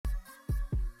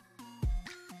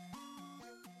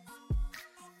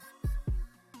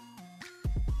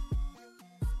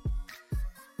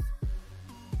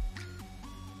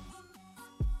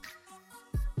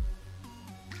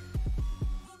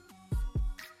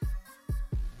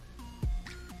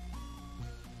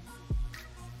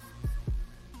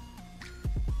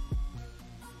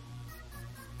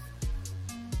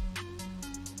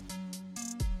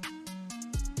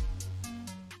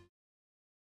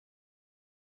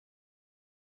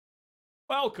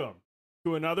Welcome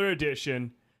to another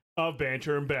edition of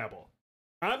Banter and Babble.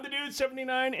 I'm the Dude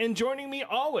 79, and joining me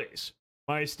always,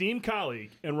 my esteemed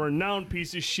colleague and renowned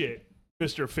piece of shit,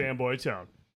 Mr. Fanboy Tone.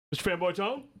 Mr. Fanboy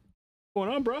Tone, what's going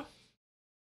on, bro?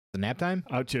 The nap time?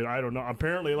 Dude, I don't know.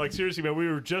 Apparently, like, seriously, man, we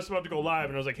were just about to go live,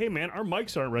 and I was like, hey, man, our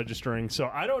mics aren't registering,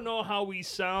 so I don't know how we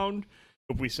sound,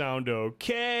 if we sound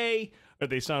okay, or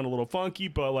they sound a little funky,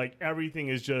 but, like, everything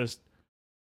is just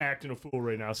acting a fool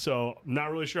right now. So,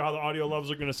 not really sure how the audio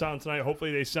levels are going to sound tonight.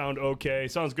 Hopefully, they sound okay.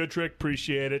 Sounds good, Trick.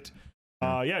 Appreciate it.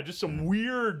 Yeah, just some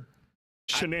weird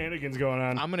shenanigans going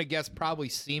on. I'm gonna guess probably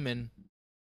semen.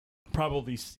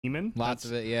 Probably semen. Lots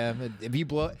of it, yeah.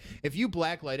 If you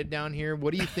black lighted down here,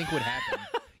 what do you think would happen?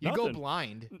 You go Nothing.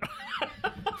 blind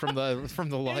from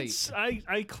the light.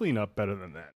 I clean up better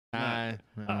than that.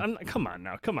 Come on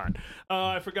now, come on.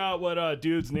 I forgot what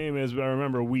dude's name is, but I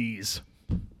remember Wheeze.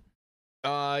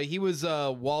 He was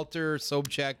Walter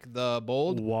Sobchak the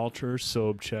Bold. Walter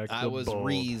Sobchak. I was Bold.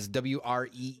 Reese,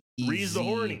 W-R-E-E-Z. Reese the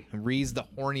Horny. Reese the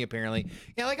Horny, apparently.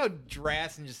 Yeah, I like how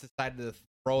Drassen just decided to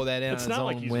throw that in It's on not his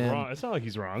like own he's whim. wrong. It's not like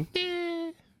he's wrong.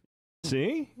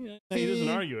 See? He doesn't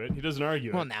argue it. He doesn't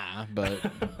argue Well, it. nah,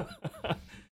 but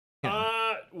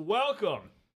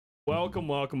Welcome.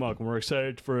 We're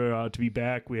excited for to be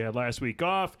back. We had last week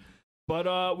off,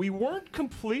 but we weren't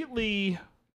completely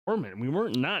dormant. We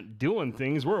weren't not doing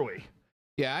things, were we?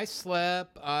 yeah, I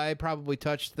slept. I probably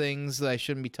touched things that I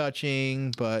shouldn't be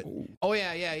touching, but oh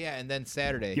yeah, and then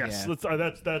Saturday. Yes, yeah.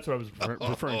 that's what I was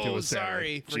referring to. Oh, As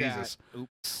Saturday. sorry, forgot. Jesus.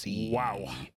 Oopsie.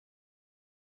 Wow.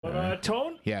 But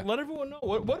Tone, Yeah. let everyone know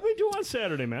what did we do on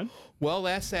Saturday, man? Well,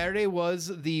 last Saturday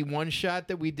was the one shot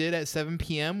that we did at 7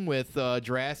 p.m. with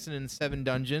Drassen and Seven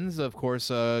Dungeons. Of course,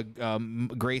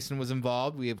 Grayson was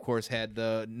involved. We, of course, had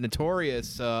the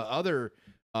notorious other,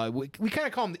 we kind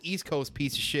of call him the East Coast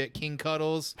piece of shit, King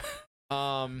Cuddles.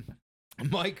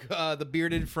 Mike, the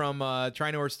bearded from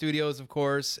Trinor Studios, of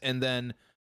course, and then,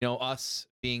 us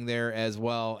being there as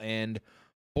well. And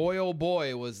boy, oh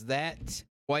boy, was that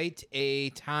quite a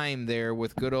time there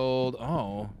with good old,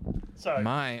 Sorry.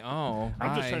 I'm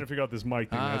I'm just trying to figure out this mic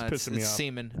thing. That's pissing me it's off.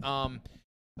 semen.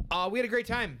 We had a great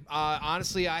time.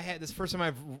 Honestly, I had this first time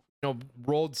I've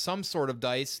rolled some sort of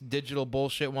dice, digital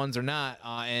bullshit ones or not,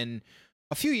 and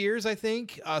a few years I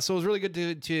think. So it was really good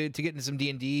to get into some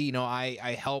D&D.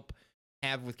 I help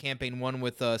have with campaign 1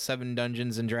 with Seven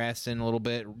Dungeons and Drassen a little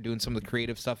bit, doing some of the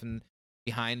creative stuff and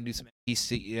behind, do some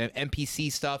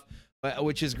NPC stuff.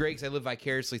 Which is great because I live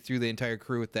vicariously through the entire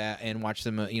crew with that and watch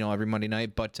them, every Monday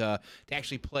night. But to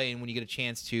actually play and when you get a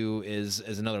chance to is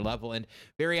another level. And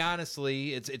very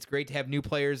honestly, it's great to have new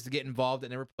players to get involved that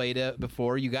never played it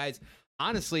before. You guys,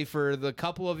 honestly, for the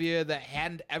couple of you that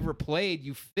hadn't ever played,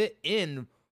 you fit in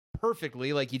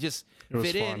perfectly. Like you just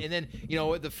fit in. And then,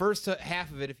 the first half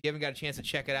of it, if you haven't got a chance to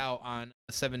check it out on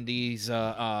 7D's,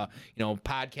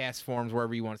 podcast forums,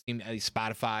 wherever you want to see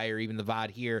Spotify or even the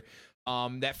VOD here.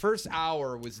 That first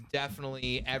hour was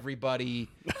definitely everybody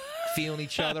feeling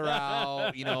each other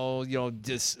out,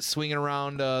 just swinging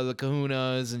around the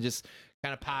kahunas and just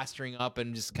kind of posturing up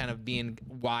and just kind of being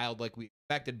wild like we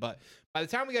expected. But by the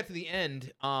time we got to the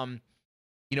end, and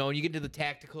you get to the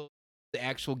tactical, the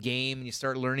actual game, and you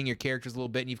start learning your characters a little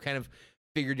bit, and you've kind of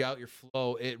figured out your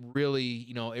flow. It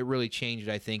really changed,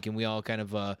 I think, and we all kind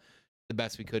of the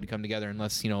best we could come together.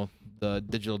 Unless the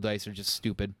digital dice are just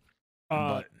stupid.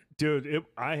 But Dude,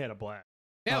 I had a blast.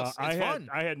 Yeah, it's fun.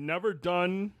 I had never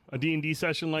done a D&D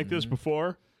session like this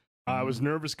before. I was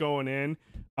nervous going in.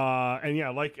 And yeah,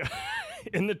 like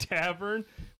in the tavern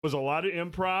was a lot of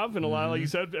improv and a lot, like you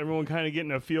said, everyone kind of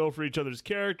getting a feel for each other's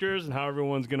characters and how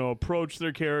everyone's going to approach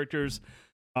their characters.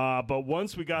 But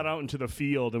once we got out into the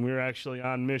field and we were actually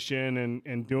on mission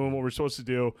and doing what we're supposed to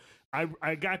do,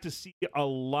 I got to see a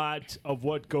lot of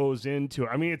what goes into it.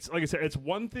 I mean, it's like I said, it's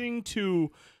one thing to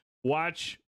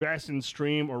watch Drassen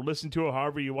stream or listen to it,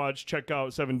 however you check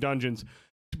out Seven Dungeons,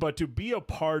 but to be a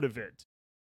part of it,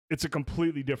 it's a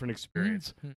completely different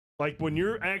experience. Like when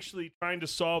you're actually trying to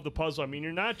solve the puzzle, I mean,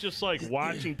 you're not just like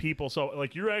watching people, so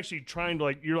like you're actually trying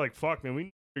to you're like, fuck man, we need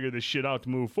to figure this shit out to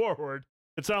move forward.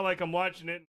 It's not like I'm watching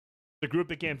it, the group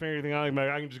that can't figure anything out,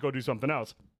 I can just go do something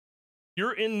else.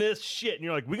 You're in this shit and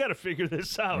you're like, we got to figure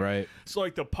this out. Right. So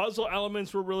like the puzzle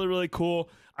elements were really, really cool.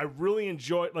 I really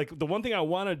enjoyed, like the one thing I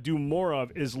want to do more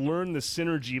of is learn the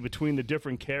synergy between the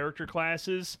different character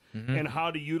classes and how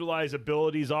to utilize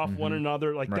abilities off one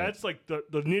another. Like that's like the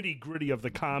nitty gritty of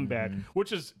the combat,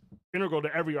 which is integral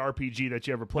to every RPG that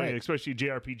you ever play, especially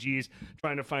JRPGs,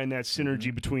 trying to find that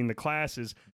synergy between the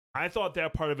classes. I thought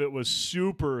that part of it was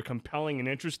super compelling and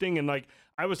interesting. And like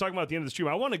I was talking about at the end of the stream,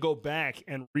 I want to go back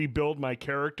and rebuild my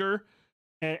character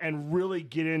and really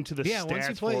get into the stats once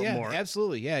you play, for it more.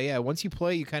 absolutely, yeah. Once you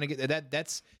play, you kind of get that.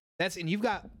 That's and you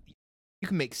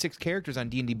can make 6 characters on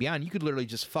D&D Beyond. You could literally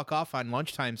just fuck off on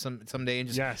lunchtime someday and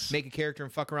just make a character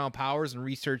and fuck around with powers and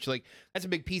research. Like, that's a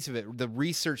big piece of it. The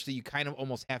research that you kind of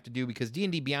almost have to do, because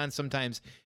D&D Beyond sometimes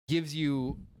gives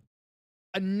you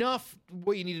enough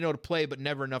what you need to know to play, but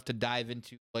never enough to dive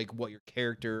into like what your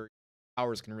character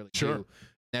powers can really do.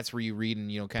 That's where you read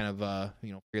and kind of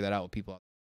figure that out with people.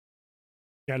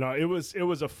 Yeah, no, it was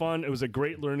a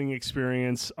great learning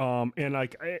experience. And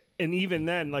even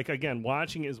then, like, again,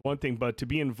 watching is one thing, but to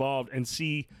be involved and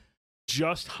see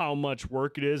just how much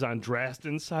work it is on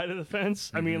Drastin's side of the fence.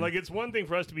 Mm-hmm. I mean, like, it's one thing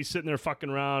for us to be sitting there fucking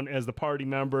around as the party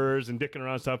members and dicking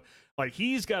around stuff. Like,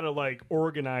 he's got to like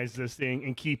organize this thing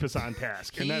and keep us on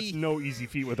task, and that's no easy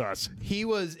feat with us. He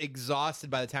was exhausted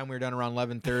by the time we were done around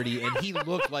 11:30, and he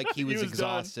looked like he was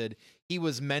exhausted. Done. He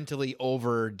was mentally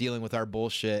over dealing with our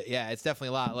bullshit. Yeah, it's definitely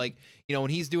a lot. Like, when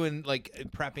he's doing like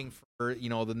prepping for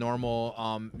the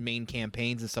normal main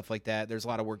campaigns and stuff like that, there's a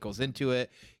lot of work goes into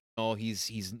it.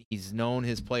 He's known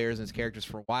his players and his characters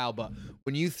for a while, but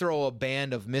when you throw a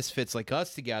band of misfits like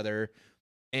us together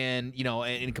and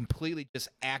and completely just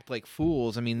act like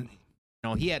fools, I mean,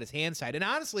 he had his hands tied. And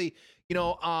honestly,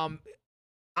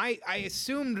 I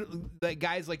assumed that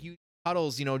guys like you,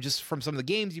 Cuddles, just from some of the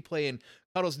games you play, and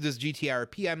Cuddles does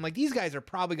GTRP, I'm like, these guys are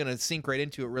probably going to sink right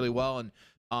into it really well,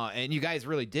 and you guys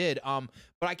really did.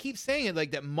 But I keep saying it,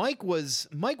 like, that Mike was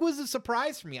a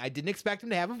surprise for me. I didn't expect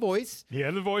him to have a voice. He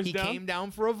had the voice. He came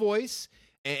down for a voice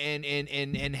and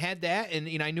had that.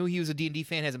 And I knew he was a D&D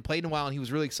fan, hasn't played in a while, and he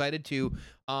was really excited to,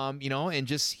 and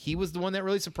just he was the one that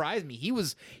really surprised me. He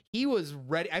was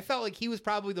ready. I felt like he was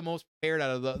probably the most prepared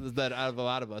out of a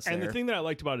lot of us. And the thing that I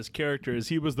liked about his character is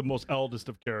he was the most eldest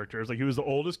of characters. Like, he was the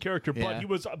oldest character,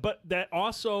 but that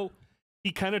also,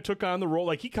 he kind of took on the role.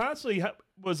 Like, he constantly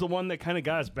was the one that kind of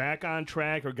got us back on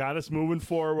track or got us moving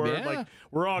forward. Yeah. Like,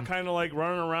 we're all kind of like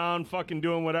running around, fucking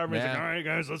doing whatever. Yeah. He's like, all right,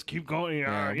 guys, let's keep going.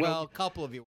 Yeah. Well, a couple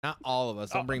of you, not all of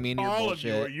us. Don't bring me into your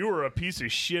bullshit. All of you were a piece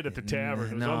of shit at the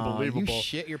tavern. It was unbelievable. You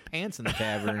shit your pants in the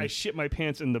tavern. I shit my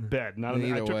pants in the bed. Not in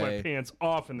the, I took my pants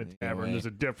off in the tavern. There's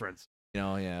a difference.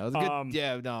 Yeah, it was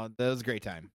good. That was a great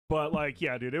time. But like,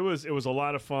 yeah, dude, it was a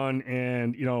lot of fun,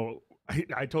 and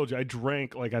I told you I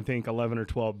drank like I think 11 or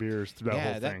 12 beers through that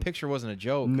whole thing. Yeah, that picture wasn't a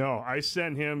joke. No, I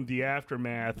sent him the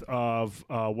aftermath of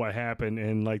what happened,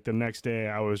 and like the next day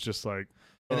I was just like,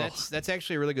 and that's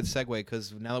actually a really good segue,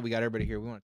 because now that we got everybody here, we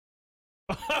want.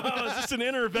 Is this an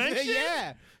intervention?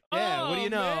 Yeah. Yeah, what do you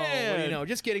know? Man. What do you know?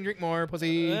 Just kidding. Drink more,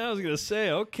 pussy. I was gonna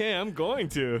say, okay, I'm going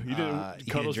to. You didn't.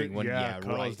 Cuddles didn't drink one. Yeah,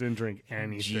 Cuddles right. didn't drink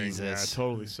anything. Jesus. Yeah,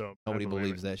 totally. So nobody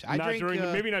believes that.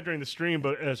 Maybe not during the stream,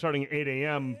 but starting at 8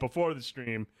 a.m. before the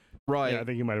stream. Right. Yeah, I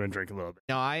think you might have been drinking a little bit.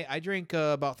 No, I drank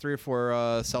about 3 or 4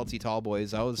 Seltzy Tall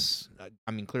Boys. Clearly I was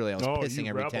pissing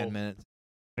every 10 minutes.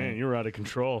 Man, you were out of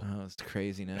control. Oh, it's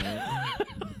crazy now.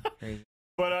 Crazy.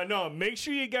 But no, make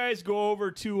sure you guys go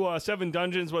over to Seven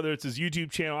Dungeons, whether it's his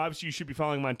YouTube channel. Obviously, you should be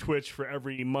following him on Twitch for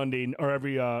every Monday or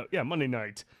every Monday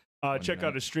night. Check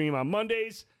out his stream on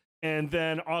Mondays, and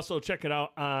then also check it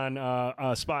out on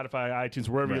Spotify, iTunes,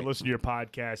 wherever you listen to your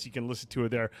podcast. You can listen to it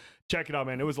there. Check it out,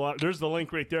 man. It was a lot. There's the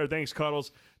link right there. Thanks,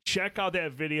 Cuddles. Check out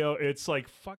that video. It's like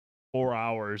 4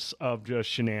 hours of just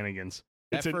shenanigans.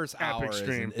 That first hour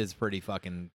is pretty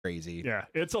fucking crazy. Yeah,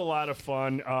 it's a lot of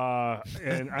fun.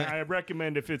 And I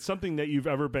recommend, if it's something that you've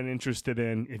ever been interested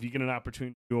in, if you get an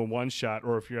opportunity to do a one-shot,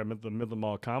 or if you're at the Midland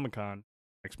Mall Comic-Con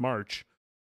next March,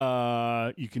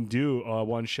 you can do a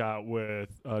one-shot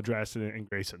with Drastin and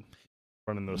Grayson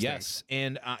running those things. Yes,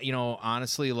 and,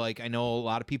 honestly, like, I know a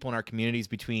lot of people in our communities,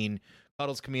 between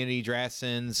Cuddles community,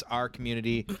 Drastin's, our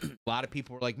community, a lot of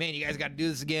people were like, man, you guys got to do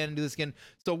this again. So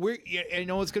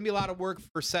it's going to be a lot of work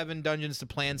for Seven Dungeons to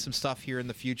plan some stuff here in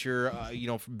the future,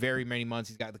 for very many months.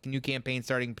 He's got the new campaign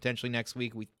starting potentially next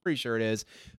week. We're pretty sure it is.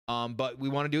 But we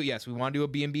want to do it. Yes, we want to do a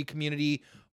B&B community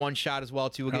one shot as well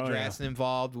too. We'll get Drastin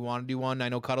involved. We want to do one. I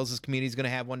know Cuddles' community is going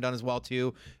to have one done as well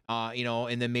too.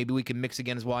 And then maybe we can mix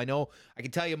again as well. I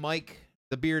can tell you, Mike,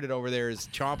 the bearded over there, is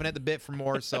chomping at the bit for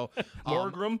more. So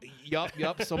Morgrim.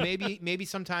 Yup. So maybe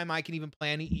sometime I can even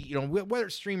plan, whether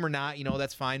it's stream or not,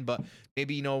 that's fine. But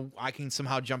maybe, I can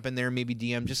somehow jump in there and maybe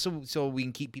DM, just so we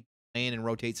can keep people playing and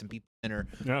rotate some people in, or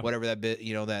whatever that bit,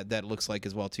 that looks like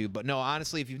as well too. But no,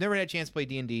 honestly, if you've never had a chance to play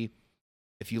D&D,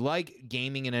 if you like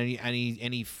gaming in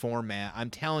any format, I'm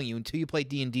telling you, until you play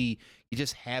D&D, you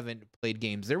just haven't played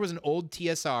games. There was an old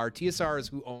TSR. TSR is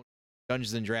who owned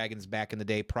Dungeons and Dragons back in the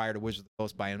day prior to Wizards of the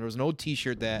Coast buy-in. There was an old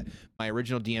T-shirt that my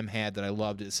original DM had that I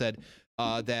loved. It said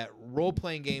that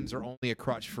role-playing games are only a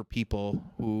crutch for people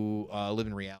who live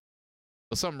in reality.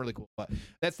 So something really cool. But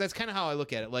that's kind of how I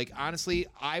look at it. Like, honestly,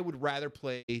 I would rather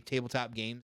play tabletop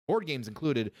games, board games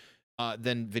included,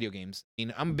 than video games. I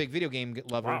mean, I'm a big video game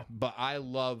lover, but I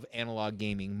love analog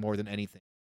gaming more than anything.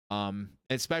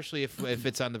 Especially if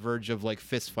it's on the verge of like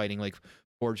fist fighting, like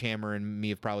Forge Hammer and me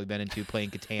have probably been into playing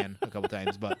Catan a couple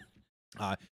times. But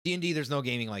D&D, there's no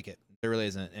gaming like it. There really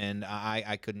isn't, and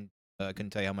I couldn't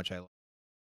tell you how much I love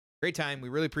it. Great time. We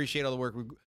really appreciate all the work. We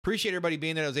appreciate everybody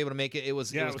being there. I was able to make it. It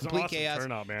was complete awesome chaos.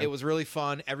 Turnout, man. It was really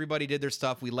fun. Everybody did their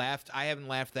stuff. We laughed. I haven't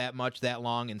laughed that much that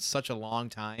long in such a long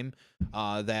time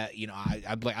that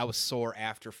I was sore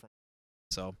after.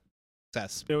 So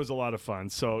success. It was a lot of fun.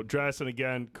 So Drasten,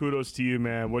 again, kudos to you,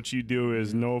 man. What you do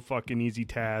is no fucking easy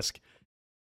task,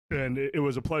 and it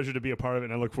was a pleasure to be a part of it.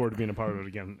 And I look forward to being a part of it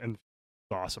again. And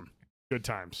it's awesome. Good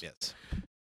times. Yes.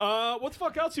 What the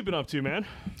fuck else you been up to, man?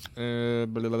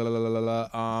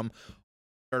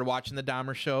 Started watching the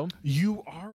Dahmer Show. You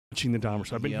are watching the Dahmer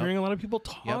Show. I've been hearing a lot of people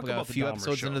talk about a few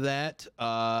episodes into that.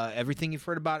 Everything you've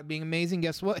heard about it being amazing,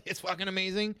 guess what? It's fucking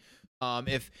amazing.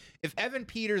 If Evan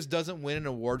Peters doesn't win an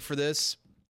award for this,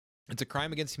 it's a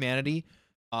crime against humanity.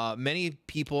 Many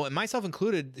people, and myself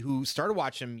included, who started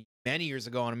watching him many years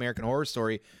ago on American Horror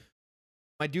Story,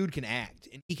 my dude can act,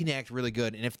 and he can act really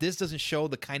good. And if this doesn't show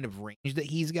the kind of range that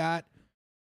he's got,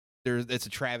 it's a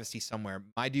travesty somewhere.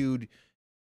 My dude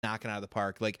knocking out of the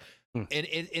park. Like, and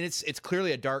it's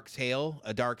clearly a dark tale,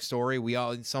 a dark story.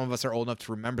 Some of us are old enough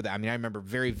to remember that. I mean, I remember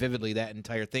very vividly that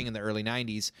entire thing in the early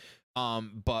 90s.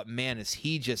 But man, is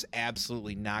he just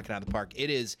absolutely knocking out of the park. It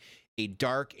is a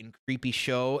dark and creepy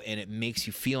show, and it makes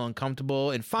you feel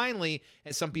uncomfortable. And finally,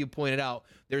 as some people pointed out,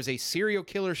 there's a serial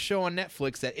killer show on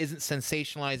Netflix that isn't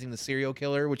sensationalizing the serial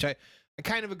killer, which I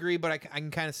kind of agree, but I can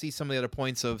kind of see some of the other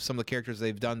points of some of the characters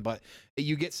they've done. But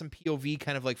you get some POV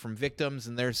kind of like from victims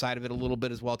and their side of it a little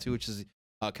bit as well too, which is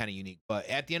kind of unique. But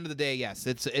at the end of the day, yes,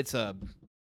 it's a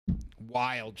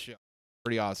wild show.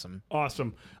 Pretty awesome.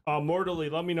 Awesome. Mortally,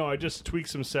 let me know. I just tweaked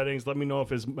some settings. Let me know if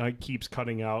his mic keeps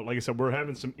cutting out. Like I said, we're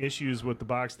having some issues with the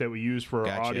box that we use for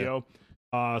our audio.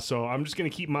 So I'm just going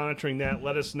to keep monitoring that.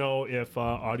 Let us know if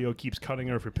audio keeps cutting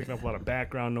or if you're picking up a lot of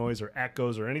background noise or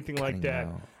echoes or anything like that.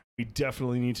 We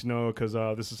definitely need to know, because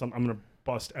this is something I'm going to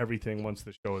bust everything once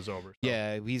the show is over. So.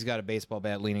 Yeah, he's got a baseball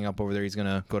bat leaning up over there. He's going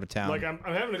to go to town. Like, I'm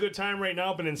having a good time right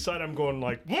now, but inside I'm going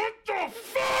like, what the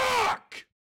fuck?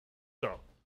 So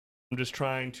I'm just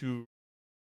trying to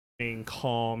remain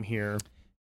calm here.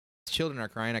 Children are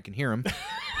crying. I can hear them.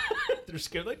 They're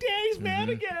scared. Like, Daddy's mad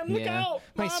again. Look out.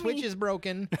 My Mommy. Switch is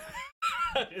broken.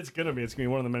 It's gonna be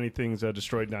one of the many things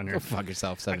destroyed down here. Go fuck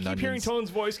yourself, Seven I keep hearing Tone's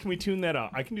voice. Can we tune that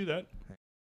out? I can do that.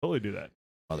 Totally do that.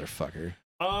 Motherfucker.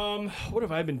 What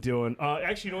have I been doing?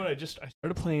 Actually, you know what? I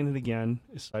started playing it again.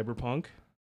 Is Cyberpunk.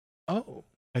 Oh.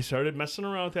 I started messing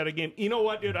around with that again. You know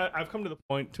what, dude? I've come to the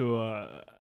point to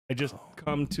I just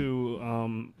come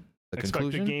to expect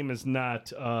conclusion? the game is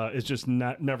not is just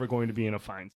never going to be in a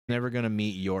fine. Never gonna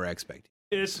meet your expectations.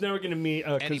 It's never going to meet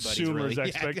a consumer's really.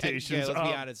 expectations. Yeah, let's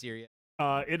be honest here. Yeah.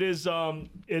 It is.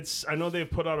 It's. I know they've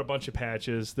put out a bunch of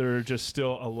patches. There are just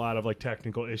still a lot of like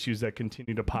technical issues that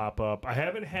continue to pop up. I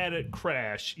haven't had it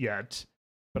crash yet,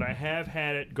 but I have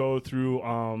had it go through.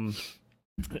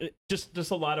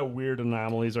 Just a lot of weird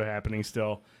anomalies are happening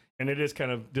still, and it is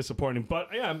kind of disappointing. But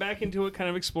yeah, I'm back into it, kind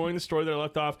of exploring the story that I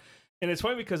left off. And it's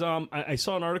funny because I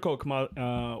saw an article come out.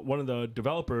 One of the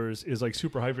developers is like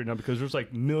super hyped right now because there's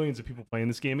like millions of people playing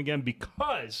this game again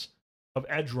because of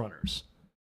Edge Runners,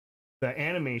 the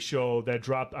anime show that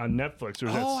dropped on Netflix.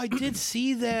 I did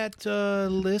see that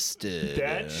listed.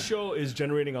 That show is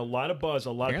generating a lot of buzz.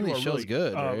 A lot apparently of people are show's really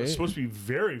good. Right? It's supposed to be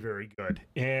very, very good,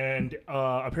 and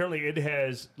apparently it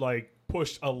has like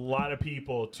pushed a lot of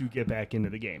people to get back into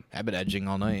the game. I've been edging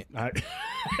all night. I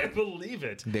believe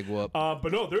it. Big whoop.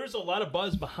 But no, there's a lot of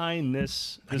buzz behind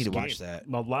this. I need to game. watch that.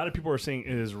 A lot of people are saying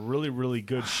it is really, really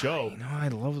good show. No, I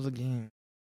love the game.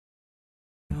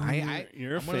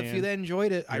 You're a I'm one of the fan. few that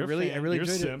enjoyed it. I really You're enjoyed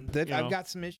simp, it. you know. I've got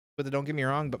some issues with it. Don't get me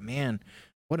wrong, but man,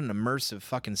 what an immersive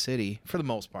fucking city for the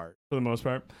most part. For the most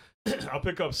part. I'll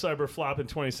pick up Cyberflop in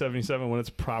 2077 when it's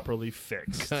properly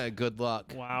fixed. Good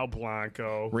luck. Wow,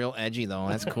 Blanco. Real edgy though.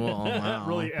 That's cool. Wow.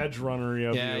 Really edge runnery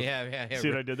of you. Yeah. See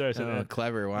what I did there? I said,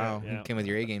 Clever. Wow. Yeah. You came with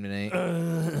your A game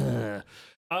tonight.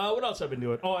 what else I've been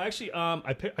doing? Oh, actually,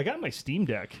 I got my Steam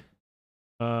Deck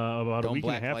about a week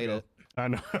and a half ago. I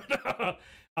know.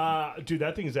 Dude,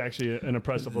 that thing is actually an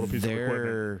impressive little piece of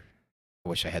equipment. I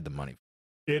wish I had the money.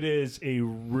 It is a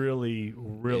really,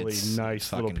 really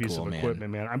nice little piece of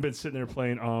equipment, man. I've been sitting there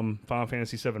playing Final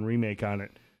Fantasy VII Remake on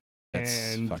it.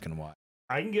 That's and fucking wild.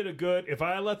 I can get a good, if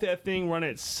I let that thing run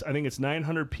at, I think it's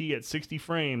 900p at 60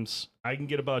 frames, I can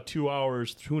get about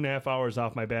 2.5 hours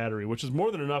off my battery, which is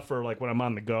more than enough for like when I'm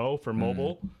on the go for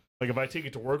mobile. Like if I take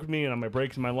it to work with me and on my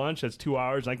breaks and my lunch, that's 2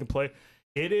 hours and I can play.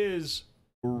 It is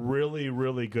really,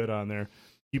 really good on there.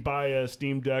 You buy a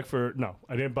Steam Deck for, no,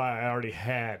 I didn't buy, I already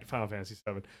had Final Fantasy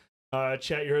 7.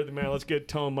 Chat, you heard the man. Let's get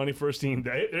Tone money for a Steam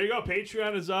Deck. There you go.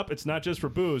 Patreon is up. It's not just for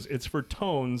booze. It's for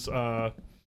Tone's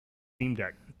Steam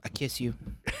Deck. I kiss you.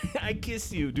 I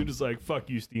kiss you. Dude is like, fuck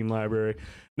you, Steam library.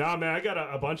 Nah, man, I got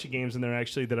a bunch of games in there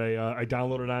actually that I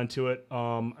downloaded onto it.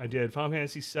 I did Final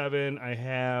Fantasy 7. I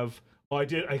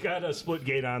got a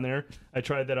Splitgate on there. I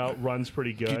tried that out. Runs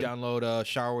pretty good. Did you download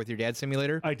Shower with Your Dad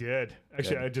Simulator? I did.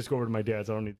 Actually, Good. I just go over to my dad's.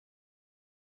 I don't need.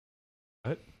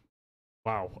 What?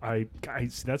 Wow.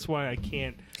 Guys, that's why I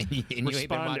can't. and you ain't been respond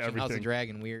to watching House of everything.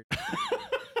 Dragon. Weird.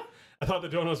 I thought the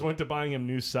donuts went to buying him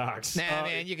new socks. Nah,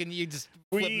 man, you just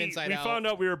flip them inside we out. found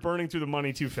out we were burning through the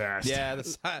money too fast. Yeah,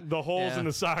 the holes yeah. in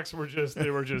the socks were just yeah,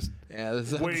 the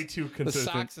socks, way too the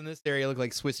consistent. socks in this area look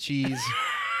like Swiss cheese.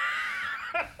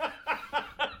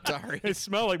 Sorry. They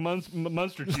smell like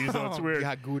Munster cheese. Though. It's weird.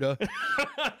 Yeah, Gouda.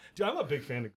 Dude, I'm a big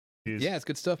fan of cheese. Yeah, it's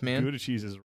good stuff, man. Gouda cheese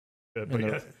is good. But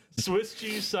yeah, Swiss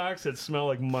cheese socks that smell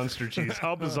like Munster cheese.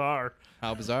 How bizarre.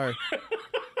 How bizarre.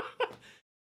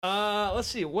 Let's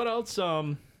see. What else?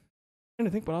 I'm trying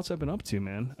to think what else I've been up to,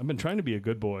 man. I've been trying to be a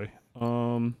good boy.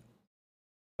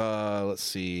 Let's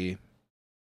see.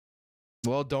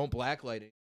 Well, don't blacklight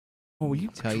it. Oh, will you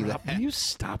Tell you that. Will you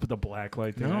stop with the black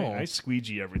light thing? No. I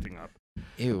squeegee everything up.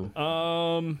 Ew.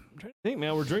 I'm trying to think,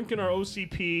 man. We're drinking our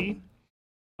OCP.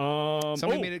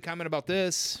 Somebody made a comment about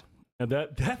this.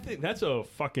 That thing, that's a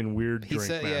fucking weird He drink,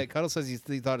 said, man. "Yeah, Cuddle says he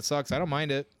thought it sucks. I don't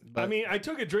mind it." But I mean, I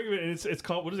took a drink of it, and it's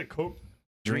called, what is it? Coke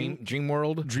Dream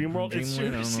World. Dream World. Dream It's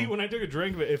World, I don't see, know. when I took a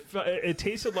drink of it, it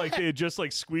tasted like they had just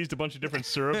like squeezed a bunch of different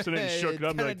syrups in it and shook it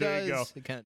up. And kinda like, there you go. does. It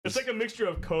kinda It's does. like a mixture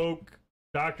of Coke,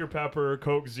 Dr. Pepper,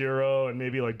 Coke Zero, and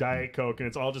maybe like Diet Coke, and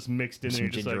it's all just mixed in. And some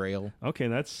you're just ginger like, ale. okay,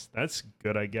 that's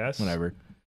good, I guess. Whatever.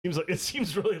 It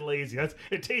seems really lazy.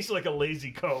 It tastes like a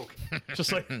lazy Coke.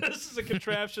 Just like this is a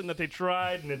contraption that they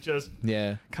tried, and it just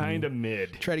Yeah. kind of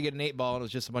mid. Tried to get an 8-ball and it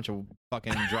was just a bunch of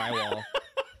fucking drywall.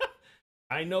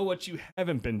 I know what you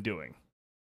haven't been doing.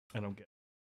 I don't get it.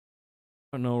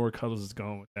 I don't know where Cuddles is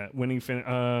going with that.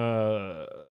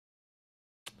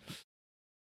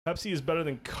 Pepsi is better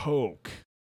than Coke.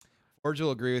 Forge will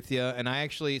agree with you, and I'm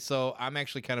actually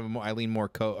kind of I lean more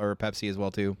Coke or Pepsi as well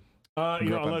too. You know,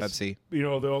 Grew up on unless Pepsi. you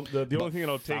know the But only thing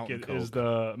that'll take fountain it is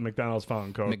Coke. the McDonald's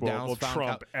fountain Coke. McDonald's will fountain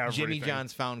trump Coke. everything. Jimmy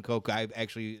John's fountain Coke. I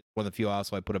actually one of the few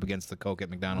also I put up against the Coke at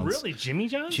McDonald's. Really, Jimmy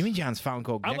John's? Jimmy John's fountain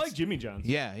Coke. I like Jimmy John's.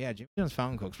 Yeah, Jimmy John's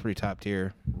fountain Coke's pretty top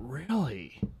tier.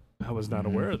 Really, I was not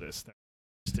aware of this.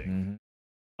 Interesting.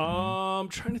 Mhm.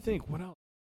 Trying to think what else.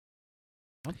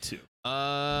 Up to.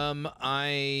 I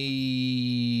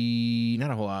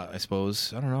not a whole lot, I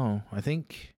suppose. I don't know. I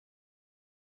think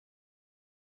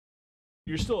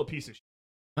You're still a piece of shit.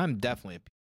 I'm definitely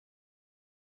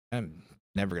I'm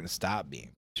never gonna stop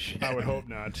being. I would hope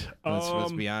not.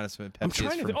 Let's be honest with Pepsi. I'm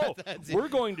trying to think. We're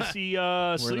going to see Sleep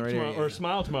right tomorrow, here, or yeah.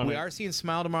 Smile tomorrow We night. are seeing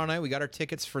Smile tomorrow night. We got our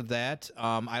tickets for that.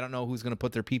 I don't know who's going to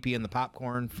put their pee-pee in the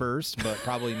popcorn first, but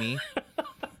probably me.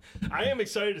 I am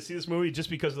excited to see this movie just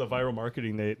because of the viral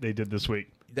marketing they did this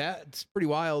week. That's pretty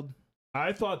wild.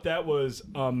 I thought that was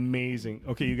amazing.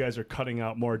 Okay, you guys are cutting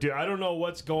out more. Dude, I don't know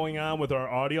what's going on with our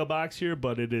audio box here,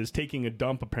 but it is taking a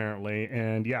dump apparently.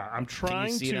 And yeah, I'm Can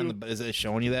trying you see to. it on the? Is it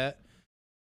showing you that?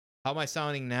 How am I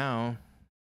sounding now?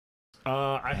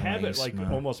 I have it like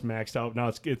Smile. almost maxed out now.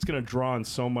 It's going to draw in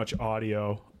so much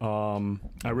audio.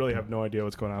 I really have no idea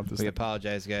what's going on with this We thing.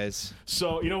 apologize, guys.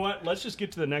 So you know what? Let's just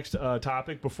get to the next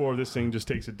topic before this thing just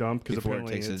takes a dump. Because Before it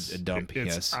apparently takes a dump,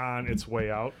 it's yes. on its way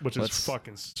out, which Let's is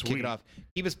fucking sweet. Kick it off.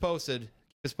 Keep us posted. Keep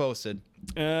us posted.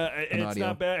 It's audio.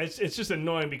 not bad. It's just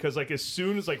annoying because like as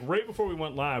soon as like right before we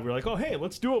went live, we were like, oh hey,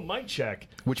 let's do a mic check,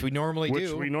 Which we normally which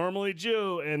do. we normally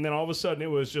do, and then all of a sudden it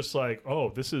was just like, oh,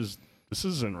 this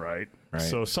isn't right. Right.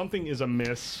 So something is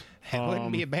amiss. It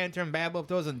wouldn't be a banter and babble if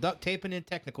there wasn't duct taping and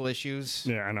technical issues.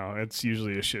 Yeah, I know. It's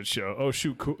usually a shit show. Oh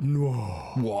shoot, cool. No.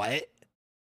 What?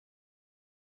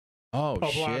 Oh, Oh,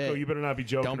 shit. Blanco, you better not be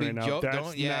joking Don't be right now. joke. That's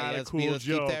Don't. Yeah, not a let's cool let's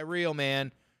joke. keep that real,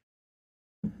 man.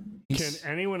 Can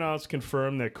anyone else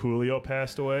confirm that Coolio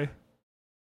passed away?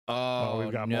 Oh,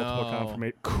 We've got no. multiple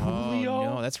confirmation. Oh, Coolio?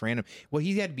 no, that's random. Well,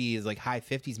 he had to be like high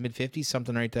 50s, mid 50s,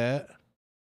 something like that.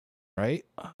 Right?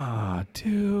 Ah,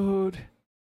 dude.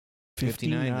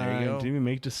 59, there you go. Didn't even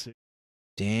make decision.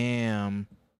 Damn.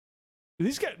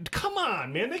 These guys, come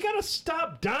on, man. They gotta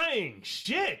stop dying.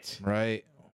 Shit. Right.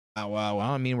 Oh, wow. Well,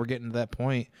 I mean, we're getting to that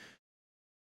point.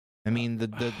 I mean,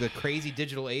 the crazy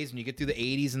digital age when you get through the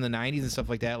 80s and the 90s and stuff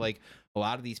like that, like a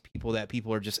lot of these people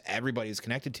are just everybody's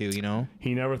connected to, you know?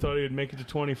 He never thought he'd make it to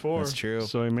 24. That's true.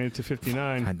 So he made it to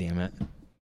 59. God damn it.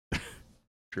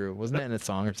 True. Wasn't that in a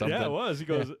song or something? Yeah, it was. He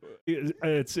goes,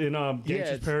 it's in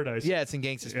Gangsta's Paradise. Yeah, it's in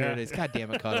Gangsta's Paradise. God damn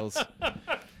it, Cuddles.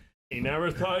 He never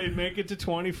thought he'd make it to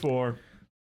 24.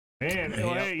 Man,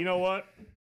 hey, you know what?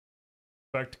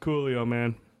 Back to Coolio,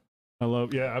 man.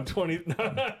 I'm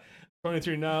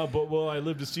 23 now, but will I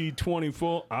live to see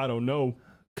 24? I don't know.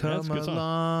 Come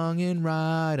along and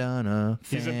ride on a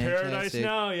He's in paradise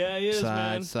now. Yeah, he is,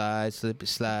 man. Slide, slip,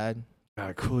 slide.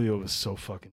 God, Coolio was so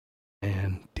fucking...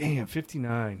 Man, damn,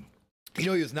 59. You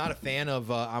know, he was not a fan of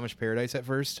Amish Paradise at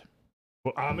first.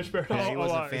 Well, Amish Paradise? Yeah, he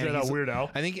wasn't a fan. Is that a Weird Al?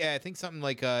 I think something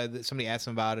like somebody asked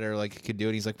him about it or like he could do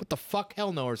it. He's like, what the fuck?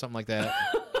 Hell no, or something like that.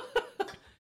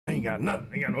 I ain't got nothing.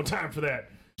 I ain't got no time for that.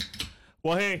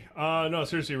 Well, hey, no,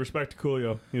 seriously, respect to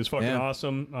Coolio. He was fucking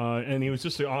awesome, and he was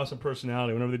just an awesome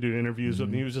personality. Whenever they do interviews with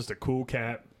him, he was just a cool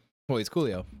cat. Well, he's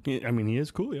Coolio. He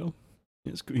is Coolio. He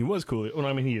was Coolio. Well,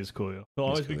 I mean, he is Coolio. He'll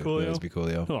always be Coolio. He'll always be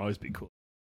Coolio. He'll always be cool.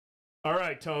 All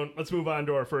right, Tone, let's move on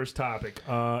to our first topic.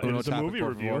 It's a movie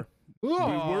review. We were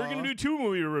going to do 2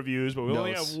 movie reviews, but we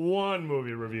only have 1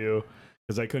 movie review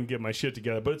because I couldn't get my shit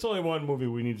together. But it's only 1 movie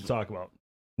we need to talk about.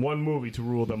 1 movie to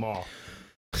rule them all.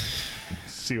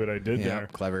 See what I did there?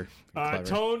 Clever.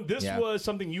 Tone, this was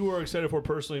something you were excited for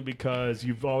personally because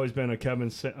you've always been a Kevin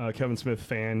Smith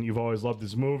fan. You've always loved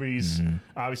his movies. Mm-hmm.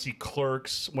 Obviously,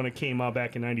 Clerks, when it came out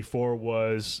back in '94,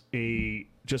 was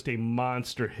just a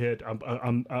monster hit,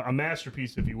 a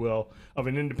masterpiece, if you will, of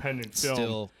an independent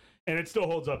film. And it still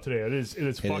holds up today. It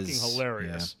is fucking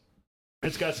hilarious. Yeah.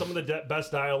 It's got some of the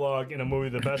best dialogue in a movie,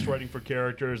 the best writing for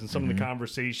characters, and some of the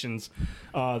conversations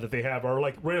that they have are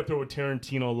like right up there with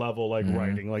Tarantino level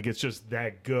writing. Like it's just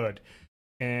that good.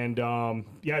 And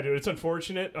yeah, dude, it's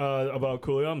unfortunate about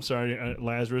Coolio. I'm sorry,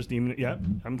 Lazarus Demon. Yeah,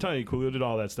 I'm telling you, Coolio did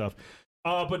all that stuff.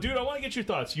 But dude, I want to get your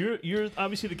thoughts. You're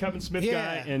obviously the Kevin Smith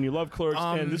guy, and you love Clerks.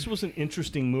 And this was an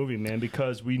interesting movie, man,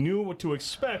 because we knew what to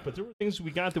expect, but there were things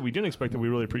we got that we didn't expect that we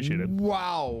really appreciated.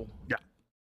 Wow. Yeah.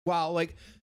 Wow. Like.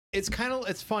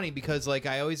 It's funny because like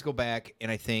I always go back and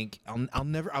I think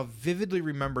I'll vividly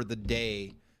remember the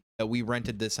day that we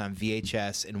rented this on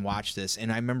VHS and watched this,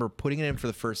 and I remember putting it in for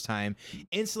the first time,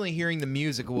 instantly hearing the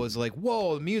music was like,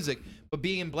 whoa, the music, but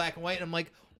being in black and white, and I'm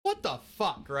like, what the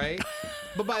fuck, right?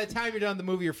 But by the time you're done the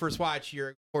movie, your first watch,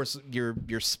 you're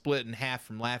split in half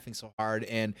from laughing so hard,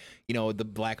 and you know the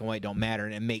black and white don't matter,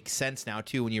 and it makes sense now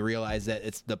too when you realize that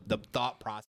it's the thought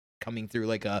process coming through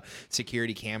like a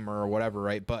security camera or whatever,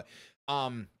 right? But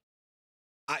I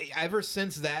ever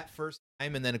since that first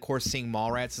time, and then of course seeing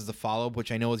Mallrats as the follow-up,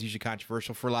 which I know is usually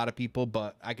controversial for a lot of people,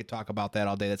 but I could talk about that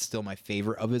all day. That's still my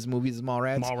favorite of his movies, is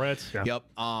Mallrats. Yeah.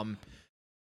 Yep.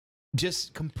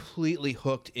 Just completely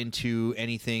hooked into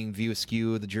anything View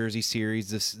Askew, the Jersey series,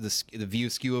 the View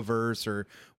Askew-averse, or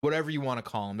whatever you want to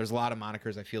call them. There's a lot of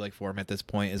monikers I feel like for him at this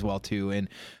point as well too, and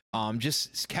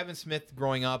just Kevin Smith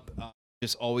growing up.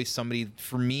 Just always somebody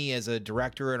for me as a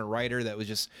director and a writer that was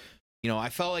just, you know, I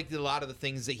felt like a lot of the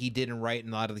things that he did and write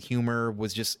and a lot of the humor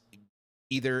was just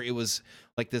either it was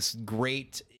like this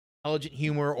great intelligent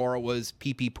humor or it was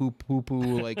pee pee poo poo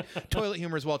poo like toilet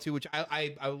humor as well too, which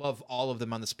I love all of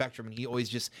them on the spectrum, and he always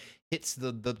just hits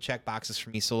the check boxes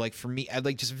for me. So like for me, I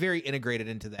like just very integrated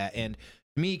into that, and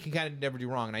me, he can kind of never do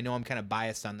wrong, and I know I'm kind of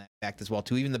biased on that fact as well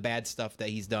too. Even the bad stuff that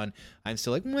he's done, I'm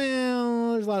still like,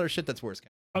 well, there's a lot of shit that's worse.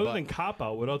 Other than Cop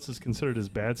Out, what else is considered as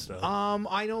bad stuff?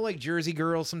 I know like Jersey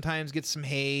Girl sometimes gets some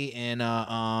hate, and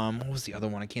what was the other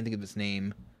one? I can't think of its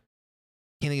name.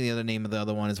 Can't think of the other name of the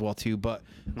other one as well too. But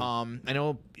I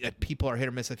know people are hit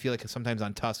or miss. I feel like sometimes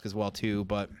on Tusk as well too.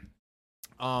 But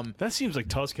that seems like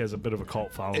Tusk has a bit of a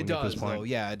cult following. It does at this point. though.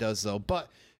 Yeah, it does though. But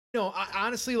you know, I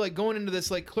honestly like going into this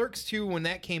like Clerks 2 when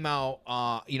that came out.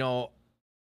 You know,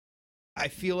 I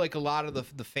feel like a lot of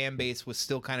the fan base was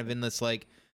still kind of in this like.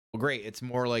 Well, great. It's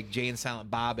more like Jay and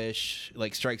Silent Bob-ish,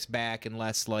 like Strikes Back, and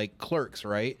less like Clerks,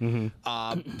 right?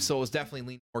 Mm-hmm. So it was definitely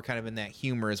leaning more kind of in that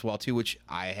humor as well, too, which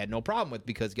I had no problem with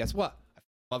because guess what?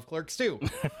 I love Clerks, too.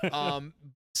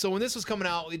 So when this was coming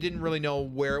out, we didn't really know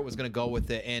where it was going to go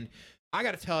with it. And I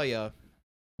got to tell you, at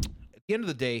the end of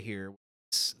the day here,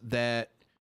 that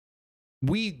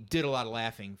we did a lot of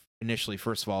laughing initially,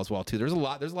 first of all, as well too. There's a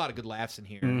lot of good laughs in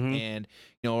here, and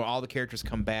you know all the characters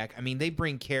come back. I mean, they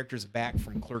bring characters back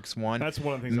from Clerks 1. That's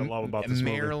one of the things I love about this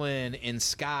Marilyn movie. And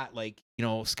Scott, like you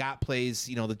know, Scott plays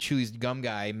the Chewy's gum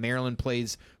guy. Marilyn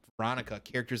plays Veronica,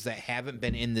 characters that haven't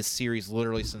been in this series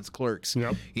literally since Clerks.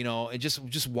 Yep. You know, and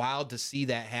just wild to see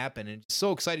that happen, and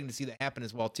so exciting to see that happen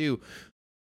as well too.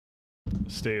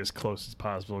 stay as close as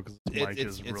possible because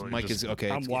Mike is okay.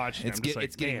 I'm watching. It's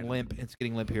getting limp. It's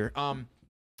getting limp here.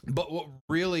 But what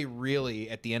really,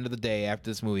 at the end of the day, after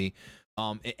this movie,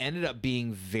 it ended up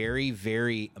being very,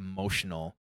 very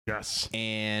emotional. Yes.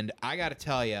 And I got to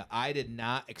tell you, I did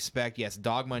not expect. Yes,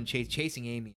 Dogma and Chasing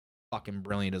Amy, fucking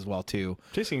brilliant as well too.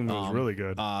 Chasing Amy was really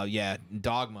good. Yeah,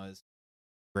 Dogma is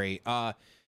great. I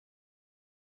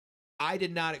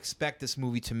did not expect this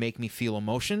movie to make me feel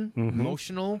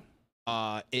emotional.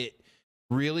 It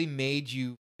really made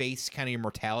you face kind of your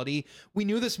mortality. We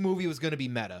knew this movie was going to be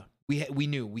meta. We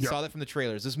knew. We saw that from the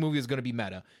trailers. This movie was going to be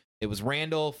meta. It was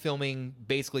Randall filming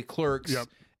basically Clerks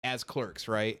as Clerks,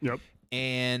 right? Yep.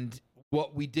 And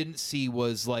what we didn't see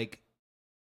was like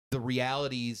the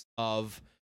realities of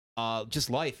just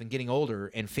life and getting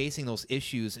older and facing those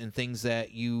issues and things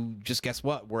that you just guess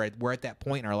what? We're at that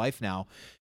point in our life now.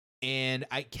 And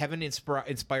Kevin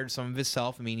inspired some of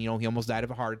himself. I mean, he almost died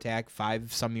of a heart attack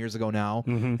 5 some years ago now,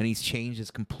 and he's changed his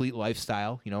complete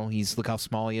lifestyle. Look how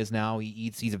small he is now. He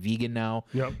eats. He's a vegan now.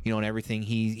 Yep. And everything.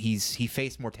 He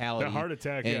faced mortality. That heart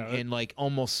attack, and like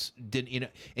almost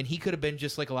didn't. And he could have been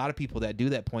just like a lot of people that do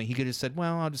that point. He could have said,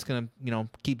 "Well, I'm just gonna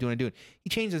keep doing it." He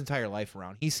changed his entire life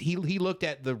around. He looked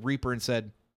at the Reaper and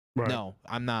said, "No,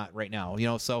 I'm not right now."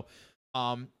 So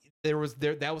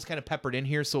that was kind of peppered in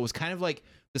here. So it was kind of like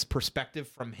this perspective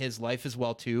from his life as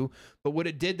well too. But what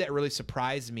it did that really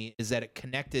surprised me is that it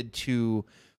connected to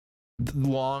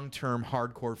long-term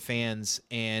hardcore fans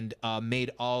and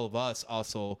made all of us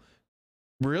also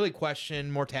really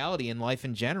question mortality and life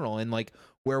in general and like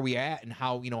where we at and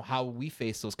how we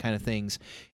face those kind of things.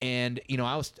 And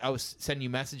I was sending you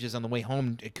messages on the way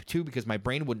home too because my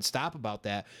brain wouldn't stop about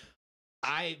that.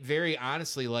 I very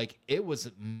honestly, like, it was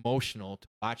emotional to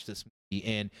watch this movie,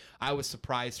 and I was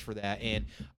surprised for that. And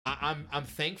I'm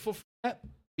thankful for that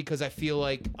because I feel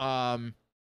like that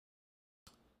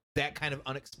kind of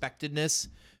unexpectedness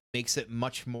makes it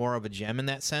much more of a gem in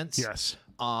that sense. Yes.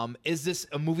 Is this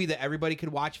a movie that everybody could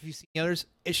watch if you've seen the others?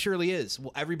 It surely is.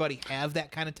 Will everybody have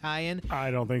that kind of tie-in?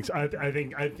 I don't think so. I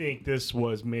think this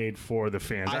was made for the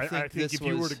fans. I think if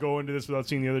you were to go into this without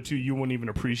seeing the other two, you wouldn't even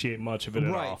appreciate much of it at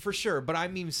all. Right, for sure. But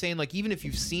I'm even saying, like, even if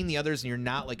you've seen the others and you're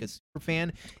not like a super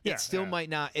fan, it still might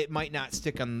not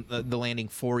stick on the landing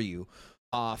for you.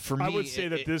 For me, I would say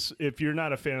that if you're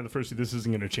not a fan of the first two, this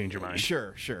isn't going to change your mind.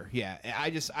 Sure. Yeah.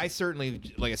 I certainly,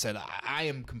 like I said, I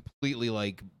am completely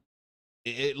like,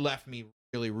 it left me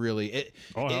really,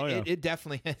 it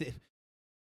definitely,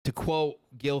 to quote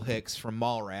Gil Hicks from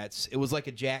Mallrats, it was like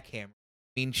a jackhammer.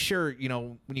 I mean, sure,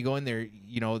 when you go in there,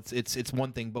 it's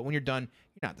one thing, but when you're done,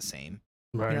 you're not the same.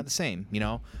 Right. You're not the same,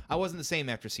 I wasn't the same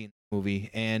after seeing the movie,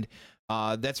 and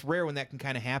that's rare when that can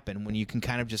kind of happen, when you can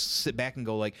kind of just sit back and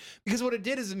go like, because what it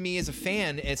did is me as a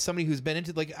fan, as somebody who's been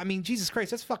into, like, I mean, Jesus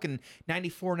Christ, that's fucking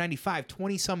 94, 95,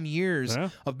 20 some years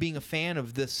of being a fan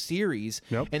of this series.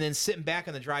 Yep. And then sitting back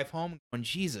on the drive home going,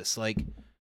 Jesus, like,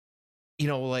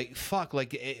 like, fuck,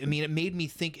 like, it made me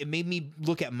think, it made me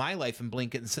look at my life and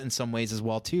blink in some ways as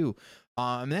well too.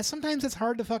 I mean, sometimes that's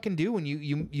hard to fucking do when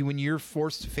when you're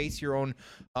forced to face your own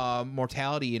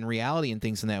mortality and reality and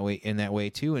things in that way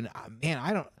too. And man,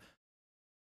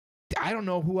 I don't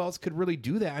know who else could really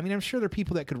do that. I mean, I'm sure there are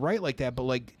people that could write like that, but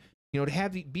like,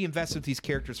 to be invested with these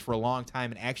characters for a long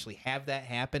time and actually have that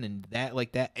happen and that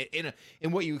like that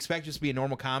in what you expect just to be a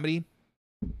normal comedy.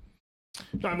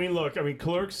 I mean, look,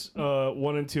 Clerks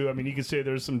 1 and 2, you can say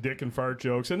there's some dick and fart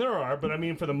jokes, and there are, but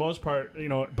for the most part,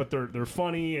 but they're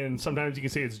funny, and sometimes you can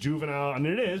say it's juvenile, and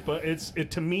it is, but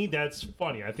to me, that's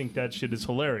funny. I think that shit is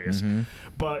hilarious. Mm-hmm.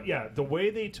 But yeah, the way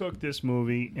they took this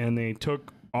movie and they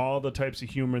took all the types of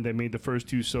humor that made the first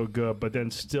two so good, but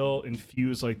then still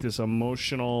infuse like this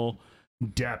emotional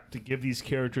depth to give these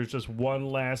characters just one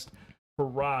last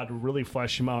hurrah to really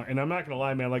flesh them out. And I'm not gonna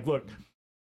lie, man, like, look,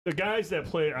 the guys that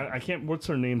play, I can't, what's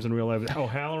their names in real life?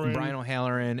 O'Halloran. Brian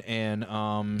O'Halloran and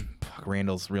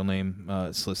Randall's real name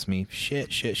slips me.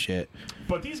 Shit.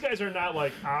 But these guys are not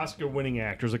like Oscar-winning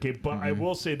actors, okay? But I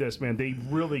will say this, man, they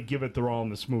really give it their all in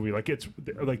this movie. Like, it's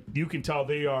like you can tell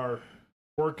they are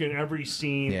working every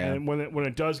scene, and when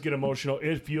it does get emotional,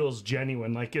 it feels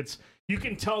genuine. Like, you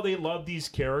can tell they love these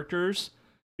characters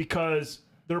because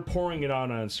they're pouring it out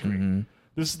on screen. Mm-hmm.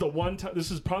 This is the one time. This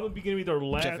is probably going to be their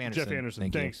last. Jeff Anderson.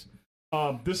 Thanks.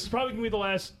 This is probably going to be the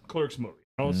last Clerks movie.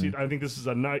 I think this is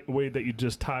a way that you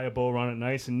just tie a bow around it,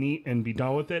 nice and neat, and be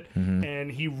done with it. Mm-hmm.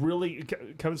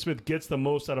 And Kevin Smith gets the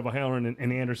most out of O'Halloran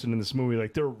and Anderson in this movie.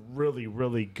 Like, they're really,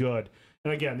 really good.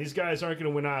 And again, these guys aren't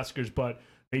going to win Oscars, but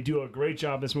they do a great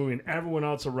job in this movie, and everyone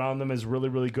else around them is really,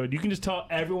 really good. You can just tell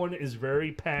everyone is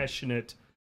very passionate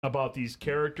about these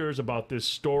characters, about this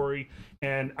story.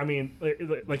 And I mean,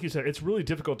 like you said, it's really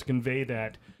difficult to convey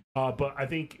that. But I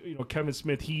think, Kevin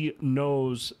Smith, he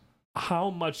knows how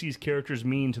much these characters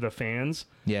mean to the fans.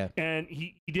 Yeah. And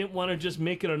he didn't want to just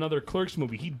make it another Clerks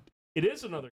movie. It is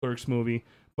another Clerks movie,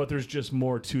 but there's just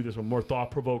more to this one, more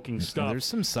thought-provoking stuff. There's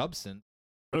some substance.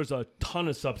 There's a ton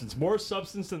of substance, more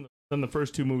substance than the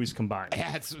first two movies combined.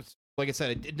 Yeah, it's like I said,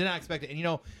 I did not expect it.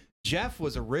 And Jeff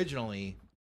was originally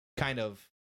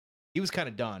he was kind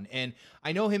of done. And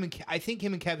I know I think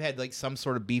him and Kev had like some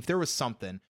sort of beef. There was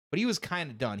something, but he was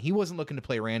kind of done. He wasn't looking to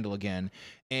play Randall again.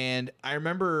 And I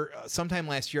remember sometime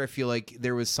last year, I feel like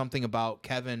there was something about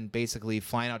Kevin basically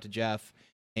flying out to Jeff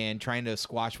and trying to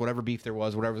squash whatever beef there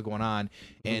was, whatever was going on,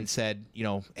 and said,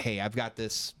 hey, I've got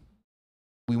this.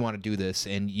 We want to do this,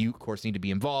 and you, of course, need to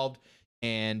be involved.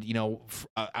 And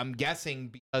I'm guessing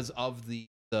because of the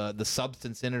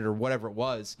substance in it or whatever it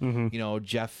was,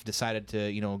 Jeff decided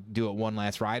to do it one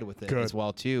last ride with it as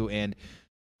well too. And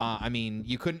I mean,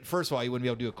 you couldn't. First of all, you wouldn't be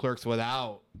able to do a Clerks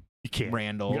without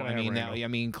Randall. I mean, Randall. I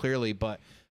mean, clearly, but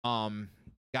I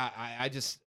got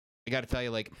to tell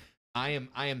you, like, I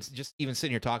am just even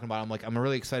sitting here talking about it, I'm like, I'm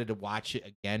really excited to watch it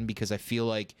again because I feel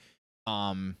like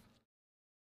I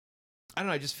don't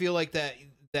know, I just feel like that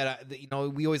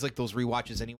we always like those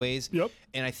rewatches anyways. Yep.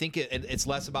 And I think it's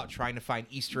less about trying to find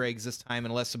Easter eggs this time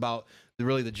and less about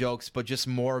the jokes, but just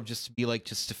more of just to be like,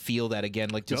 just to feel that again,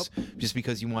 like just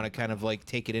because you want to kind of like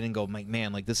take it in and go, like,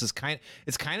 man, like this is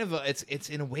it's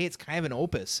in a way, it's kind of an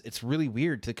opus. It's really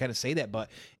weird to kind of say that,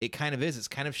 but it kind of is. It's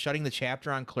kind of shutting the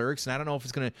chapter on Clerks. And I don't know if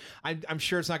it's going to, I'm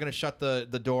sure it's not going to shut the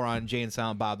door on Jay and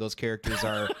Silent Bob. Those characters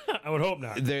are, I would hope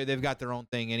not. They've got their own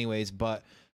thing anyways, but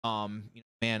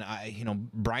man,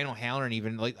 Brian O'Halloran,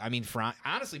 even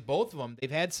honestly, both of them, they've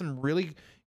had some really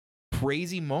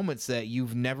crazy moments that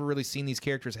you've never really seen these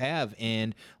characters have,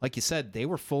 and like you said, they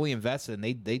were fully invested,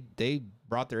 and they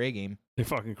brought their A game. They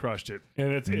fucking crushed it,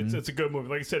 and it's a good movie.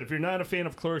 Like I said, if you're not a fan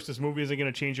of Clerks, this movie isn't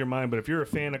going to change your mind. But if you're a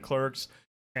fan of Clerks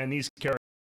and these characters,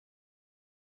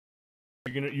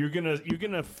 you're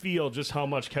gonna feel just how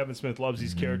much Kevin Smith loves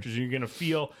these characters. You're gonna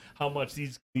feel how much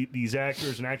these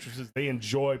actors and actresses, they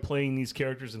enjoy playing these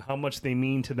characters and how much they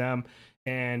mean to them.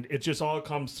 And it just all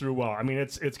comes through well. I mean,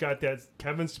 it's got that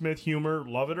Kevin Smith humor,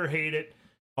 love it or hate it.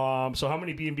 So how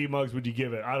many B&B mugs would you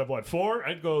give it? Out of what, 4?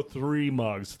 I'd go 3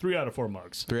 mugs. 3 out of 4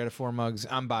 mugs. 3 out of 4 mugs.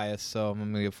 I'm biased, so I'm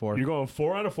gonna give 4. You're going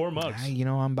 4 out of 4 mugs.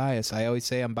 I'm biased. I always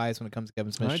say I'm biased when it comes to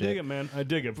Kevin Smith. I dig it, man. I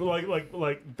dig it.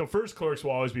 Like the first Clerks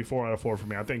will always be 4 out of 4 for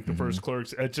me. I think the first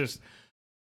Clerks. It just.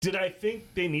 Did I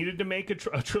think they needed to make a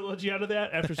trilogy out of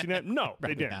that after seeing that? No,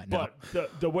 they didn't. Not, no.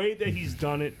 But the way that he's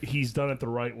done it the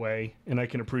right way, and I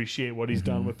can appreciate what he's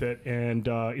done with it. And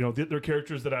they're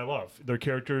characters that I love. They're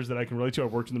characters that I can relate to.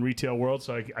 I've worked in the retail world,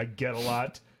 so I get a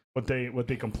lot what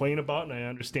they complain about, and I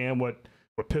understand what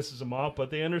pisses them off.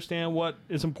 But they understand what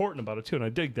is important about it too, and I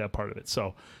dig that part of it.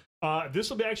 So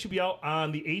this will actually be out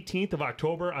on the 18th of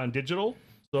October on digital.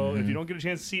 So if you don't get a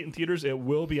chance to see it in theaters, it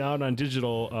will be out on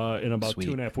digital in about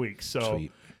 2.5 weeks. So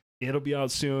it'll be out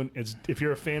soon. If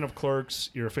you're a fan of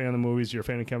Clerks, you're a fan of the movies, you're a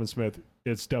fan of Kevin Smith,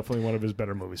 it's definitely one of his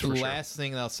better movies. The last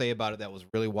thing I'll say about it that was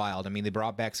really wild. I mean, they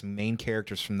brought back some main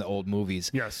characters from the old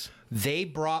movies. Yes, they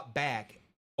brought back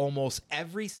almost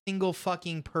every single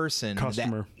fucking person,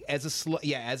 customer, as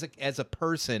a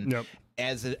person,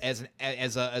 as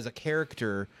a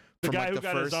character. The guy who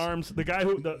got his arms, the guy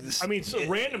who,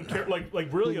 random,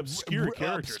 like really obscure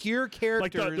characters. Obscure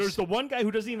characters. Like there's the one guy who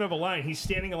doesn't even have a line. He's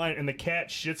standing in line, and the cat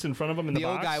shits in front of him in the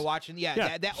box. The old guy watching,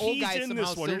 that old guy in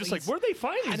this one. You're just like, where'd they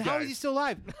find these guys? And how is he still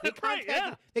alive?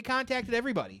 They contacted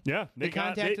everybody. Yeah, they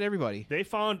contacted everybody. They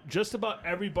found just about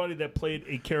everybody that played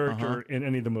a character in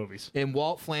any of the movies. And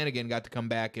Walt Flanagan got to come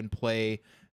back and play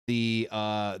the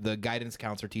guidance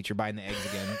counselor teacher buying the eggs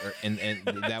again,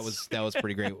 and that was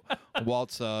pretty great.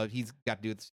 Walt's he's got to do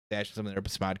with Dash some of their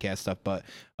podcast stuff, but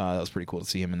that was pretty cool to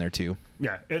see him in there too.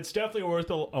 Yeah, it's definitely worth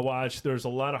a watch. There's a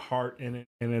lot of heart in it,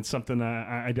 and it's something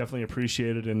I definitely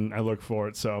appreciated and I look for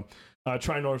it. So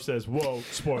Tri-North says, "Whoa,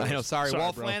 spoilers!" I know, sorry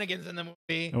Walt Flanagan's in the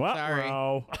movie. Well, sorry.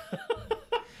 Bro.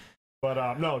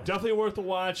 But no, definitely worth a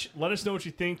watch. Let us know what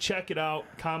you think. Check it out.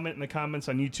 Comment in the comments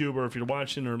on YouTube, or if you're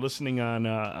watching or listening on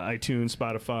iTunes,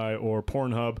 Spotify, or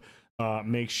Pornhub,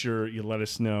 make sure you let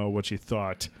us know what you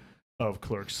thought of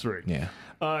Clerks 3. Yeah.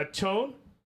 Tone,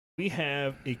 we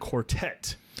have a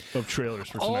quartet of trailers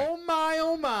for tonight. Oh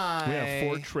my. We have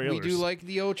 4 trailers. We do like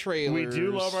the old trailers. We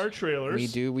do love our trailers.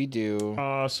 We do.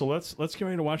 So let's get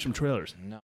ready to watch some trailers.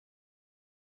 No.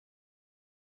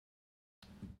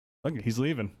 Look, he's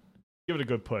leaving. Give it a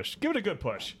good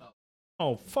push.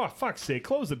 Oh, fuck's sake.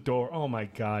 Close the door. Oh, my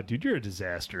God, dude. You're a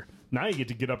disaster. Now you get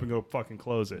to get up and go fucking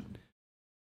close it.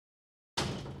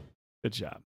 Good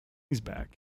job. He's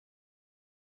back.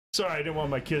 Sorry, I didn't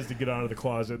want my kids to get out of the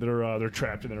closet. They're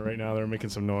trapped in there right now. They're making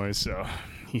some noise, so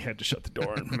he had to shut the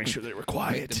door and make sure they were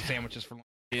quiet. Them sandwiches for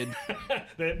kid.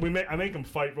 I make them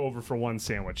fight over for one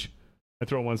sandwich. I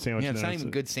throw one sandwich. Yeah, it's not even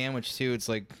a good sandwich too. It's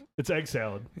like it's egg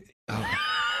salad. Oh.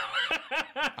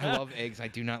 I love eggs. I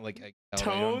do not like egg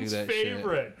salad. Tone's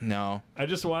favorite. Shit. No. I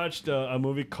just watched a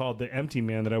movie called The Empty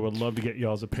Man that I would love to get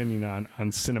y'all's opinion on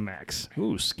Cinemax.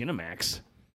 Ooh, Skinemax.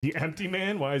 The Empty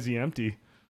Man? Why is he empty?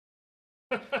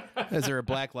 Is there a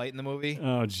black light in the movie?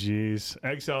 Oh, jeez.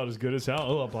 Egg salad is good as hell.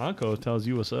 Oh, Blanco tells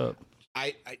you what's up.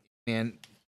 Man,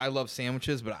 I love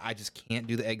sandwiches, but I just can't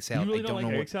do the egg salad. You really I don't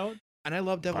like know egg salad? And I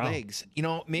love deviled eggs. You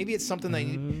know, maybe it's something that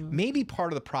maybe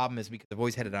part of the problem is because I've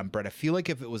always had it on bread. I feel like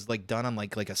if it was like done on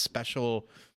like a special,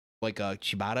 like a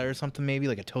ciabatta or something, maybe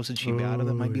like a toasted ciabatta,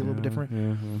 that might be a little bit different.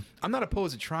 Yeah. I'm not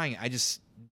opposed to trying it. I just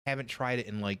haven't tried it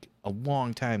in like a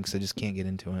long time because I just can't get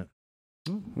into it.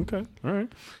 Okay. All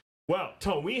right. Well,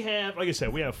 Tone, we have, like I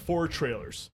said, we have 4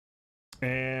 trailers,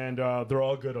 and they're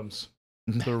all good ones.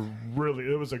 They're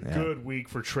really, it was a good week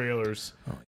for trailers.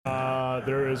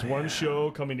 There is one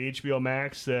show coming to HBO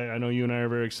Max that I know you and I are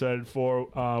very excited for.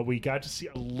 We got to see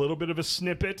a little bit of a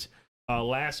snippet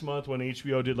last month when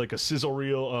HBO did like a sizzle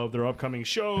reel of their upcoming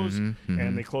shows,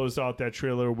 and they closed out that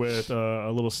trailer with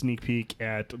a little sneak peek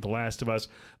at The Last of Us.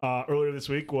 Earlier this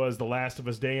week was The Last of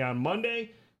Us Day on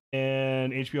Monday,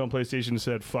 and HBO and PlayStation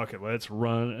said, fuck it, let's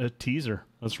run a teaser.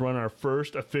 Let's run our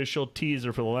first official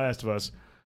teaser for The Last of Us.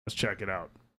 Let's check it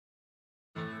out.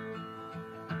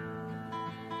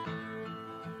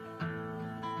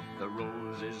 The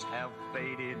roses have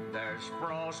faded, there's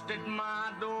frost at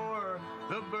my door.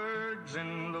 The birds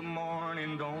in the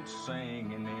morning don't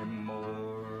sing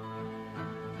anymore.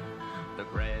 The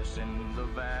grass in the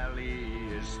valley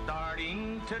is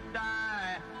starting to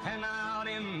die, and out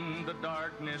in the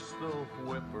darkness the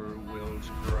whippoorwills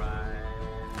cry.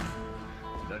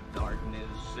 The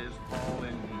darkness is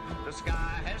falling, the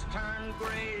sky has turned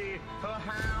gray. A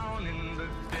hound in the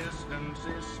distance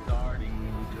is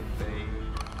starting to fade.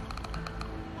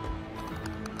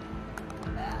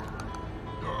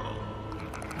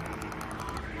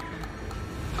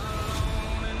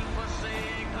 Alone and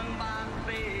forsaken by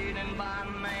fate and by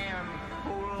man.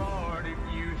 Oh Lord, if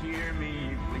you hear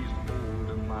me, please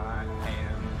hold my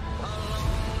hand.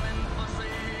 Alone and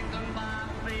forsaken by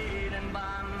fate and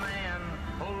by man.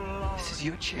 Oh Lord, this is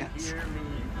your chance. hear me,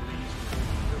 please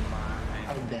hold my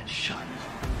hand. Our best shot.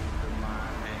 Hold my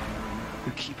hand.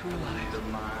 You keep her alive. Hold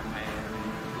my hand.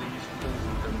 Please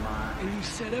hold my hand. And you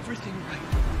set everything right.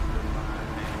 Hold my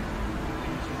hand.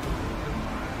 Please hold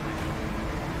my hand.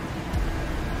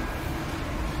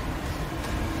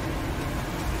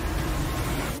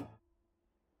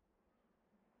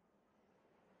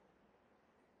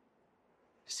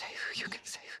 Save who you can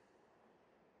save.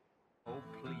 Oh,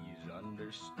 please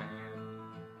understand.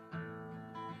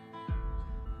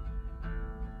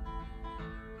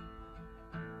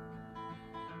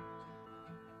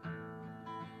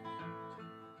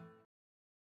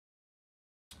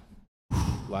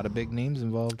 A lot of big names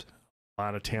involved. A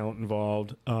lot of talent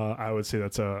involved. I would say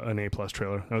that's an A-plus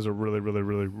trailer. That was a really, really,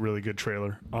 really, really good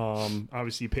trailer.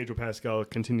 Obviously, Pedro Pascal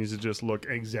continues to just look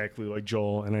exactly like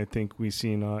Joel, and I think we've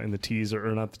seen in the teaser,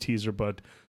 or not the teaser, but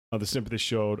the snippet they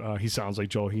showed, he sounds like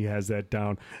Joel. He has that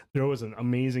down. There was an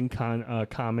amazing comment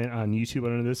on YouTube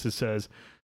under this. It says,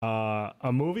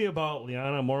 a movie about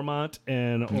Lyanna Mormont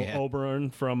and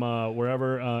Oberyn from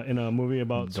wherever in a movie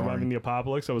about surviving the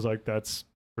apocalypse. I was like, that's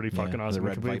pretty fucking awesome.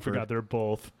 I completely forgot they're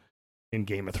both in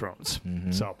Game of Thrones.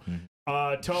 So,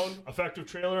 tone, effective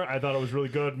trailer. I thought it was really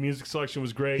good. Music selection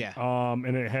was great.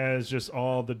 And it has just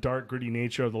all the dark, gritty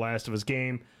nature of the Last of Us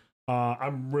game.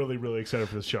 I'm really, really excited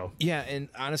for this show. Yeah, and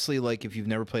honestly, like if you've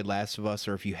never played Last of Us,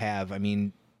 or if you have, I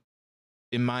mean,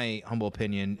 in my humble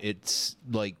opinion, it's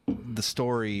like the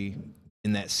story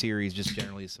in that series just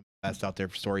generally is the best out there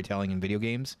for storytelling in video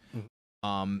games.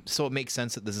 So it makes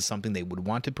sense that this is something they would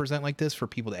want to present like this for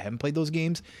people that haven't played those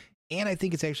games. And I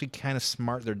think it's actually kind of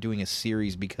smart they're doing a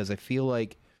series, because I feel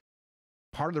like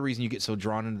part of the reason you get so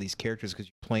drawn into these characters is because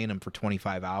you're playing them for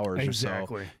 25 hours or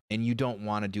so, and you don't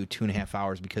want to do 2.5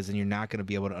 hours, because then you're not going to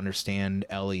be able to understand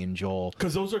Ellie and Joel,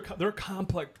 because they're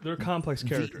complex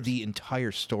characters. The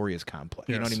entire story is complex.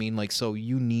 Yes. You know what I mean? Like, so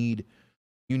you need.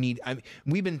 I mean,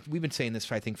 we've been saying this,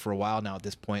 I think, for a while now. At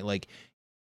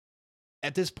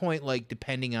this point, like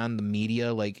depending on the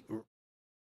media, like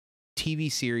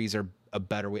TV series are a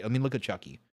better way. I mean, look at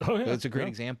Chucky. Oh yeah, it's a great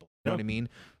example. You know what I mean?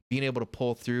 being able to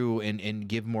pull through and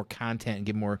give more content and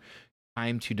give more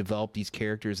time to develop these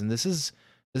characters. And this is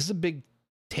a big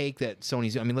take that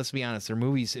Sony's. I mean, let's be honest. Their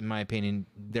movies, in my opinion,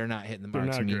 they're not hitting the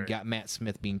marks. I mean, you got Matt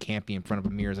Smith being campy in front of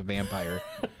a mirror as a vampire,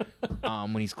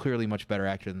 when he's clearly a much better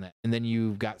actor than that. And then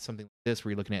you've got something like this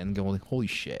where you're looking at it and going, "Holy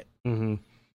shit!" Mm-hmm.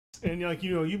 And like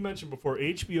you mentioned before,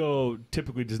 HBO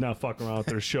typically does not fuck around with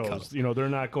their shows. They're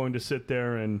not going to sit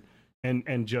there and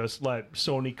just let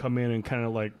Sony come in and kind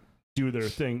of like do their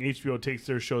thing. HBO takes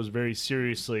their shows very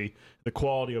seriously, the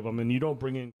quality of them, and you don't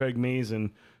bring in Craig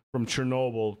Mazin from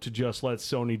Chernobyl to just let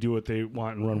Sony do what they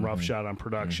want and run roughshod on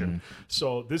production.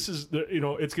 So this is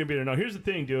it's gonna be there. Now here's the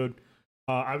thing, dude.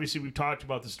 Obviously we've talked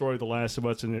about the story of The Last of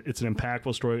Us, and it's an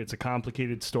impactful story. It's a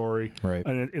complicated story, right?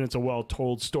 And it's a well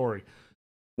told story.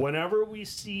 Whenever we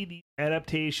see the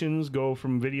adaptations go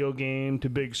from video game to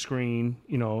big screen,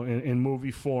 in movie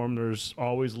form, there's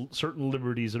always certain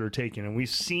liberties that are taken. And we've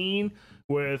seen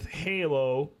with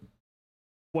Halo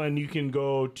when you can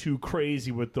go too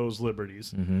crazy with those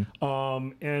liberties. You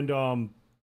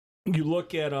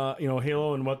look at,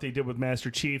 Halo and what they did with Master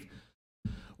Chief.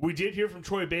 We did hear from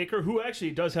Troy Baker, who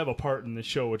actually does have a part in this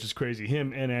show, which is crazy.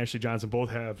 Him and Ashley Johnson both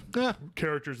have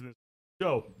characters in this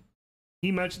show.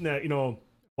 He mentioned that,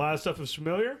 a lot of stuff is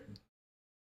familiar.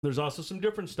 There's also some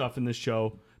different stuff in this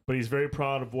show, but he's very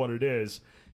proud of what it is.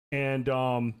 And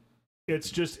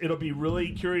it'll be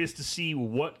really curious to see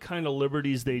what kind of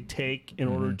liberties they take in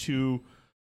order to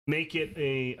make it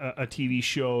a TV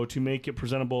show, to make it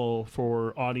presentable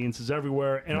for audiences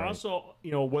everywhere. And also,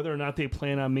 whether or not they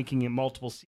plan on making it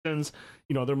multiple seasons,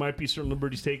 there might be certain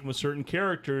liberties taken with certain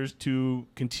characters to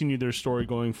continue their story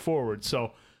going forward.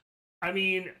 So, I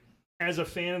mean, as a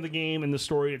fan of the game and the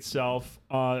story itself,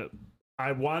 I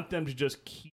want them to just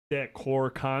keep that core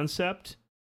concept,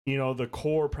 the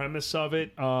core premise of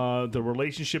it. The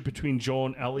relationship between Joel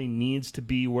and Ellie needs to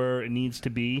be where it needs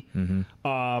to be.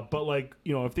 But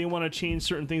if they want to change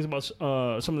certain things about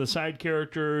some of the side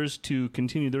characters to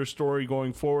continue their story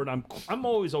going forward, I'm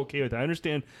always okay with that. I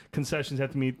understand concessions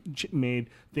have to be made,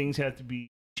 things have to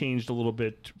be changed a little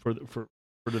bit for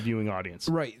the viewing audience.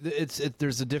 Right.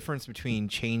 There's a difference between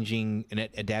changing and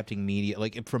adapting media,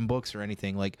 like from books or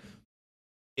anything. Like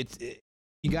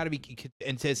you got to be,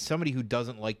 and as somebody who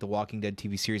doesn't like the Walking Dead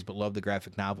TV series but love the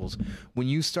graphic novels, when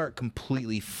you start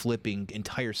completely flipping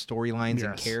entire storylines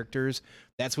and characters,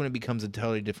 that's when it becomes a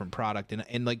totally different product.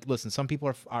 And like, listen, some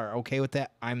people are okay with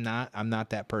that. I'm not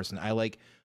that person. I like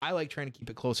trying to keep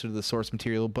it closer to the source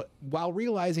material, but while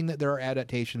realizing that there are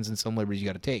adaptations and some liberties you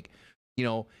got to take.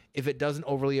 If it doesn't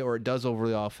overly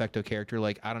affect a character,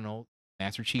 like, I don't know,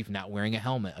 Master Chief not wearing a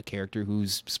helmet, a character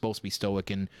who's supposed to be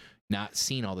stoic and not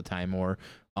seen all the time, or,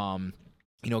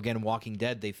 again, Walking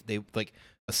Dead, they like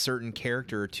a certain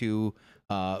character or two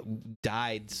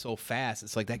died so fast.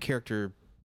 It's like that character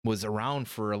was around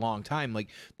for a long time, like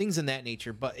things in that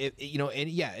nature. But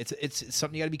it's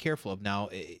something you got to be careful of. Now,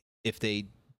 if they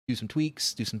do some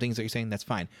tweaks, do some things that you're saying, that's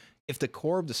fine. If the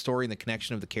core of the story and the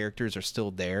connection of the characters are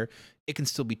still there, it can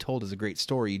still be told as a great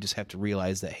story. You just have to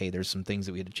realize that, hey, there's some things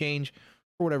that we had to change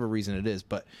for whatever reason it is.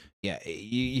 But yeah,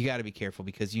 you got to be careful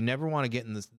because you never want to get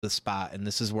in the spot. And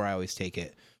this is where I always take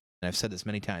it. And I've said this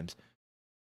many times.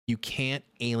 You can't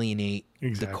alienate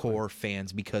the core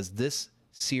fans because this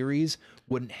series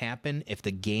wouldn't happen if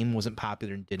the game wasn't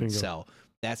popular and didn't sell.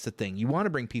 That's the thing. You want to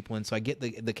bring people in, so I get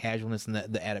the casualness and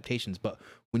the adaptations, but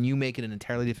when you make it an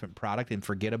entirely different product and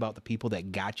forget about the people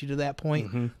that got you to that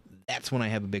point, that's when I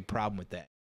have a big problem with that.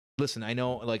 Listen, I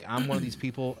know, like, I'm one of these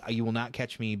people. You will not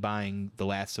catch me buying The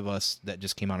Last of Us that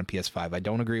just came out on PS5. I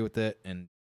don't agree with it, and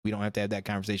we don't have to have that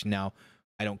conversation now.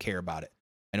 I don't care about it.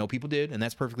 I know people did, and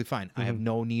that's perfectly fine. I have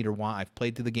no need or want. I've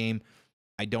played through the game.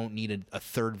 I don't need a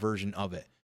third version of it.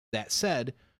 That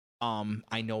said,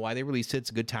 I know why they released it.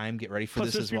 It's a good time. Get ready for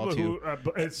this as well too.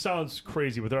 It sounds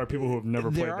crazy, but there are people who have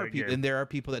never played that game. And there are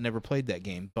people that never played that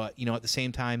game. But at the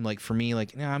same time, like for me,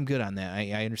 like, I'm good on that.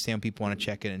 I understand people want to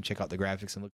check it and check out the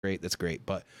graphics and look great. That's great.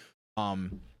 But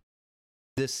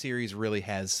this series really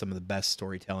has some of the best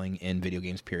storytelling in video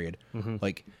games. Period.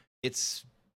 Like, it's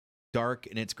dark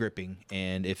and it's gripping.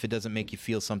 And if it doesn't make you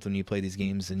feel something when you play these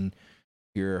games, then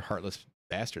you're a heartless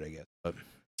bastard, I guess. But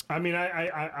I mean,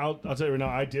 I'll tell you right now,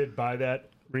 I did buy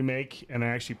that remake, and I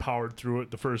actually powered through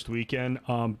it the first weekend.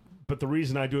 But the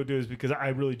reason I do it is because I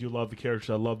really do love the characters.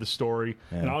 I love the story,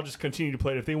 and I'll just continue to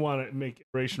play it. If they want to make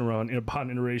iteration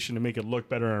upon iteration to make it look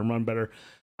better and run better,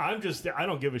 I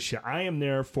don't give a shit. I am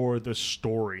there for the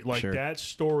story. Like, that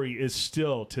story is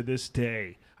still, to this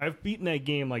day, I've beaten that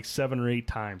game like 7 or 8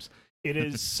 times. It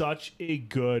is such a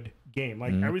good game.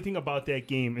 Like, everything about that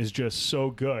game is just so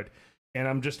good. And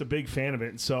I'm just a big fan of it.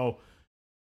 And so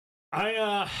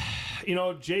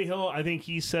Jay Hill, I think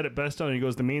he said it best on it. He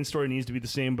goes, the main story needs to be the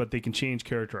same, but they can change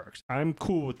character arcs. I'm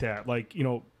cool with that. Like,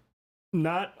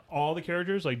 not all the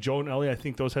characters, like Joe and Ellie, I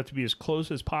think those have to be as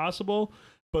close as possible.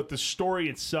 But the story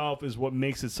itself is what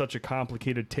makes it such a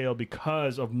complicated tale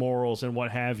because of morals and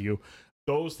what have you.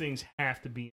 Those things have to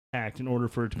be intact in order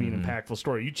for it to be an impactful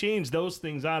story. You change those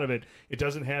things out of it, it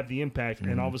doesn't have the impact,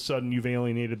 and all of a sudden you've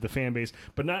alienated the fan base.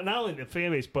 But not only the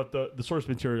fan base, but the source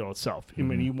material itself. I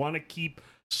mean, you want to keep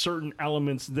certain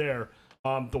elements there.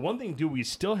 The one thing, we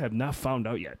still have not found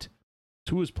out yet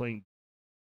who is playing.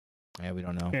 Yeah, we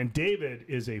don't know. And David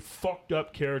is a fucked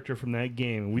up character from that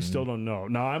game, and we still don't know.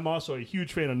 Now, I'm also a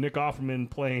huge fan of Nick Offerman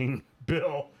playing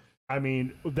Bill. I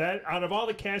mean, that out of all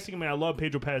the casting, I love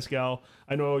Pedro Pascal.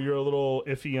 I know you're a little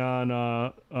iffy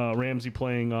on Ramsey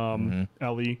playing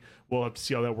Ellie. We'll have to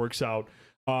see how that works out.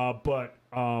 But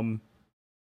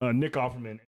Nick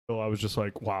Offerman, I was just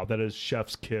like, wow, that is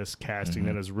chef's kiss casting.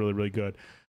 That is really, really good.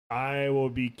 I will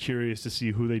be curious to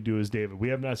see who they do as David. We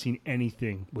have not seen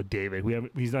anything with David.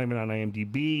 He's not even on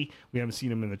IMDb. We haven't seen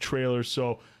him in the trailer.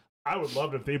 So I would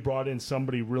love it if they brought in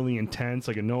somebody really intense,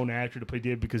 like a known actor to play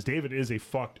David, because David is a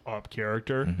fucked up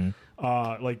character,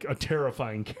 like a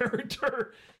terrifying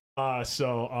character.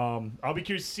 So I'll be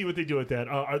curious to see what they do with that.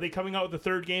 Are they coming out with the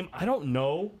third game? I don't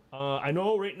know. I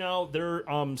know right now they're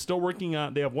still working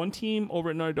on. They have one team over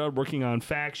at Naughty Dog working on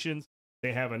factions.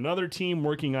 They have another team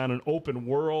working on an open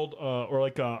world or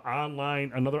like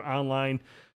another online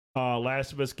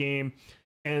Last of Us game.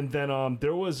 And then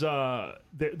there was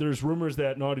there's rumors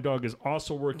that Naughty Dog is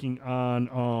also working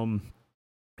on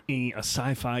a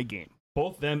sci-fi game.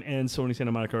 Both them and Sony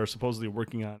Santa Monica are supposedly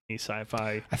working on a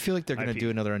sci-fi. I feel like they're going to IP. do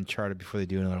another Uncharted before they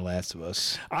do another Last of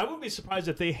Us. I wouldn't be surprised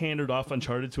if they handed off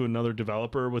Uncharted to another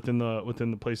developer within the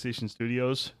PlayStation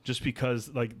Studios, just because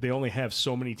like they only have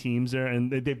so many teams there, and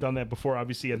they've done that before.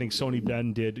 Obviously, I think Sony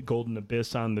Ben did Golden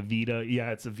Abyss on the Vita.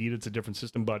 Yeah, it's a Vita, it's a different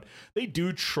system, but they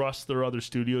do trust their other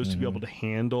studios to be able to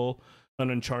handle an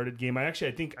Uncharted game. I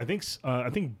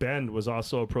think Ben was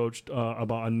also approached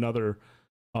about another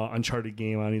Uncharted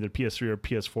game on either PS3 or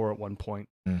PS4 at one point.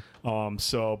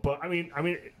 But I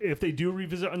mean, if they do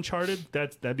revisit Uncharted,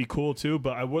 that'd be cool too.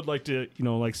 But I would like to,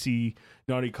 see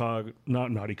Naughty Dog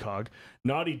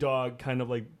kind of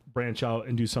like branch out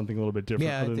and do something a little bit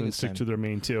different, other than stick to their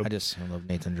main two. I love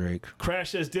Nathan Drake.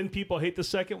 Crash says, didn't people hate the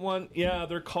second one? Yeah,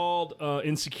 they're called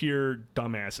insecure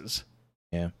dumbasses.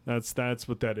 Yeah, that's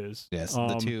what that is. Yes,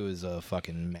 the 2 is a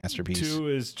fucking masterpiece. 2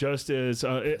 is just as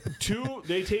 2.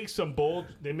 They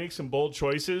make some bold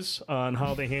choices on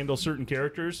how they handle certain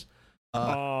characters.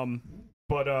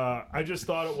 But I just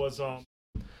thought it was. I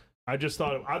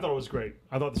thought it was great.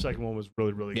 I thought the second one was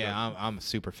really, really good. Yeah, I'm a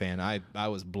super fan. I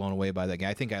was blown away by that game.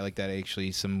 I think I like that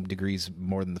actually some degrees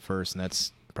more than the first, and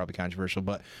that's probably controversial.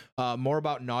 But more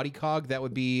about Naughty Cog, that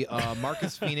would be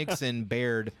Marcus Phoenix and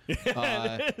Baird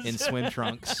in swim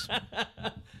trunks.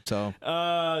 So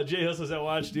Jay Hill says, I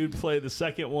watched dude play the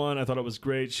second one. I thought it was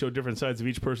great. Showed different sides of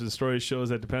each person's story. Shows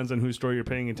that depends on whose story you're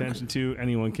paying attention to.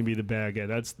 Anyone can be the bad guy.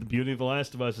 That's the beauty of The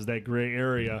Last of Us, is that gray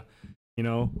area.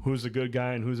 Who's a good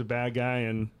guy and who's a bad guy,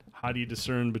 and how do you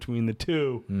discern between the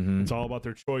two? It's all about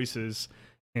their choices.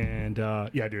 And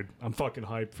yeah, dude, I'm fucking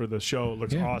hyped for the show. It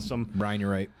looks awesome. Brian, you're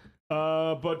right.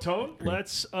 But Tone,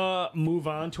 let's move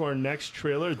on to our next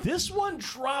trailer. This one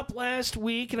dropped last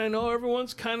week, and I know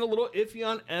everyone's kind of a little iffy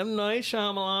on M. Night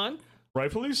Shyamalan,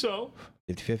 rightfully so.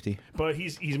 50-50. But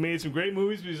he's made some great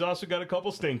movies, but he's also got a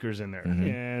couple stinkers in there.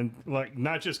 And like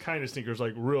not just kind of stinkers,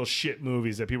 like real shit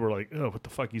movies that people are like, oh, what the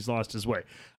fuck, he's lost his way.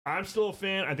 I'm still a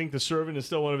fan. I think The Servant is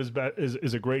still one of his best,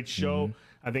 is a great show.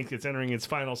 I think it's entering its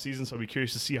final season, so I'll be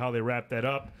curious to see how they wrap that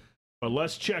up. But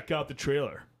let's check out the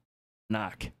trailer.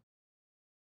 Knock.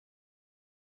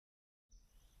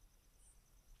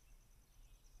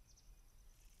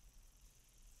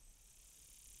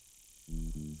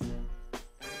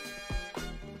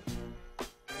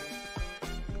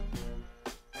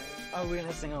 Are we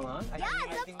gonna sing along? Yes,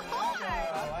 of course.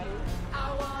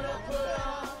 I wanna put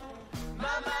on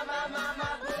my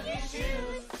boogie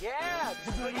shoes. Yeah.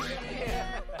 I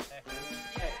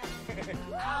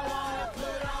wanna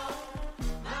put on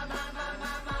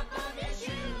my boogie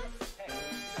shoes.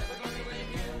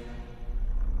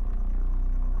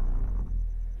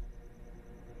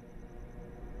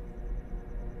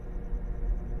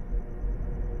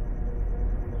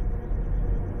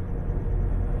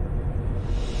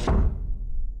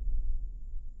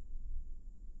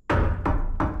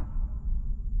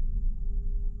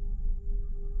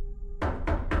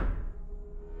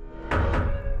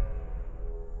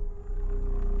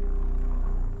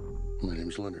 My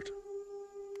name's Leonard.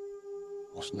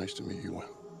 Well, it's nice to meet you, Will.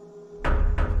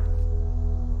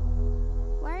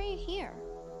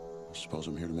 I suppose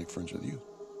I'm here to make friends with you.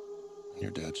 And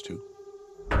your dad's too.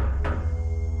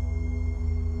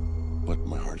 But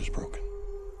my heart is broken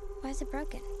Why is it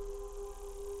broken?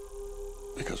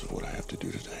 because of what I have to do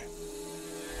today.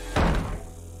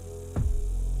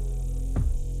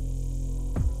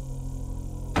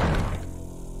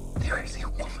 There is a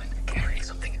woman carrying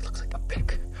something that looks like a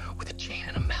pick with a chain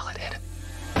and a mallet head.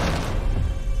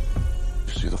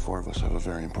 You see, the four of us have a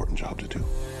very important job to do.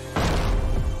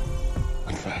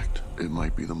 In fact, it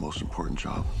might be the most important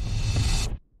job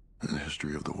in the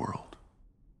history of the world.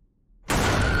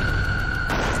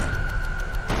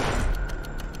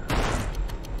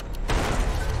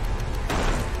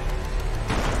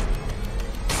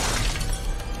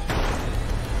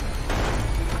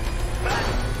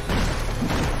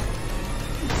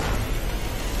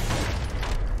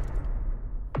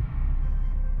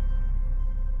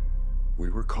 We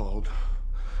were called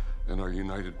and are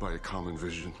united by a common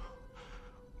vision,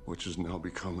 which has now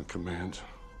become a command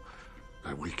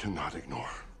that we cannot ignore.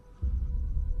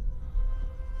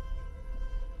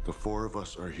 The four of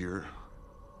us are here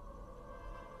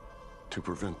to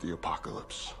prevent the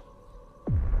apocalypse.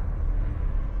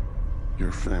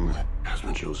 Your family has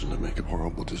been chosen to make a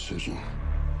horrible decision.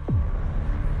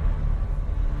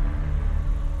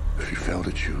 If you fail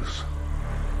to choose,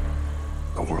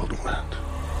 the world will end.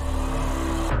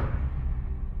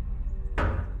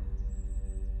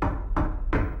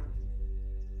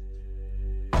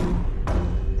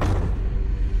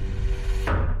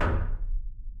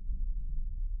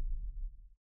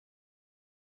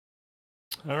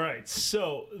 All right,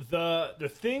 so the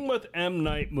thing with M.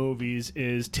 Night movies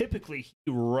is typically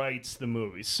he writes the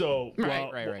movies. So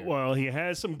Right. well, he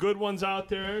has some good ones out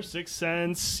there, Sixth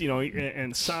Sense,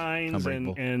 and Signs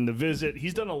Unbreakable. and The Visit.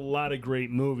 He's done a lot of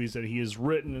great movies that he has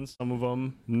written, and some of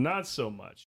them not so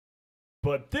much.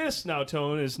 But this now,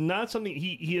 Tone, is not something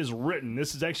he has written.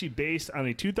 This is actually based on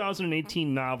a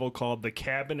 2018 novel called The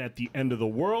Cabin at the End of the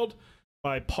World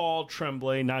by Paul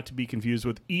Tremblay, not to be confused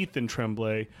with Ethan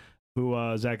Tremblay, who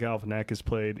Zach Galifianakis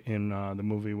played in the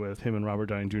movie with him and Robert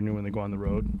Downey Jr. when they go on the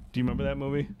road. Do you remember that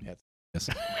movie? Yes.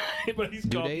 But he's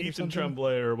Due called Date or Ethan something?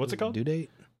 Tremblay, or what's it called? Due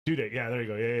Date. Due Date. Yeah, there you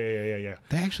go. Yeah.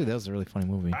 That was a really funny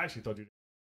movie. I actually thought Due Date.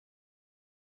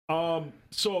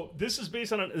 So this is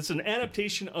based on it's an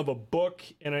adaptation of a book,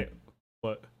 and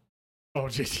what? Oh,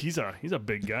 jeez, he's a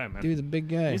big guy, man. Dude's a big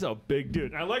guy. He's a big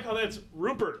dude. And I like how that's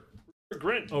Rupert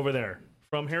Grint over there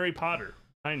from Harry Potter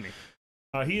behind me.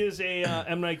 He is a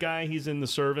M. Night guy. He's in The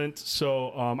Servant.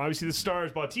 So obviously the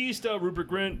stars Bautista, Rupert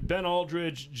Grint, Ben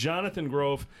Aldridge, Jonathan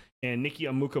Groff, and Nikki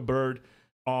Amuka Bird.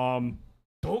 I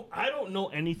don't know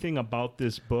anything about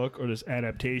this book or this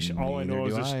adaptation. All I know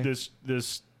Neither is do I.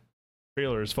 this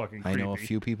trailer is fucking creepy. I know a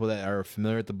few people that are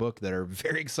familiar with the book that are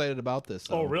very excited about this.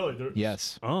 Oh, so- really?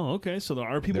 Yes. Oh, okay. So there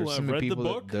are people that have read the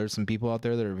book. There's some people out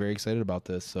there that are very excited about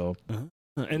this. So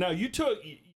And now you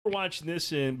were watching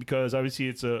this because obviously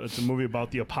it's a movie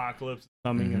about the apocalypse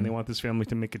coming, and they want this family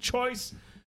to make a choice.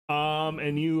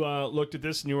 And you looked at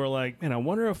this and you were like, man, I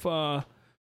wonder if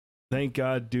thank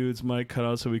God dude's mic cut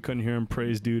out so we couldn't hear him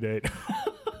praise Due Date.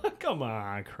 Come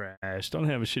on, Crash. Don't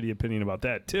have a shitty opinion about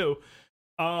that too.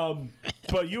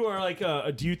 But you are like,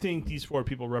 do you think these four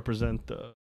people represent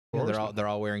the? yeah, they're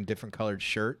all wearing different colored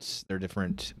shirts. They're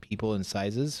different people and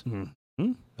sizes.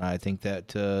 Mhm. I think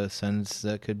that sends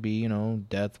that could be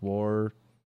death, war,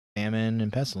 famine,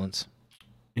 and pestilence.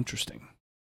 Interesting.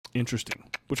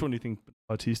 Which one do you think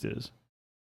Bautista is?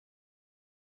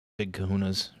 Big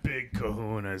kahunas. Big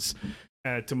kahunas.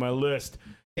 Add to my list.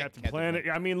 Captain Planet.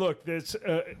 I mean, look, this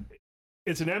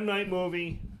it's an M. Night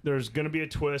movie. There's going to be a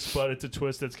twist, but it's a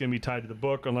twist that's going to be tied to the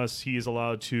book unless he is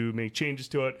allowed to make changes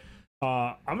to it.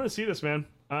 I'm going to see this, man.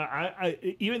 I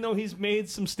even though he's made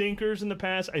some stinkers in the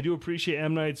past, I do appreciate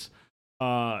M. Night's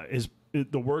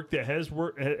the work that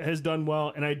has done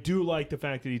well, and I do like the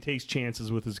fact that he takes chances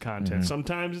with his content.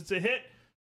 Sometimes it's a hit,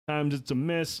 sometimes it's a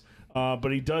miss, but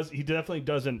he definitely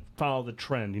doesn't follow the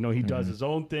trend. He does his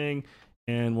own thing,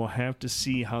 and we'll have to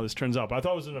see how this turns out. But I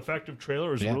thought it was an effective trailer.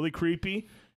 It was really creepy,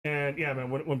 and yeah, man,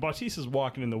 when Bautista's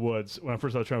walking in the woods, when I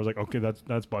first saw the trailer, I was like, okay,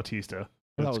 that's Bautista.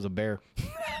 I thought it was a bear.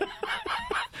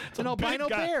 It's an albino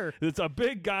bear. It's a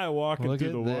big guy walking Look through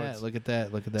at the that. woods. Look at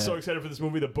that. Look at that. So excited for this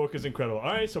movie. The book is incredible. All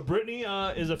right, so Brittany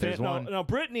is a fan. There's one. Now,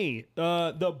 Brittany,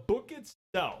 the book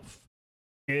itself,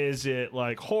 is it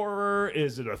like horror?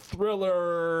 Is it a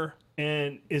thriller?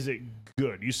 And is it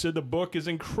good? You said the book is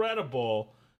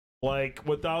incredible, like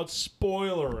without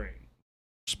spoiling.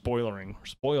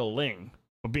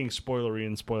 But being spoilery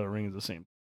and spoilering is the same.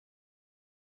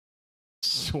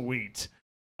 Sweet.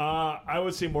 I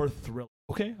would say more thriller.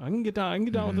 Okay, I can get down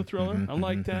with the thriller. I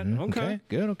like that. Okay.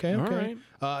 Good. Okay. All Okay.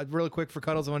 right. Really quick for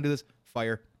Cuddles, I want to do this.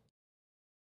 Fire.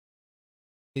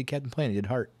 He did Captain Planet. He did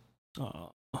Heart.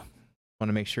 Oh, Want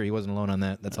to make sure he wasn't alone on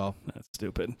that. That's all. that's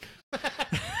stupid.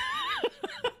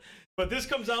 But this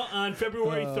comes out on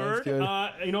February Oh, 3rd.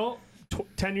 that's good.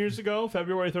 10 years ago,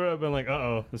 February 3rd, I've been like,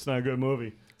 uh-oh, it's not a good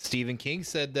movie. Stephen King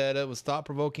said that it was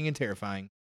thought-provoking and terrifying.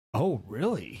 Oh,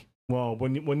 really? Well,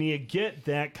 when you get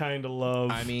that kind of love,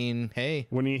 I mean, hey,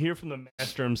 when you hear from the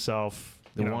master himself,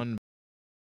 the one.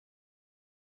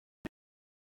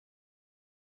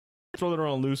 throw it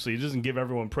around loosely. He doesn't give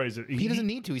everyone praise. He doesn't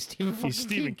need to. He's Stephen. He's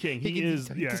Stephen King. He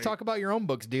is. Yeah. Just talk about your own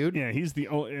books, dude. Yeah, he's the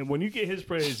only. And when you get his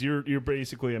praise, you're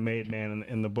basically a made man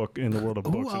in the world of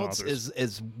books Who and else authors.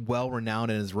 is well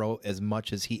renowned and has wrote as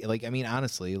much as he? Like, I mean,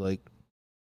 honestly, like,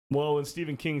 Well, when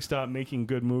Stephen King stopped making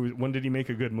good movies, when did he make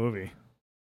a good movie?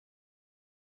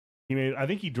 I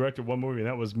think he directed one movie, and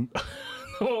that was the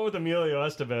one with Emilio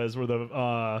Estevez, where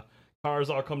the cars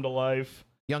all come to life.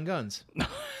 Young Guns.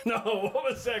 No, what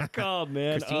was that called,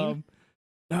 man? Christine?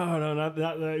 No, not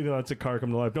it's a car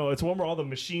come to life. No, it's one where all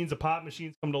the pop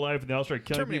machines come to life, and they all start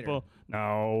killing Terminator. people.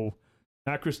 No,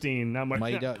 not Christine. Not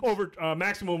Mighty Ducks.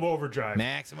 Maximum Overdrive.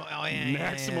 Maximum. Oh yeah.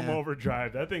 Maximum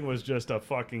Overdrive. That thing was just a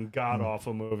fucking god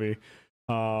awful movie.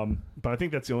 But I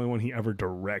think that's the only one he ever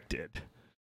directed.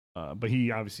 But he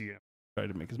obviously tried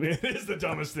to make his. It is the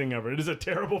dumbest thing ever. It is a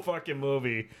terrible fucking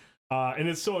movie, and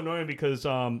it's so annoying because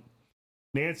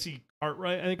Nancy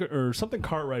Cartwright, I think, or something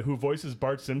Cartwright, who voices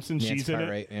Bart Simpson, she's in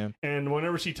it. Yeah. And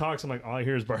whenever she talks, I'm like, all I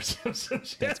hear is Bart Simpson.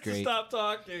 She That's has to great. stop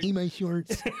talking. Eat my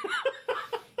shorts.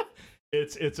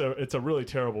 It's a really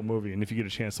terrible movie, and if you get a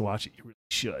chance to watch it, you really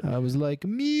should. I was like,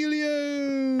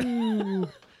 Emilio.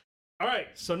 All right,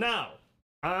 so now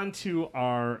on to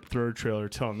our third trailer.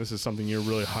 Tone, this is something you're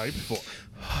really hyped for.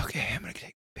 Okay, I'm gonna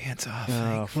take my pants off. Oh,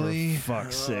 thankfully. for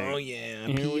fuck's sake. Oh yeah,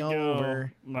 Here we pee go.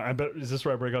 over. I bet, is this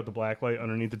where I break out the black light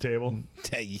underneath the table?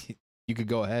 Hey, you could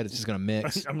go ahead. It's just gonna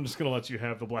mix. I'm just gonna let you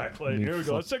have the black light. You Here we go.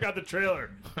 fuck- Let's check out the trailer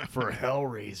for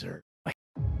Hellraiser.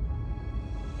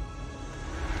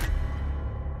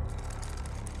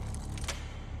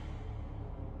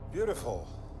 Beautiful,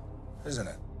 isn't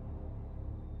it?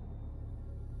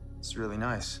 It's really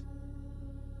nice.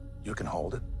 You can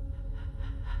hold it.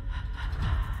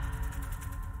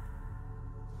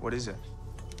 What is it?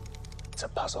 It's a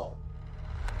puzzle.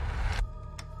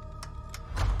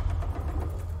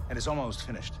 And it's almost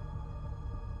finished.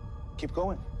 Keep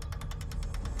going.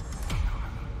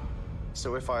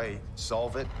 So if I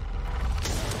solve it,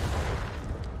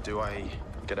 do I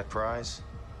get a prize?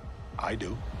 I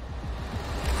do.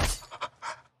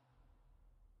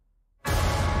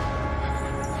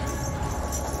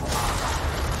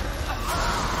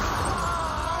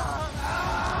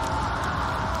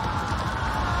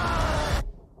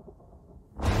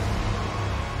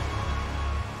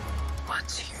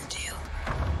 What's your deal?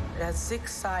 It has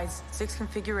 6 sides, 6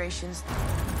 configurations.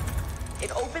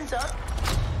 It opens up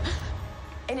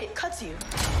and it cuts you.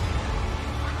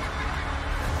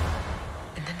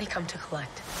 And then they come to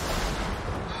collect.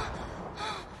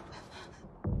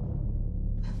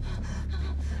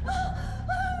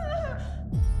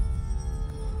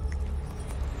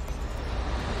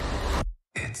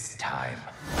 It's time.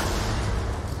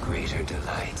 Greater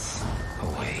delights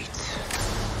await.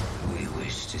 We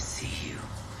wish to see you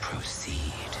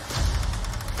proceed.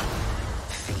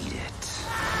 Feed it.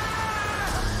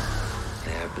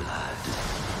 Their blood.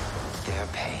 Their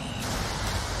pain.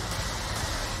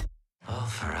 All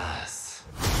for us.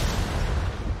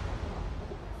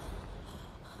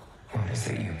 What is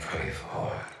it you pray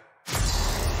for?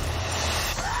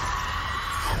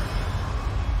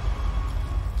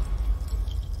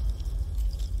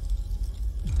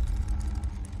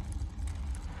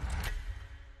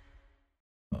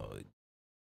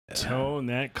 Tone,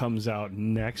 that comes out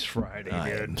next Friday,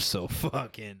 I dude. am so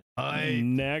fucking hyped.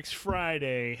 Next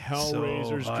Friday,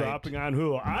 Hellraiser's hyped. dropping on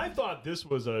Hulu. I thought this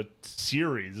was a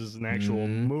series. This is an actual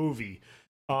movie.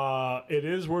 It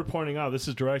is worth pointing out, this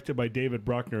is directed by David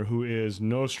Bruckner, who is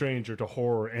no stranger to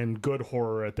horror, and good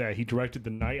horror at that. He directed The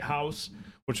Night House,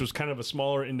 which was kind of a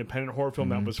smaller independent horror film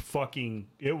that was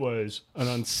it was an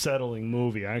unsettling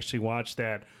movie. I actually watched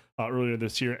that earlier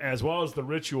this year, as well as The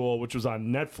Ritual, which was on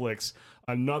Netflix,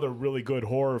 another really good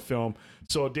horror film.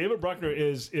 So David Bruckner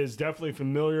is definitely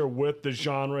familiar with the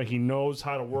genre. He knows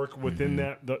how to work within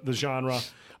the genre.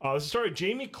 This is starring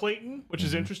Jamie Clayton, which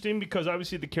is interesting because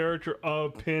obviously the character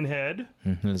of Pinhead.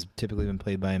 Has typically been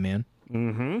played by a man.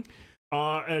 And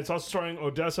it's also starring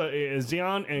Odessa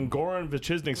Zion and Goran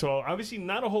Vichiznik. So obviously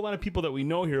not a whole lot of people that we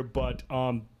know here, but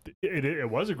it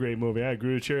was a great movie. I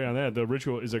agree with Cherry on that. The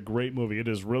Ritual is a great movie. It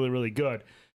is really, really good.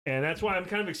 And that's why I'm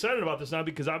kind of excited about this now,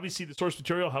 because obviously the source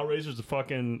material, Hellraiser, is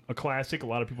a classic. A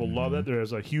lot of people love it.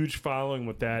 There's a huge following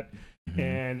with that.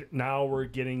 And now we're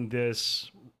getting this.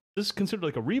 This is considered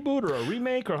like a reboot or a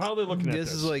remake, or how are they looking at this?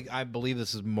 This is like, I believe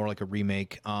this is more like a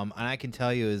remake. And I can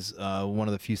tell you, as one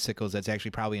of the few sickos that's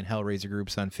actually probably in Hellraiser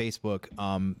groups on Facebook,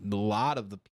 a lot of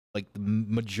the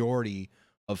majority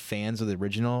of fans of the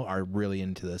original are really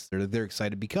into this. They're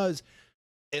excited because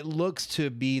it looks to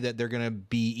be that they're gonna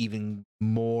be even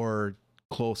more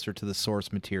closer to the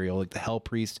source material, like the Hell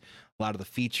Priest. A lot of the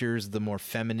features, the more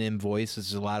feminine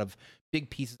voices, a lot of big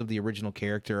pieces of the original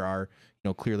character are,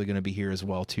 clearly going to be here as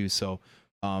well too. So,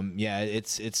 yeah,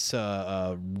 it's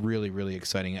really, really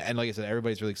exciting. And like I said,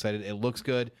 everybody's really excited. It looks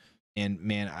good, and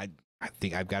man, I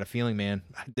think I've got a feeling, man.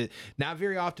 Not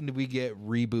very often do we get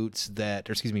remakes that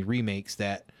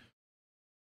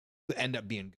end up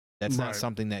being good. That's not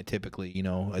something that typically,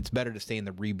 it's better to stay in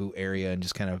the reboot area and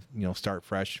just kind of, start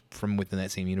fresh from within that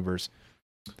same universe.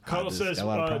 Cuddle says,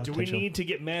 do we need to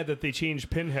get mad that they changed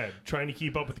Pinhead, trying to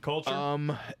keep up with the culture?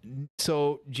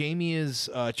 So Jamie is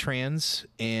trans,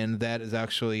 and that is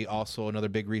actually also another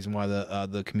big reason why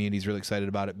the community is really excited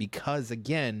about it, because,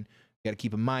 again, you got to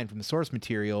keep in mind from the source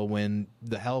material, when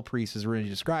the Hell Priest is really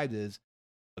described as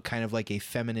kind of like a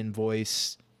feminine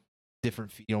voice,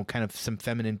 different, kind of some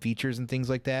feminine features and things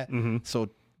like that. So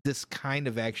this kind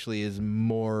of actually is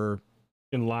more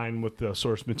in line with the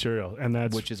source material,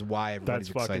 and which is why everybody's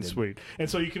that's fucking excited. Sweet. And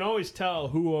so you can always tell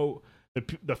who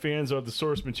the fans of the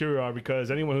source material are,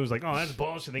 because anyone who's like, "Oh, that's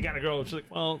bullshit, they gotta go," it's like,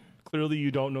 well, clearly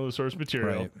you don't know the source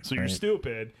material, so you're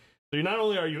stupid. So you're not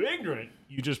only are you ignorant,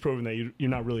 you just proven that you're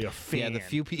not really a fan. Yeah, the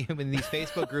few people in these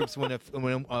Facebook groups, when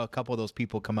a couple of those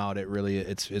people come out,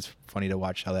 it's funny to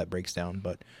watch how that breaks down.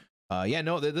 But yeah,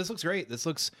 no, this looks great. This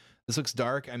looks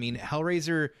dark. I mean,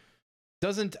 Hellraiser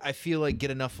doesn't, I feel like,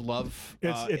 get enough love.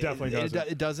 It definitely doesn't.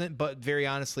 It doesn't, but very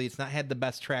honestly, it's not had the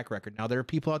best track record. Now, there are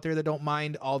people out there that don't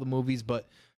mind all the movies, but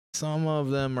some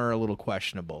of them are a little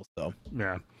questionable. So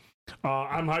yeah,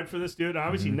 I'm hyped for this, dude.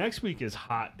 Obviously, next week is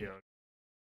hot, dude.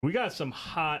 We got some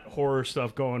hot horror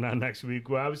stuff going on next week.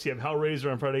 We obviously have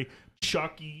Hellraiser on Friday.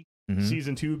 Chucky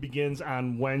season 2 begins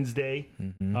on Wednesday.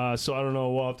 So I don't know.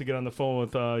 We'll have to get on the phone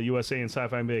with USA and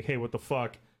Sci-Fi and be like, hey, what the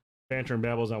fuck? Banter and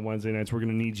Babbles on Wednesday nights. We're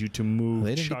going to need you to move.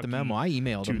 They didn't get the memo. I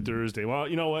emailed to them Thursday. Well,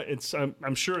 you know what? It's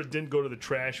I'm sure it didn't go to the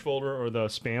trash folder or the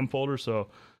spam folder, so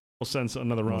we'll send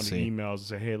another round of emails and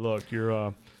say, hey, look,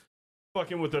 you're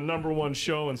fucking with the #1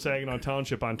 show in Saginaw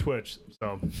Township on Twitch.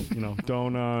 So,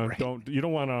 don't want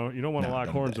to lock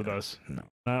horns with us.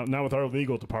 No. Not with our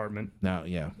legal department. No,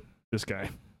 yeah. This guy.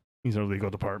 He's our legal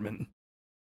department.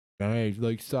 I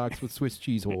like socks with Swiss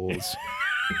cheese holes.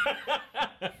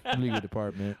 Legal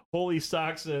department. Holy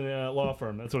Socks and law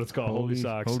firm. That's what it's called. Holy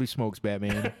Socks. Holy smokes,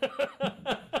 Batman.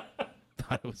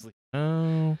 Thought it was like,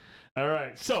 oh. All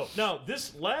right. So now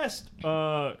this last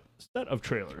set of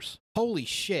trailers. Holy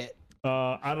shit.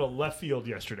 Out of left field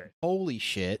yesterday. Holy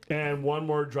shit. And one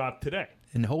more dropped today.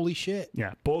 And holy shit.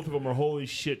 Yeah. Both of them are holy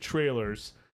shit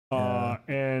trailers.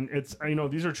 And it's,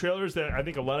 these are trailers that I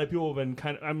think a lot of people have been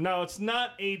kind of, now it's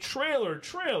not a trailer,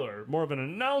 more of an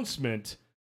announcement,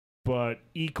 but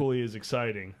equally as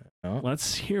exciting.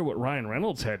 Let's hear what Ryan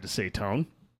Reynolds had to say, Tone.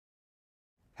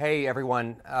 Hey,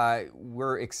 everyone.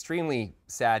 We're extremely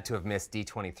sad to have missed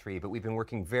D23, but we've been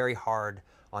working very hard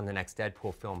on the next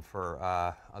Deadpool film for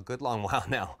a good long while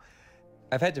now.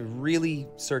 I've had to really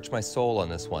search my soul on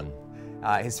this one.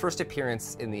 His first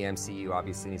appearance in the MCU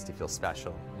obviously needs to feel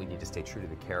special. We need to stay true to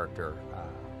the character,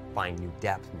 find new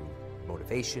depth, new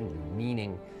motivation, new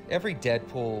meaning. Every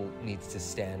Deadpool needs to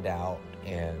stand out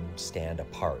and stand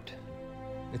apart.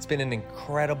 It's been an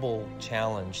incredible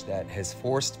challenge that has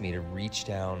forced me to reach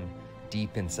down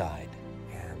deep inside,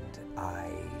 and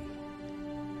I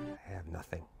have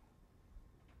nothing.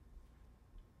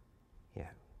 Yeah,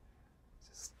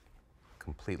 just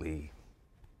completely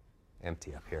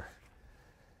empty up here.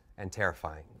 And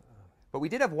terrifying. But we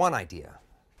did have one idea.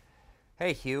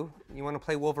 Hey, Hugh, you want to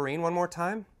play Wolverine one more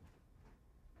time?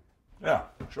 Yeah,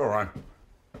 sure, Ryan.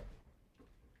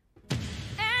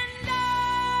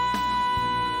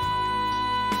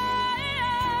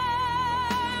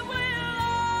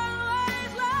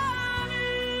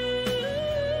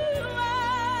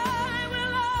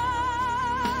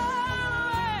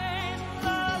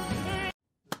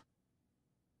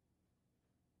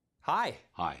 Hi.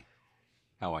 Hi.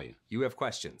 How are you? You have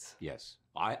questions. Yes.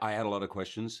 I had a lot of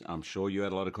questions. I'm sure you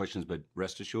had a lot of questions, but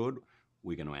rest assured,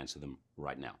 we're going to answer them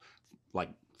right now. Like,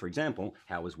 for example,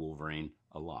 how is Wolverine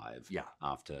alive? Yeah.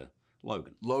 After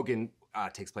Logan. Logan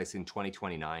takes place in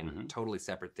 2029. Totally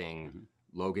separate thing.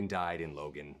 Logan died in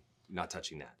Logan. Not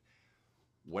touching that.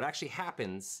 What actually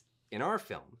happens in our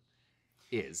film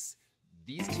is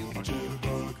these two get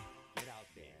out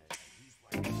there. And he's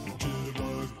like, and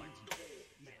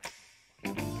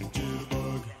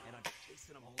I'm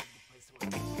chasing him all over the place.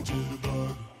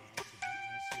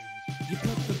 You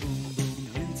put the boom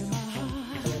boom into my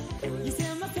heart. You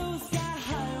send my soul sky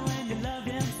high when your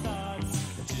loving starts.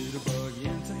 Jitterbug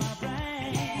into my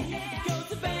brain. It goes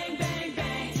to bang bang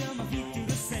bang till my feet do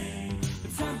the same.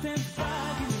 But something's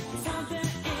bugging me, something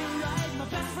ain't right. My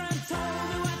best friend told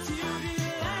me what you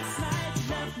did last night. You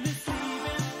left me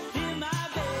sleeping in my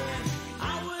bed.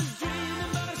 I was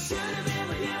dreaming, but I should have been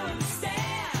with you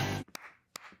instead.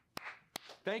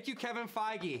 Thank you, Kevin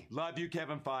Feige. Love you,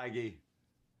 Kevin Feige.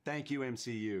 Thank you,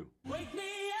 MCU. Wake me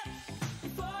up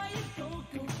before you go.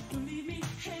 Don't leave me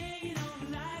hanging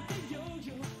on like a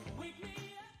yo-yo. Wake me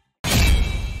up.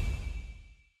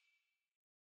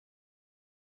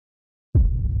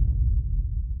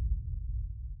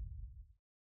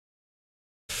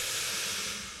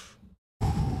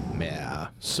 Yeah.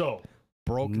 So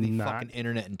broke the not- fucking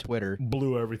internet and Twitter.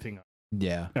 Blew everything up.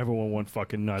 Yeah. Everyone went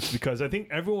fucking nuts because I think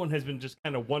everyone has been just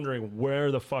kind of wondering where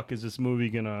the fuck is this movie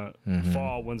gonna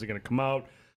fall? When's it gonna come out?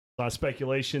 A lot of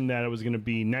speculation that it was gonna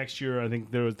be next year. I think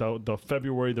there was the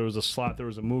February. There was a slot. There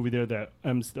was a movie there that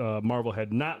Marvel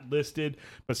had not listed,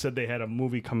 but said they had a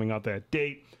movie coming out that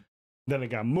date. Then it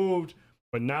got moved,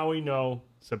 but now we know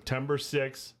September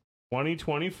 6th,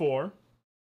 2024.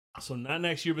 So not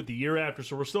next year, but the year after.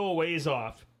 So we're still a ways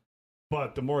off.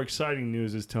 But the more exciting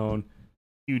news is, Tone,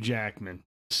 Hugh Jackman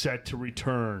set to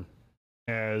return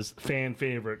as fan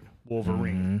favorite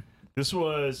Wolverine. This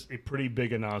was a pretty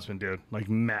big announcement, dude. Like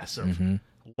massive. A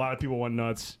lot of people went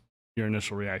nuts. Your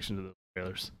initial reaction to the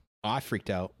trailers? Oh, I freaked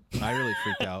out. I really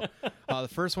freaked out. The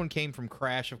first one came from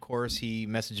Crash, of course. He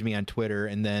messaged me on Twitter,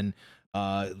 and then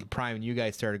Prime and you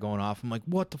guys started going off. I'm like,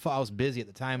 what the fuck? I was busy at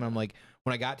the time, and I'm like,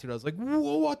 when I got to it, I was like,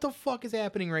 whoa, what the fuck is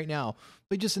happening right now?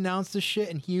 They just announced this shit,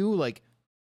 and Hugh, like,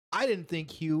 I didn't think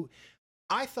Hugh...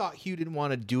 I thought Hugh didn't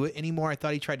want to do it anymore. I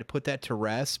thought he tried to put that to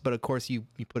rest, but of course you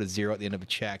put a 0 at the end of a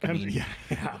check. I mean, yeah.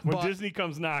 When Disney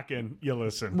comes knocking, you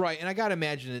listen. Right, and I gotta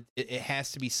imagine it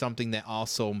has to be something that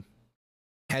also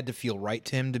had to feel right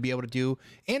to him to be able to do.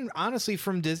 And honestly,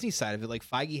 from Disney's side of it, like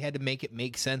Feige had to make it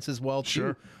make sense as well too.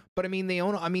 Sure. But I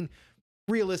mean,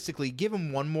 realistically, give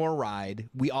him one more ride.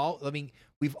 We've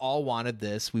all wanted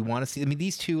this. We want to see. I mean,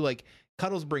 these two, like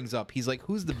Cuddles brings up, he's like,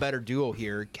 who's the better duo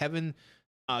here, Kevin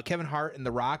Hart and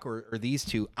The Rock, or these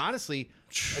two? Honestly,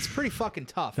 it's pretty fucking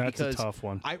tough. That's because a tough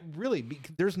one.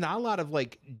 There's not a lot of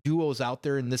like duos out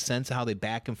there in this sense of how they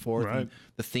back and forth and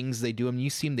the things they do. I mean, you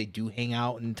see them, they do hang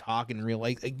out and talk in real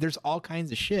life. Like, there's all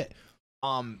kinds of shit.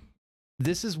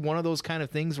 This is one of those kind of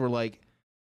things where like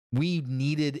we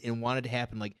needed and wanted to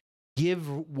happen. Like, give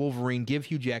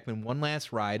Hugh Jackman one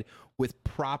last ride with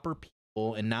proper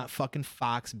people and not fucking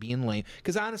Fox being lame.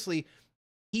 Because honestly,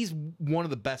 he's one of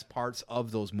the best parts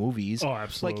of those movies. Oh,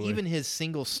 absolutely. Like, even his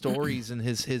single stories and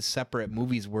his separate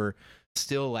movies were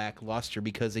still lackluster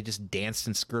because they just danced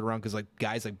and skirted around because like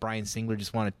guys like Bryan Singer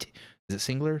just want to... Is it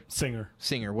Singer,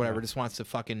 whatever. Just wants to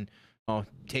fucking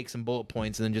take some bullet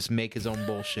points and then just make his own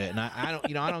bullshit. And I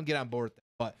don't get on board with that.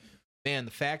 But man,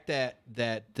 the fact that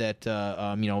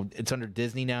it's under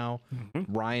Disney now,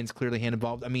 Ryan's clearly hand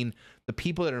involved. I mean, the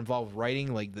people that are involved with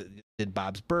writing, like did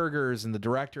Bob's Burgers and the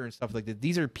director and stuff like that.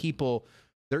 These are people,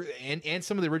 and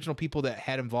some of the original people that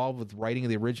had involved with writing of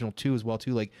the original too as well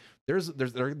too. Like they're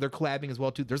collabing as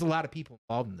well too. There's a lot of people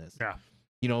involved in this. Yeah.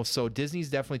 So Disney's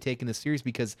definitely taking this serious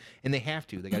and they have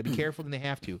to. They got to be careful and they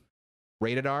have to.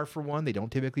 Rated R for one. They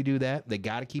don't typically do that. They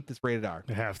got to keep this rated R.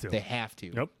 They have to.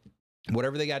 Yep.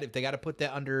 Whatever they got, if they got to put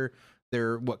that under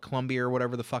their Columbia or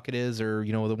whatever the fuck it is, or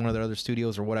one of their other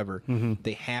studios or whatever,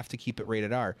 they have to keep it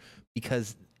rated R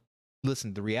because,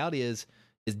 listen, the reality is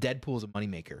Deadpool's a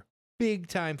moneymaker, big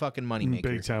time fucking moneymaker,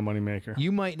 big time moneymaker.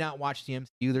 You might not watch the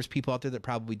MCU. There's people out there that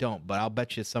probably don't, but I'll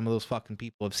bet you some of those fucking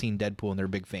people have seen Deadpool and they're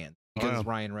big fans because it's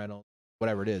Ryan Reynolds,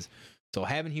 whatever it is. So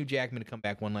having Hugh Jackman to come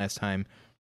back one last time.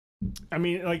 I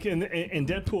mean, like in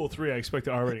Deadpool 3, I expect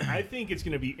it already. I think it's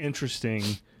going to be interesting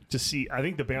to see. I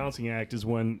think the balancing act is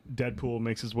when Deadpool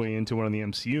makes his way into one of the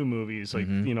MCU movies, like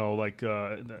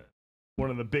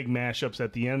one of the big mashups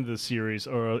at the end of the series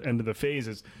or end of the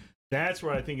phases. That's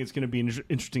where I think it's going to be an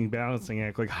interesting balancing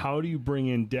act. Like, how do you bring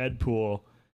in Deadpool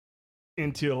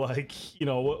into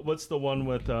what's the one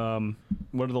with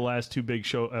what are the last two big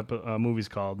movies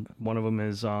called? One of them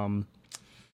is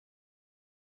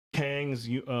Kang's.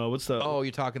 What's the? Oh,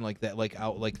 you're talking like that, like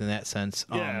out, like in that sense.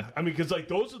 Yeah, I mean, because like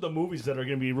those are the movies that are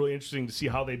going to be really interesting to see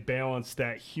how they balance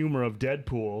that humor of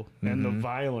Deadpool and the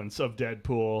violence of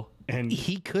Deadpool. And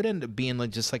he could end up being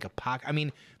like just like a pocket. I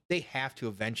mean, they have to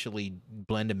eventually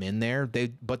blend him in there.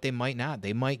 But they might not.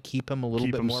 They might keep him a little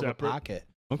bit more separate. of a pocket.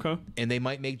 Okay. And they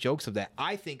might make jokes of that.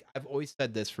 I think I've always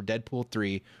said this for Deadpool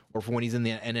 3 or for when he's in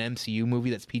an MCU movie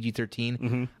that's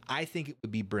PG-13. I think it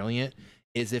would be brilliant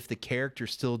is if the character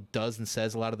still does and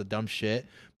says a lot of the dumb shit,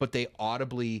 but they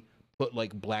audibly put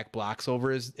like black blocks over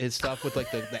his stuff with like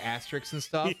the asterisks and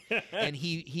stuff. Yeah. And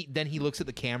he then he looks at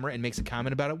the camera and makes a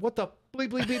comment about it. What the bleep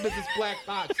bleep bleep is this black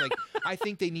box? Like, I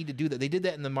think they need to do that. They did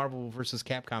that in the Marvel vs.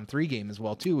 Capcom 3 game as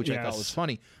well too, which I thought was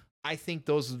funny. I think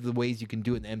those are the ways you can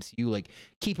do it in the MCU. Like,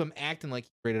 keep him acting like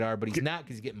he's rated R, but he's not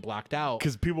because he's getting blocked out.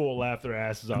 Because people will laugh their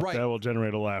asses off. Right. That will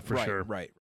generate a laugh for sure.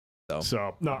 Right.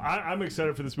 So no, I'm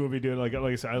excited for this movie, dude. Like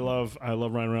I said, I love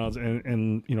Ryan Reynolds,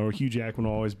 and you know, Hugh Jackman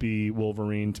will always be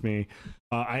Wolverine to me.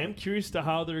 I am curious to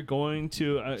how they're going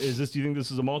to. Do you think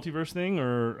this is a multiverse thing,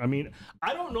 or I mean,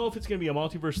 I don't know if it's going to be a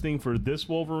multiverse thing for this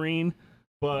Wolverine,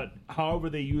 but however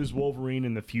they use Wolverine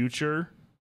in the future.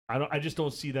 I just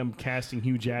don't see them casting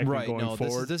Hugh Jackman going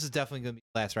forward. This is definitely going to be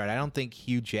the last ride. I don't think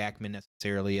Hugh Jackman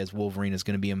necessarily as Wolverine is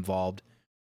going to be involved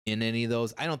in any of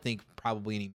those. I don't think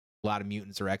probably a lot of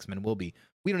mutants or X-Men will be.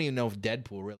 We don't even know if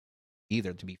Deadpool really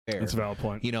either, to be fair. That's a valid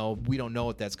point. You know, we don't know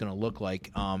what that's going to look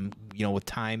like. You know, with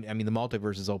time, I mean, the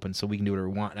multiverse is open, so we can do whatever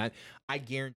we want. And I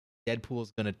guarantee Deadpool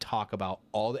is going to talk about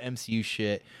all the MCU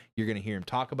shit. You're going to hear him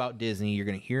talk about Disney. You're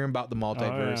going to hear him about the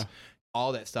multiverse. Oh, yeah.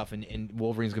 All that stuff, and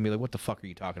Wolverine's gonna be like, "What the fuck are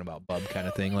you talking about, bub?" kind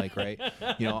of thing, like, right?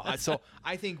 You know. So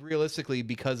I think realistically,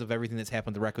 because of everything that's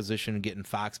happened, the requisition and getting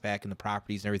Fox back and the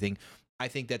properties and everything, I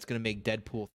think that's gonna make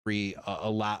Deadpool 3 a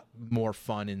lot more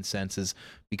fun in senses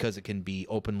because it can be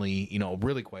openly, you know,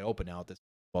 really quite open now at this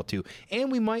well too.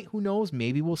 And we might, who knows,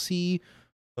 maybe we'll see,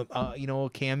 you know, a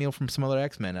cameo from some other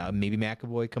X-Men. Maybe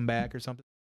McAvoy come back or something.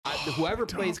 Whoever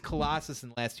plays Colossus in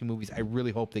the last two movies, I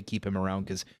really hope they keep him around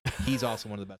because he's also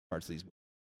one of the best parts of these movies.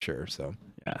 Sure, so.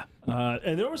 Yeah.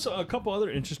 And there was a couple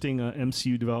other interesting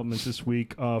MCU developments this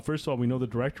week. First of all, we know the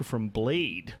director from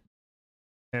Blade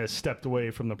has stepped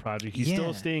away from the project. He's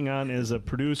still staying on as a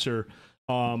producer,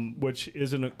 which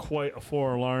isn't quite a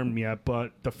full alarm yet,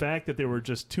 but the fact that they were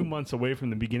just 2 months away from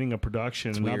the beginning of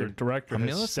production, and now the director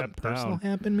has stepped down. Personal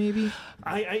happened, maybe?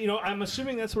 I'm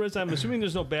assuming that's what it is. I'm assuming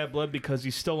there's no bad blood because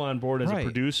he's still on board as a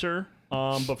producer.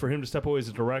 But for him to step away as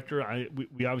a director,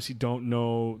 we obviously don't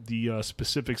know the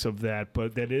specifics of that.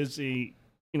 But that is I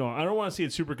don't want to say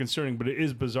it's super concerning, but it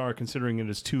is bizarre considering it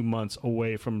is 2 months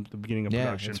away from the beginning of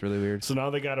production. Yeah, it's really weird. So now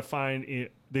they got to find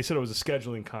it. They said it was a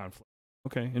scheduling conflict.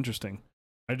 Okay, interesting.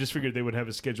 I just figured they would have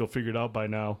a schedule figured out by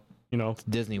now. You know, it's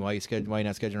Disney. Why you not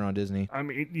scheduling around Disney? I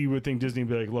mean, you would think Disney would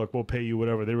be like, "Look, we'll pay you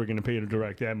whatever they were going to pay you to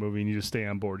direct that movie, and you just stay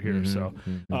on board here." So,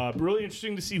 really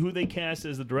interesting to see who they cast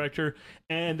as the director.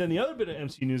 And then the other bit of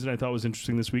MCU news that I thought was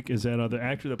interesting this week is that the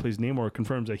actor that plays Namor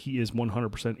confirms that he is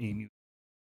 100% a mutant.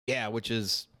 Yeah, which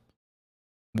is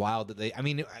wild that they. I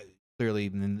mean, clearly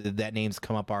that name's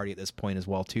come up already at this point as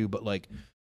well too. But like,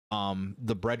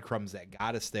 the breadcrumbs that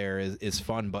got us there is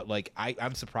fun. But like,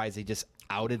 I'm surprised they just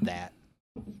outed that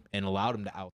and allowed him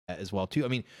to out that as well too. I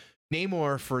mean,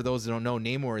 Namor, for those that don't know,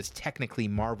 Namor is technically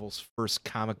Marvel's first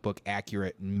comic book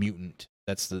accurate mutant.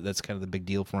 That's kind of the big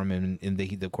deal for him,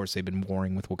 and of course they've been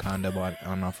warring with Wakanda on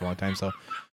and off for a long time. So,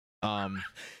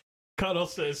 Cuddle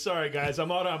says, "Sorry guys,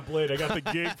 I'm out on Blade. I got the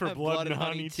gig for Blood and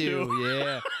Honey too."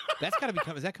 Yeah, that's got to be.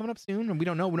 Is that coming up soon? We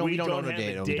don't know. We don't know the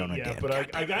date. We don't know the date.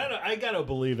 But I gotta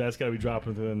believe that's gotta be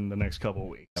dropping within the next couple of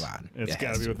weeks. Come on, it's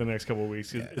gotta be within the next couple of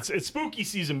weeks. Yeah. It's spooky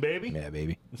season, baby. Yeah,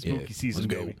 baby. It's spooky season,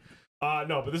 baby.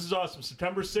 No, but this is awesome.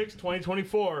 September 6th,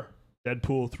 2024.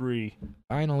 Deadpool 3.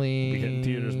 Finally. Be hitting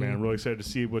theaters, man. Really excited to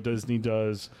see what Disney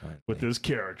does with this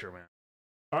character, man.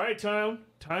 All right, time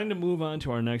to move on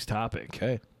to our next topic.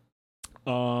 Okay.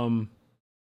 Don't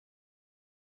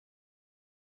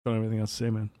have anything else to say,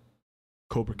 man.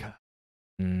 Cobra Kai.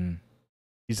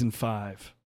 Season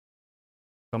 5.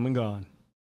 Come and gone.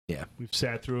 Yeah. We've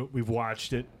sat through it. We've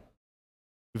watched it.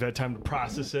 We've had time to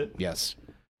process it. Yes.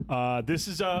 This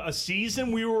is a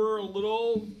season we were a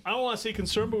little, I don't want to say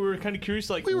concerned, but we were kind of curious.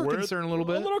 Like, we were concerned a little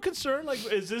bit. A little concerned. Like,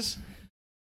 is this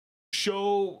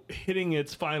show hitting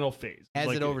its final phase?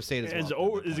 Has it overstayed its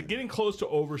welcome? Is it getting close to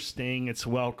overstaying its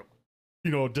welcome? You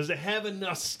know, does it have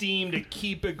enough steam to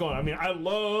keep it going? I mean, I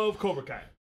love Cobra Kai.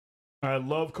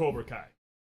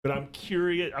 But I'm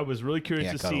curious. I was really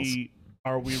curious to see,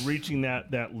 are we reaching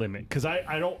that limit? Because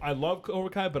I love Cobra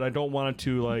Kai, but I don't want it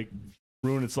to like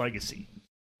ruin its legacy.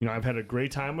 You know, I've had a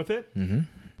great time with it,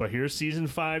 But here's season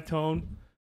 5, Tone.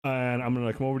 And I'm going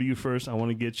to come over to you first. I want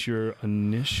to get your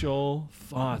initial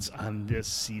thoughts on this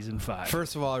season 5.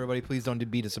 First of all, everybody, please don't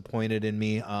be disappointed in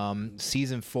me.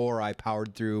 Season 4, I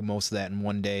powered through most of that in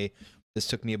one day. This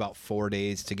took me about 4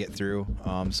 days to get through.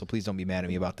 So please don't be mad at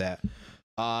me about that.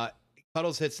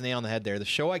 Cuddles hits the nail on the head there. The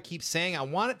show I keep saying I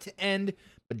want it to end,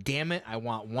 but damn it, I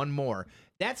want one more.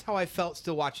 That's how I felt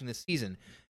still watching this season.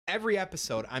 Every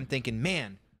episode, I'm thinking,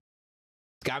 man,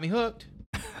 it's got me hooked.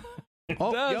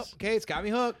 Yep, okay, it's got me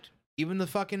hooked. Even the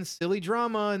fucking silly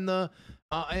drama and the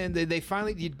and they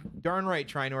finally, you darn right,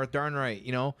 Tri-North, darn right,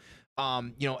 you know.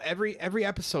 Every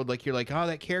episode, like you're like, oh,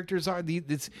 that characters are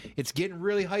it's getting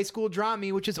really high school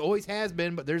drama, which it always has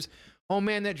been, but there's, oh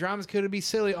man, that drama's could be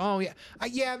silly. Oh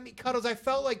yeah, Cuddles, I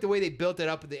felt like the way they built it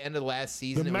up at the end of the last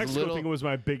season. The Mexico thing was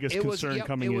my biggest concern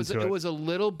coming into it. It was a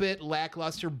little bit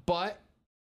lackluster, but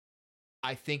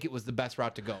I think it was the best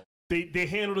route to go. They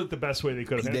handled it the best way they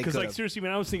could have. Because, like, seriously,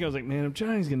 man, I was like, man, if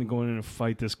Johnny's going to go in and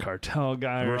fight this cartel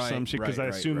guy or some shit, because I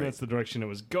assumed that's the direction it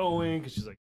was going, because she's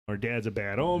like, our dad's a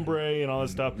bad hombre and all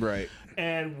this stuff. Right.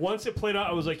 And once it played out,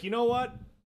 I was like, you know what?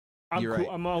 I'm cool.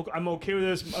 Right. I'm okay with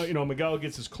this. Miguel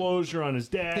gets his closure on his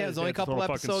dad. Yeah, there's only a couple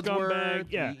episodes worth.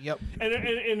 Yeah. Yep.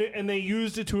 And they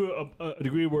used it to a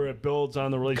degree where it builds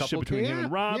on the relationship between him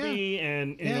and Robbie,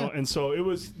 and you know, and so it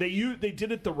was they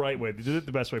did it the right way. They did it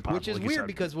the best way possible. Which is weird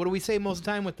because what do we say most of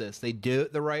the time with this? They do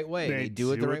it the right way. They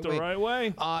do it the right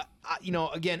way.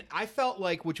 Again, I felt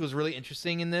like, which was really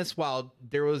interesting in this, while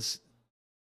there was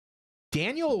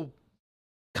Daniel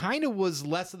kind of was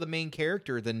less of the main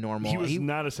character than normal. He was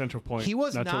not a central point. He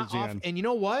was not off. And you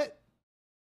know what?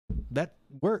 That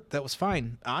worked. That was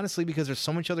fine. Honestly, because there's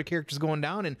so much other characters going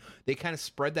down, and they kind of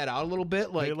spread that out a little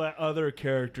bit. Like, they let other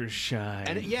characters shine.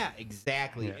 And yeah,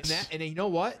 exactly. Yes. And you know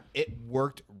what? It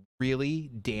worked really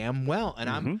damn well. And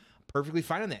I'm perfectly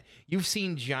fine on that. You've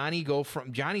seen Johnny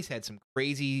Johnny's had some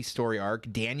crazy story arc.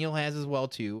 Daniel has as well,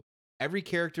 too. Every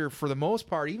character, for the most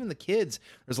part, even the kids,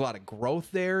 there's a lot of growth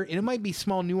there. And it might be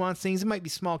small nuanced things. It might be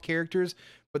small characters.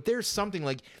 But there's something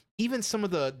like, even some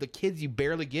of the kids, you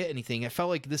barely get anything. I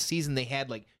felt like this season they had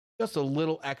like just a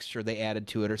little extra they added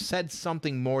to it, or said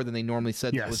something more than they normally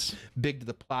said that was big to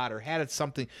the plot, or had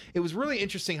something. It was really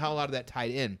interesting how a lot of that tied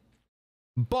in.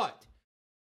 But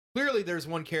clearly there's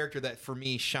one character that for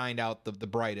me shined out the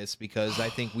brightest, because I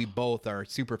think we both are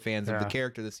super fans of the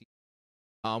character this season.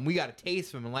 We got a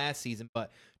taste from him last season,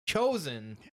 but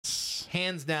Chosen,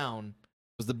 hands down,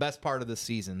 was the best part of this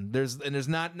season. There's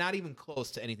not even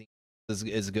close to anything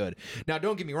is good. Now,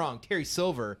 don't get me wrong, Terry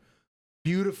Silver,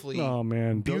 beautifully. Oh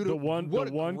man, the one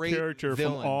character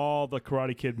villain from all the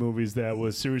Karate Kid movies that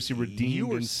was seriously redeemed. You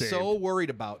were and saved. so worried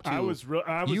about. Too.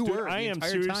 I am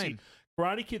seriously. Time.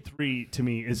 Karate Kid 3 to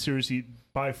me is seriously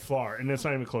by far, and it's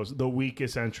not even close, the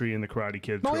weakest entry in the Karate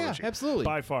Kid trilogy. Oh yeah, absolutely,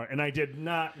 by far. And I did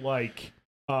not like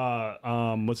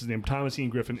what's his name, Thomas Ian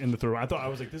Griffin in the third one. I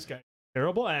was like, this guy,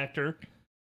 terrible actor.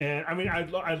 And I mean,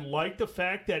 I like the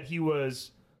fact that he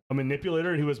was a manipulator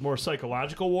and he was more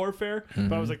psychological warfare.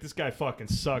 But I was like, this guy fucking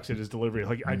sucks at his delivery.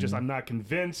 Like, I'm not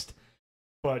convinced.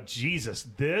 But Jesus,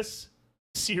 this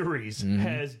series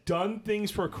has done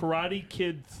things for Karate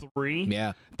Kid 3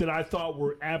 that I thought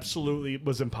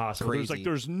was impossible.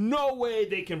 There's no way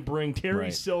they can bring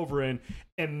Terry Silver in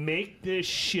and make this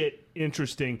shit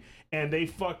interesting. And they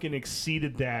fucking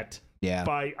exceeded that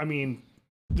by, I mean,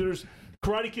 there's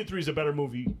Karate Kid 3 is a better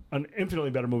movie, an infinitely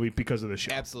better movie because of this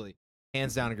show. Absolutely.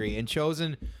 Hands down agree. And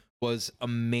Chosen was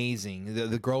amazing.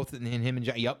 The growth in him and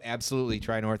John, absolutely.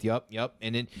 Tri-North,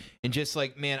 and just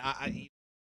like, man,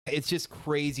 it's just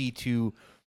crazy to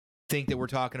think that we're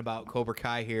talking about Cobra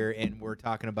Kai here, and we're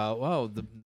talking about, the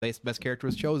best character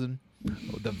was Chosen,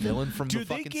 the villain from the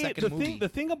fucking second movie. The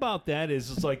thing about that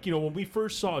is, it's like, when we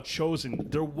first saw Chosen,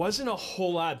 there wasn't a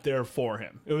whole lot there for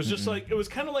him. It was just like, it was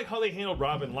kind of like how they handled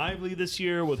Robin Lively this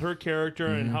year with her character,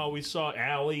 and how we saw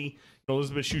Allie,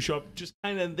 Elizabeth Shue show up just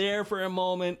kind of there for a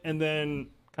moment, and then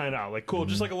kind of out. Like, cool,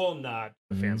 just like a little nod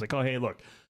to the fans. Like, oh, hey, look.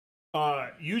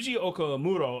 Yuji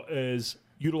Okamura is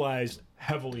utilized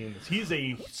heavily in this. He's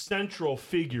a central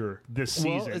figure this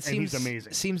season, and he's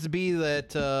amazing. It seems to be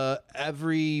that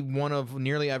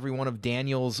nearly every one of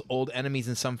Daniel's old enemies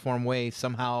in some form way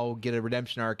somehow get a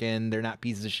redemption arc, and they're not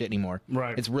pieces of shit anymore.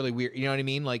 Right. It's really weird. You know what I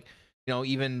mean? Like,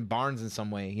 even Barnes in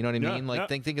some way. You know what I mean? Like,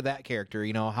 think of that character.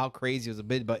 How crazy it was a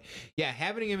bit. But yeah,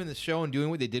 having him in the show and doing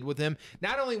what they did with him.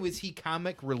 Not only was he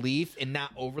comic relief and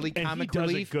not overly comic relief.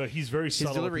 He does it good. He's very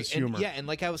subtle with his humor. And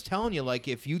like I was telling you, like,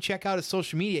 if you check out his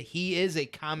social media, he is a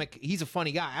comic. He's a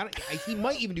funny guy. He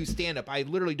might even do stand up. I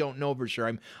literally don't know for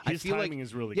sure. His timing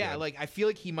is really good. Yeah, like I feel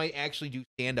like he might actually do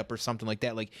stand up or something like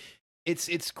that. Like,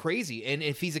 it's crazy. And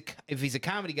if he's a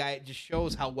comedy guy, it just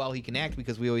shows how well he can act,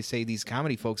 because we always say these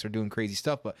comedy folks are doing crazy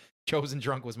stuff. But Chosen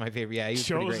Drunk was my favorite. Yeah, he was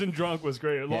pretty great. Chosen Drunk was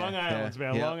great. Long Island's,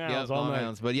 man. Yeah, Long Island's all Long night.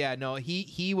 Island's. But yeah, no,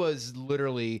 he was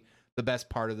literally the best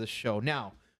part of the show.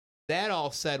 Now, that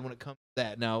all said, when it comes to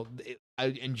that, now I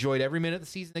enjoyed every minute of the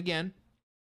season again.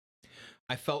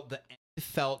 I felt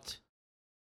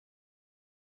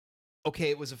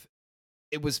okay.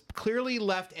 It was clearly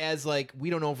left as like, we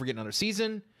don't know if we're getting another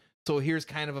season, so here's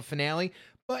kind of a finale.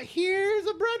 But here's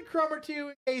a breadcrumb or two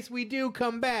in case we do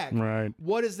come back. Right.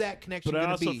 What is that connection But I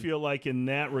going to be? also feel like in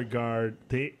that regard,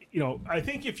 I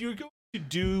think if you're going to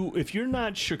do, if you're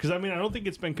not sure, because I mean, I don't think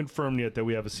it's been confirmed yet that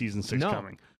we have a season 6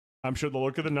 coming. I'm sure they'll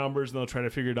look at the numbers and they'll try to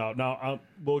figure it out. Now,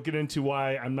 we'll get into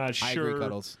why I'm not sure I agree,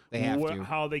 Cuddles. They have to.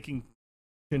 how they can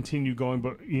continue going,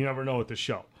 but you never know with the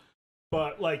show.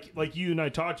 But like you and I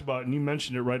talked about, and you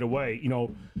mentioned it right away,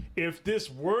 if this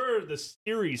were the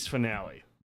series finale,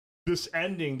 this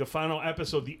ending, the final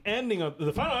episode,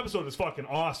 the final episode is fucking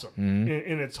awesome.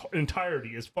 In its entirety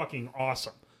is fucking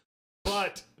awesome.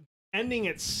 But ending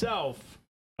itself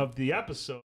of the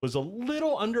episode was a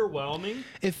little underwhelming.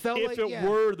 It felt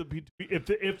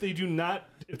if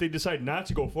they decide not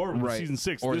to go forward with season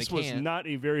 6, Or this they was can't. not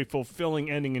a very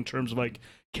fulfilling ending in terms of like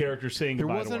characters saying There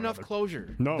goodbye wasn't to one enough another.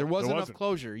 closure. No, there wasn't there enough wasn't.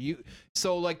 closure.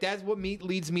 So like that's what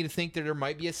leads me to think that there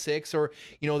might be a 6, or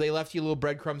they left you little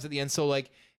breadcrumbs at the end. So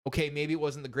like, okay, maybe it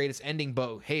wasn't the greatest ending,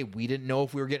 but hey, we didn't know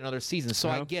if we were getting another season. So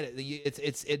I get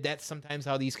it. That's sometimes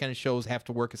how these kind of shows have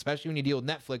to work, especially when you deal with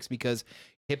Netflix, because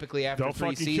typically after They'll 3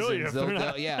 fucking kill you seasons, if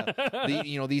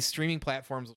they're not. these streaming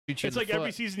platforms will shoot you It's in like the every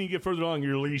foot. season you get further along,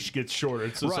 your leash gets shorter.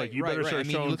 It's just like you better start I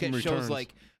mean, showing you look some at returns. shows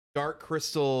like Dark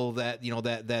Crystal, that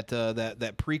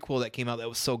that prequel that came out that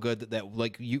was so good that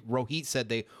like Rohit said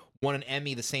they won an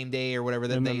Emmy the same day or whatever,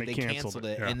 that And then they they canceled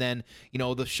it. yeah. And then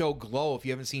the show Glow, if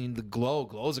you haven't seen the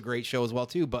Glow's a great show as well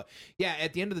too. But yeah,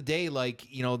 at the end of the day, like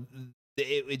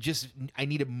it just, I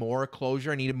needed more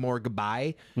closure. I needed more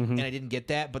goodbye, and I didn't get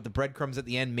that. But the breadcrumbs at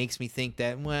the end makes me think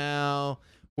that, well,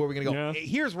 where are we gonna go? Yeah.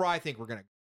 Here's where I think we're gonna go.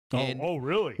 Oh,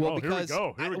 really? Well, here because we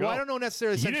go. Here we go. I don't know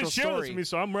necessarily You central didn't share story. this with me,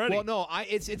 so I'm ready. Well, no,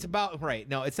 it's about right.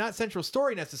 No, it's not central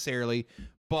story necessarily,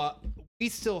 but we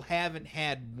still haven't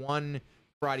had one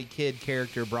Karate Kid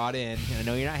character brought in. And I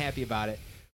know you're not happy about it,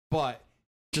 but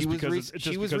Just she was because it's- just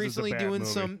she was because it's a recently bad doing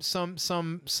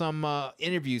movie. some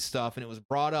interview stuff, and it was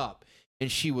brought up, and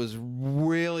she was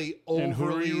really overly. And who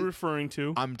are you referring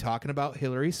to? I'm talking about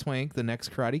Hilary Swank, the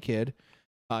next Karate Kid.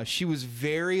 She was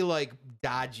very like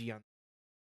dodgy on,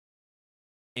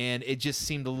 and it just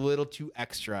seemed a little too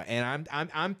extra. And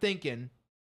I'm thinking,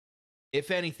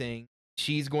 if anything,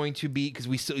 she's going to be, because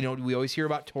we still we always hear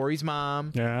about Tori's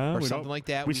mom, Yeah, or we something don't- like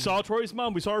that. We saw Tori's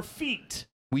mom. We saw her feet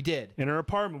we did. in her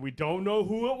apartment. We don't know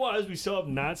who it was. We still have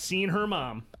not seen her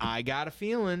mom. I got a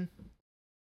feeling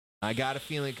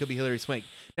it could be Hilary Swank.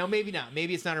 Now, maybe not.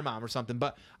 Maybe it's not her mom or something.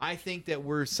 But I think that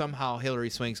we're somehow Hilary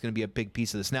Swank's going to be a big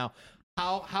piece of this. Now,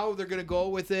 how they're going to go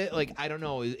with it, like, I don't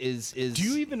know. Is Do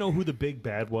you even know who the big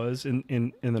bad was in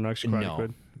the next Karate No.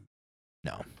 Kid?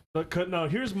 No. But now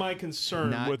here's my concern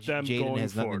Not with them Jaden going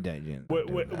has nothing forward. to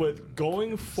do- With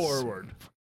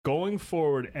going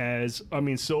forward as, I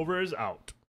mean, Silver is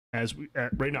out as we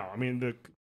right now. I mean,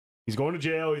 he's going to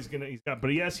jail. But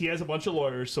yes, he has a bunch of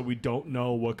lawyers, so we don't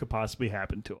know what could possibly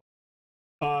happen to him.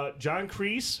 John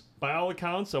Kreese, by all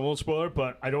accounts, I won't spoil it,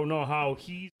 but I don't know how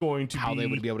he's going to How they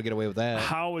would be able to get away with that.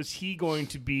 How is he going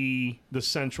to be the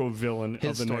central villain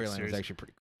His of the next storyline series? was actually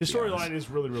pretty. His storyline is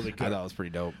really, really good. I thought it was pretty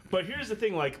dope. But here's the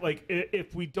thing, like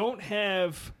if we don't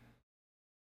have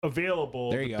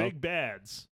available There you the go. big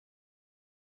bads,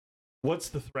 what's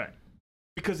the threat?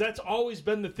 Because that's always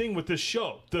been the thing with this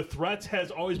show. The threats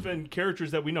has always been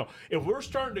characters that we know. If we're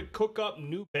starting to cook up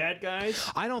new bad guys,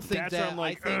 I don't think that's that. where I'm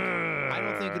like, I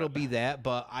don't think it'll be that.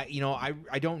 But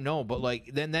I don't know. But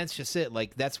like then that's just it.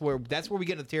 Like that's where we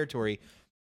get into the territory.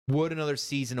 Would another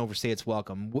season overstay its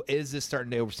welcome? Is this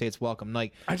starting to overstay its welcome?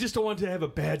 Like, I just don't want to have a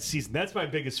bad season. That's my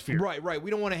biggest fear. right.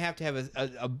 We don't want to have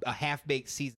a half-baked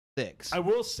season 6. I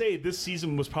will say this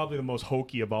season was probably the most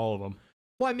hokey of all of them.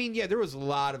 Well, I mean, yeah, there was a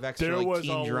lot of extra There was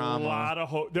teen a drama. lot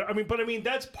of I mean,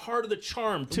 that's part of the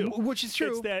charm too, which is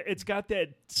true. It's got that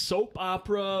soap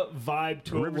opera vibe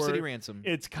to it. River where City Ransom.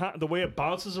 It's the way it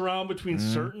bounces around between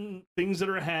certain things that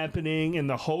are happening and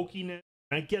the hokiness.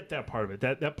 I get that part of it.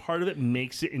 That part of it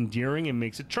makes it endearing and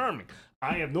makes it charming.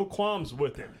 I have no qualms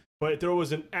with it. But there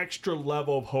was an extra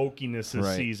level of hokiness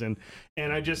this season,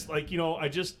 and I just I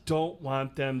just don't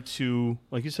want them to,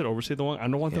 like you said, overstay the one. I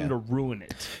don't want them to ruin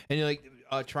it. And you're like,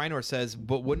 Trinor says,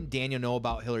 but wouldn't Daniel know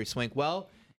about Hilary Swank? Well,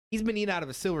 he's been eating out of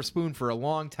a silver spoon for a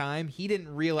long time. He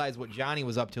didn't realize what Johnny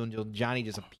was up to until Johnny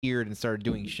just appeared and started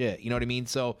doing shit. You know what I mean?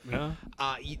 So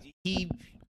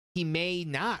he may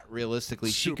not realistically.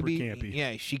 She Super could be campy.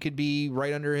 Yeah, she could be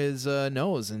right under his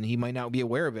nose, and he might not be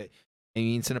aware of it. I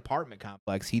mean, it's an apartment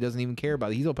complex. He doesn't even care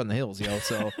about it. He's up on the hills,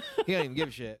 so he don't even give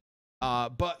a shit.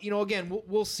 But again,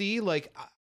 we'll see. Like,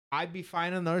 I'd be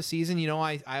fine on another season.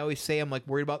 I always say I'm like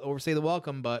worried about overstay the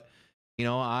welcome, but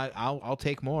I'll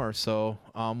take more. So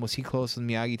was he close with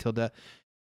Miyagi till death?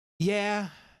 Yeah,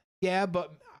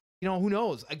 but who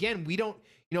knows? Again, we don't.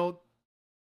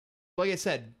 Like I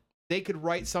said, they could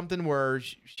write something where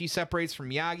she separates from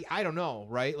Miyagi. I don't know,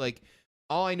 right? Like,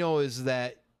 all I know is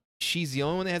that she's the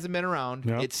only one that hasn't been around.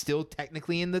 Yep. It's still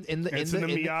technically in the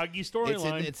Miyagi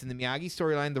storyline. It's in the Miyagi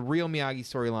storyline, the real Miyagi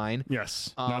storyline.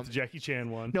 Yes, not the Jackie Chan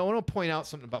one. No, I want to point out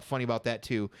something funny about that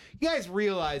too. You guys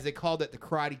realize they called it the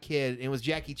Karate Kid, and it was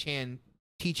Jackie Chan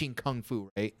teaching kung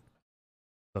fu, right?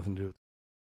 Nothing to do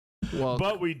with it. Well,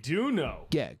 but we do know.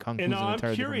 Yeah, kung fu. And now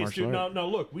I'm curious, dude. Now,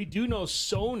 look, we do know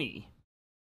Sony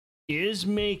is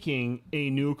making a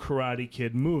new Karate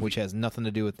Kid movie, which has nothing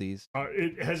to do with these.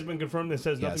 It hasn't been confirmed. This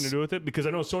has nothing to do with it, because I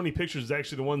know Sony Pictures is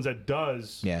actually the ones that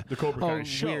does the Cobra Kai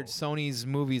show. Weird. Sony's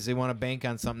movies, they want to bank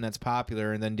on something that's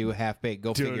popular and then do a half baked.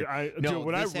 Go figure.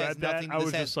 When I read that, I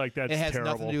was just like, "That's terrible." It has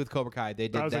nothing to do with Cobra Kai. They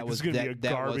did I was that. Like, this is gonna be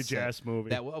a garbage ass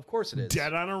movie. Of course it is.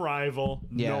 Dead on Arrival.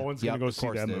 Yeah, no one's gonna go see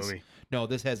that movie. No,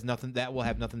 this has nothing. That will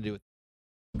have nothing to do with.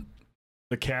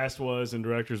 The cast was and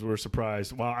directors were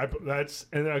surprised. Wow, that's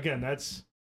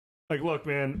like, look,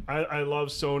 man, I love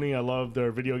Sony. I love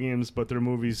their video games, but their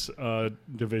movies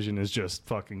division is just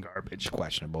fucking garbage. It's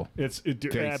questionable. At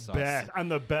best, on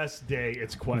the best day,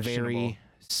 it's questionable. Very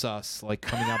sus, like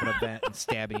coming up an event and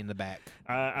stabbing in the back.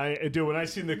 I do. When I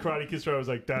seen the Karate Kid story, I was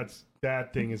like,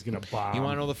 that thing is gonna bomb. You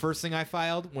want to know the first thing I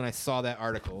filed when I saw that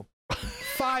article?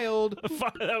 Filed.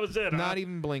 That was it. Not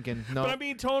even blinking. No. But I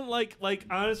mean, Tone, like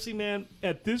honestly, man,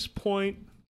 at this point,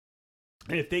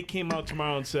 if they came out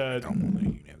tomorrow and said,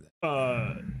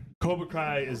 Cobra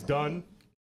Kai is done,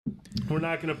 we're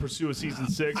not going to pursue a season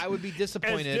 6, I would be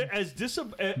disappointed. As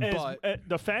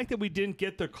the fact that we didn't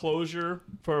get the closure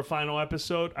for a final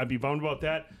episode, I'd be bummed about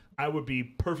that. I would be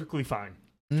perfectly fine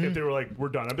if they were like, we're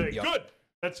done. I'd be like, good.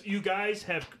 That's you guys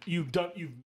have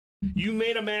you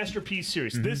made a masterpiece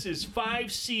series. This is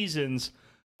 5 seasons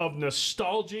of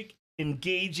nostalgic,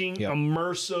 engaging,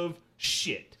 immersive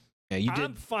shit. Yeah, you did.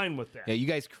 I'm fine with that. Yeah, you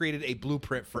guys created a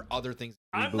blueprint for other things.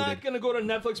 I'm not going to go to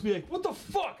Netflix and be like, what the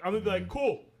fuck? I'm going to be like,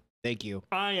 cool. Thank you.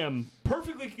 I am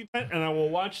perfectly content, and I will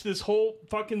watch this whole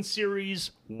fucking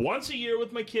series once a year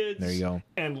with my kids. There you go.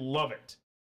 And love it.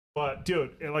 But,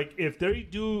 dude, like, if they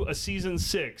do a season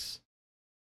 6,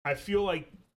 I feel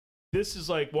like this is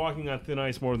like walking on thin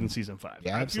ice more than season 5.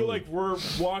 Yeah, I feel like we're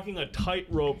walking a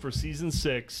tightrope for season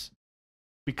 6,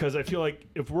 because I feel like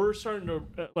if we're starting to,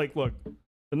 look,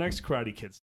 the next Karate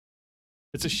Kid,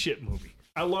 it's a shit movie.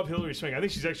 I love Hilary Swank. I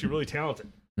think she's actually really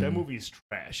talented. That movie is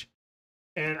trash.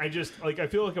 And I just, I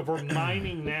feel like if we're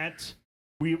mining that,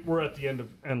 we're at the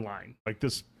end line. Like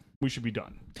this, we should be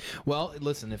done. Well,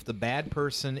 listen, if the bad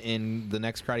person in the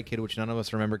next Karate Kid, which none of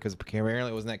us remember because apparently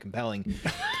it wasn't that compelling,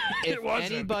 if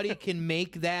anybody can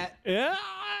make that... Yeah,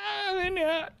 I mean,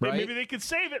 yeah. Right? Maybe they could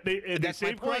save it. They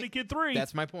saved Karate Kid 3.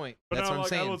 That's my point. But That's what I'm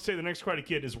saying. I would say the next Karate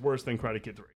Kid is worse than Karate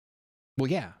Kid 3. Well,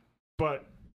 yeah. But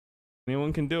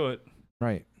anyone can do it.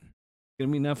 Right. It's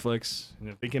going to be Netflix. And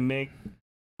if they can make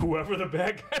whoever the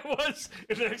bad guy was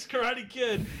in the next Karate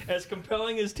Kid as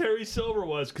compelling as Terry Silver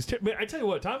was. Because I tell you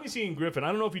what, Tommy Sean Griffin,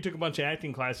 I don't know if he took a bunch of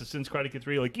acting classes since Karate Kid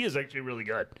 3. Like, he is actually really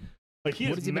good. Like, he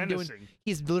is menacing.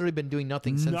 He's literally been doing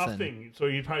nothing since then. Nothing. So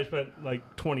he probably spent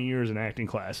like 20 years in acting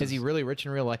classes. Is he really rich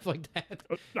in real life like that?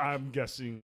 I'm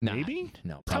guessing. Nah, maybe.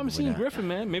 No, Tommy probably Sean not. Griffin,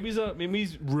 man. Maybe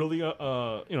he's really a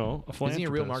philanthropist. Isn't he a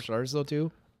real martial artist though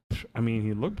too? I mean,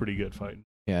 he looked pretty good fighting.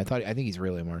 Yeah, I think he's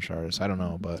really a martial artist. I don't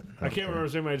know, but I can't remember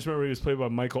his name. I just remember he was played by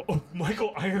Michael. Oh,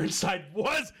 Michael Ironside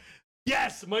was.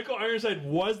 Yes, Michael Ironside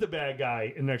was the bad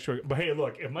guy in Next Door. But hey,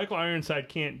 look, if Michael Ironside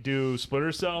can't do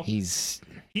Splinter Cell, he's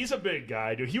a big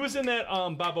guy, dude. He was in that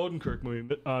Bob Odenkirk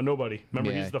movie, Nobody.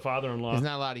 Remember, he's the father-in-law. There's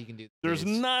not a lot he can do. There's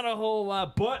not a whole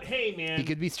lot, but hey, man, he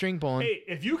could be string pulling. Hey,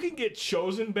 if you can get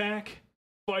Chosen back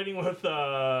fighting with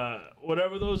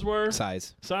whatever those were,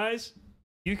 size,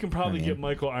 you can probably get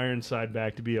Michael Ironside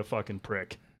back to be a fucking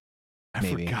prick. I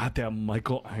forgot that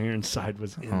Michael Ironside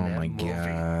was in that movie.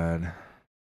 God.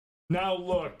 Now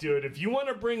look, dude, if you want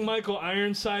to bring Michael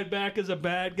Ironside back as a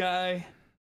bad guy,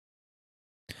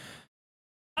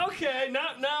 okay,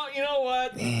 now you know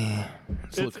what?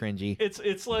 It's a little cringy.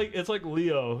 It's like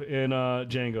Leo in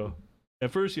Django.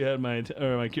 At first you had my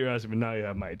curiosity, but now you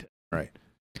have my attention. Right.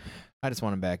 I just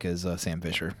want him back as Sam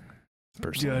Fisher.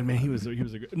 Personally. Yeah, man, he was a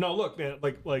good. No, look, man,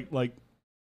 like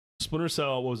Splinter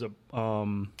Cell was a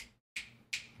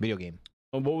video game.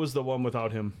 What was the one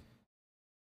without him?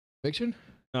 Fiction?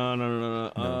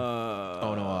 No.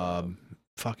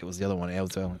 Fuck, it was the other one. It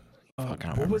was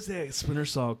what was that Splinter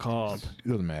Cell called? It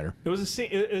doesn't matter. It was the same.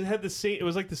 It had the same. It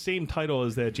was like the same title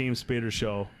as that James Spader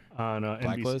show on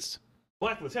Blacklist. NBC.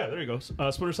 Blacklist. Yeah, there you go.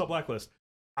 Splinter Cell Blacklist.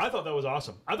 I thought that was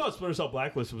awesome. I thought Splinter Cell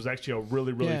Blacklist was actually a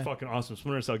really fucking awesome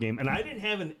Splinter Cell game, and I didn't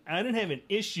have an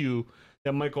issue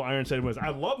that Michael Ironside was. I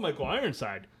love Michael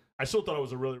Ironside. I still thought it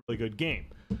was a really good game.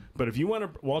 But if you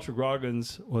want to, Walter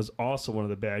Goggins was also one of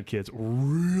the bad kids.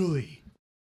 Really,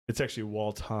 it's actually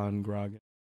Walton Goggins.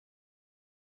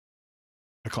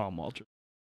 I call him Walter.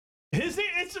 His name,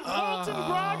 it's Walton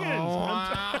Goggins.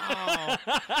 Wow.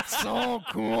 So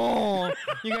cool.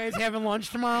 You guys having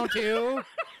lunch tomorrow too?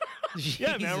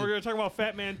 Yeah, man, we're going to talk about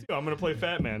Fat Man, too. I'm going to play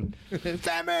Fat Man.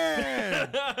 Fat Man!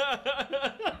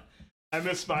 I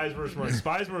miss Spies vs. Mercs.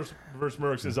 Spies vs.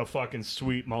 Mercs is a fucking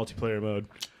sweet multiplayer mode.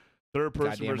 Third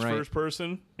person versus first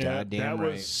person. Yeah, that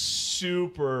was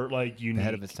super, unique.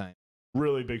 Ahead of its time.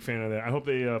 Really big fan of that. I hope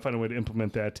they find a way to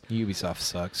implement that. Ubisoft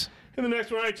sucks. And the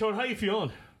next one, all right, Toad, how you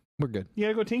feeling? We're good. You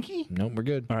gotta go Tinky? Nope, we're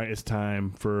good. All right, it's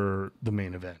time for the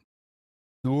main event.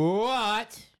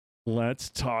 What? Let's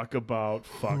talk about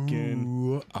fucking...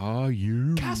 Who are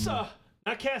you? Casa!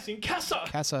 Not Cassian, Casa!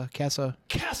 Casa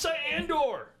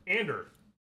Andor!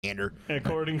 Ander.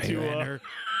 According to...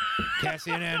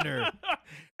 Cassian Andor.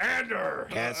 Andor!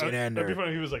 Cassian Andor. That'd be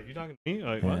funny if he was like, you talking to me?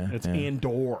 Like, what? It's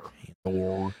Andor.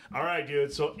 All right,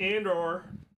 dude. So Andor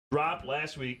dropped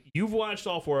last week. You've watched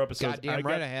all 4 episodes. Goddamn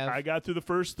right I have. I got through the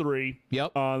first 3.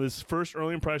 Yep. This is first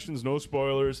early impressions, no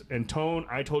spoilers. And Tone,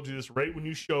 I told you this right when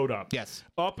you showed up. Yes.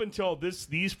 Up until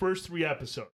these first 3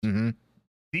 episodes. Mm-hmm.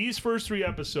 These first 3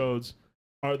 episodes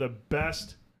are the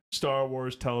best Star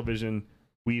Wars television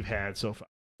we've had so far.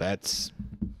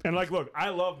 And look, I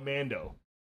love Mando.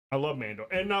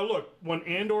 And now look, when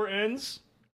Andor ends,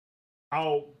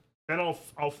 I'll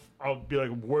be like,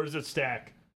 where does it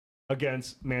stack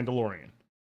against Mandalorian?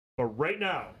 But right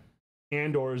now,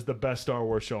 Andor is the best Star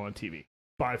Wars show on TV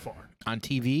by far. On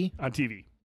TV? On TV.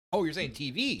 Oh, you're saying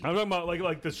TV? I'm talking about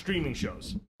like the streaming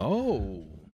shows. Oh.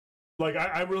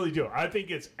 I really do. I think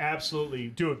it's absolutely,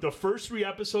 dude. The first 3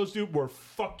 episodes, dude, were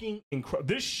fucking incredible.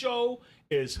 This show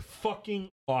is fucking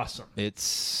awesome.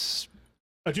 It's.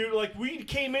 Dude, we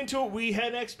came into it, we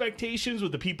had expectations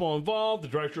with the people involved. The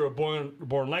director of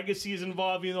Born Legacy is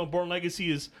involved. Born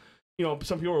Legacy is,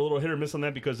 some people are a little hit or miss on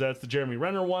that because that's the Jeremy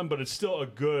Renner one, but it's still a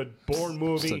good Bourne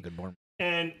movie. Still a good Bourne.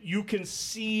 And you can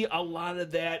see a lot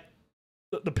of that,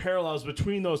 the parallels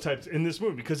between those types in this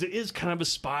movie because it is kind of a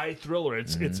spy thriller.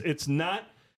 It's not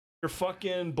your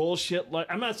fucking bullshit.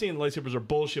 I'm not saying lightsabers are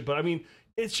bullshit, but I mean,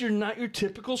 it's not your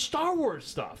typical Star Wars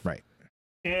stuff. Right.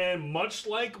 And much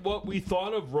like what we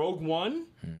thought of Rogue One,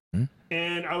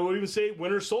 and I would even say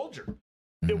Winter Soldier,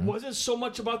 it wasn't so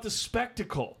much about the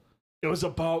spectacle. It was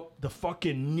about the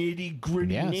fucking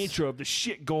nitty-gritty nature of the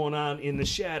shit going on in the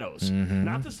shadows.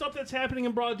 Not the stuff that's happening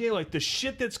in broad daylight, the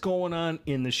shit that's going on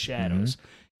in the shadows.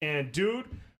 And, dude,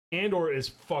 Andor is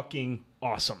fucking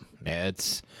awesome.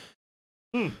 It's...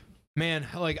 Man,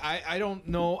 I don't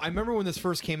know. I remember when this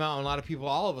first came out, and a lot of people,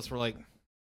 all of us were like,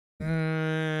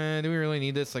 do we really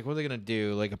need this? What are they gonna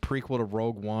do? A prequel to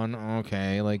Rogue One?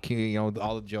 Okay, all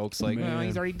the jokes,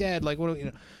 he's already dead. What do you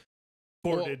know?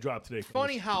 4 did drop today.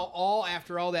 Funny how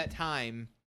after all that time,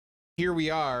 here we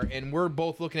are, and we're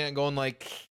both looking at it and going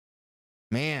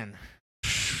man,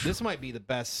 this might be the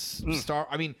best Star.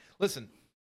 I mean, listen,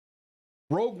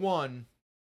 Rogue One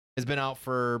has been out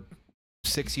for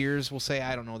 6 years. We'll say,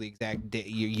 I don't know the exact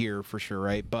year for sure,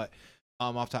 right? But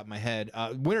off the top of my head,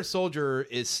 Winter Soldier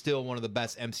is still one of the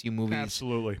best MCU movies.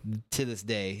 Absolutely. To this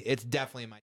day. It's definitely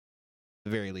at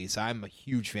the very least. I'm a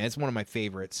huge fan. It's one of my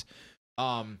favorites.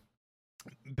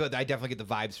 But I definitely get the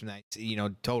vibes from that,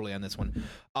 totally on this one.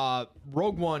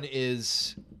 Rogue One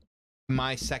is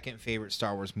my second favorite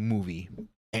Star Wars movie,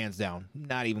 hands down.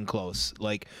 Not even close.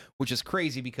 Which is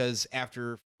crazy because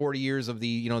after 40 years of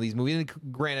these movies, and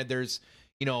granted, there's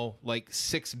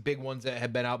 6 big ones that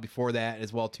have been out before that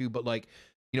as well too, but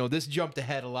this jumped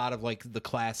ahead a lot of the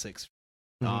classics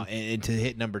and to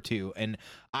hit number 2. And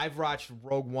I've watched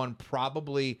Rogue One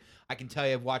probably, I can tell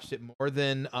you I've watched it more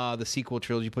than the sequel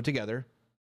trilogy put together.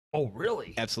 Oh,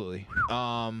 really? Absolutely.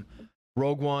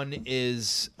 Rogue One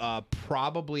is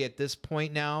probably at this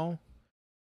point now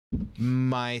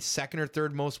my second or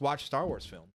third most watched Star Wars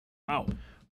film. Wow.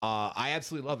 I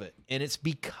absolutely love it, and it's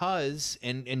because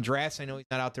and Drass, I know he's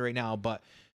not out there right now, but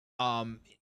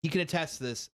he can attest to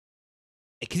this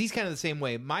because he's kind of the same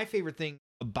way. My favorite thing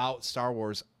about Star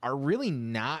Wars are really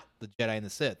not the Jedi and the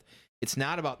Sith. It's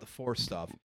not about the Force stuff.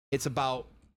 It's about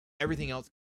everything else.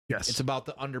 Yes. It's about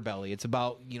the underbelly. It's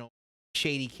about,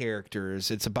 shady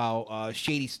characters. It's about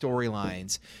shady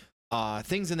storylines,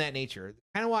 things in that nature.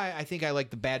 Kind of why I think I like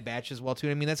the Bad Batch as well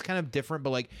too. I mean, that's kind of different,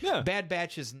 but Bad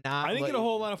Batch is not. I didn't get a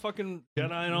whole lot of fucking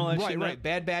Jedi and all that shit. Right.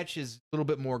 Bad Batch is a little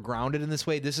bit more grounded in this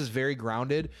way. This is very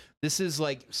grounded. This is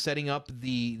like setting up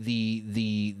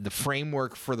the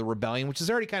framework for the rebellion, which is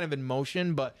already kind of in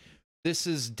motion, but this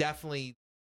is definitely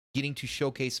getting to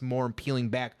showcase more and peeling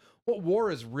back what war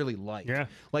is really like. Yeah.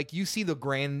 Like you see the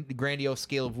grandiose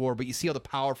scale of war, but you see all the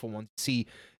powerful ones. You see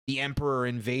the Emperor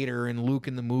and Vader and Luke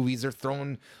in the movies. They're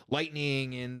throwing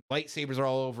lightning and lightsabers are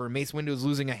all over. Mace Windu's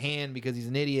losing a hand because he's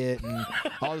an idiot and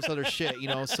all this other shit,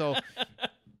 So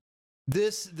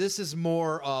this is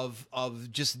more of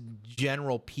just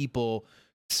general people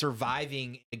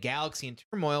surviving a galaxy in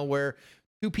turmoil where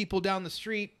two people down the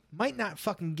street might not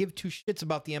fucking give two shits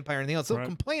about the Empire or anything else. They'll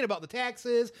complain about the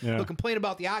taxes. Yeah. They'll complain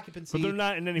about the occupancy. But they're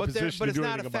not in any position but to it's do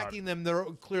not anything about affecting them. They're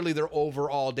clearly they're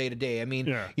overall day to day. I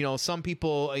mean, some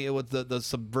people with the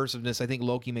subversiveness. I think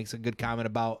Loki makes a good comment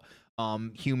about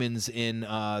humans in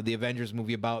the Avengers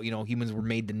movie about humans were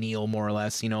made to kneel more or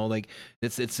less. Like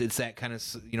it's that kind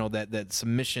of that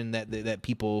submission that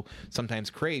people sometimes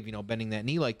crave. Bending that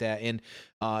knee like that, and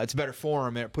it's better for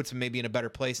them. It puts them maybe in a better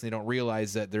place, and they don't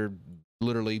realize that they're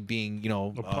literally being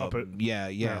a puppet.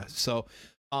 Yeah. So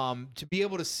to be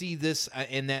able to see this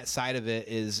in that side of it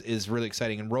is really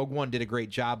exciting, and Rogue One did a great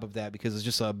job of that because it's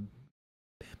just a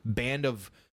band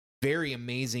of very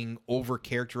amazing over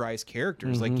characterized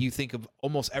characters. Like you think of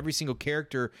almost every single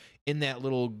character in that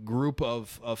little group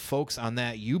of folks on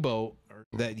that U-boat or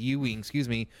that U-wing, excuse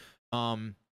me.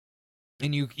 And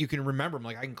you can remember them.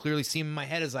 Like I can clearly see them in my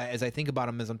head as I think about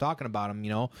them as I'm talking about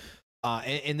them,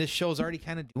 and this show's already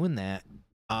kind of doing that.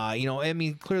 I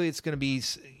mean, clearly it's going to be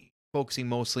focusing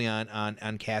mostly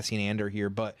on Cassian Andor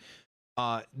here, but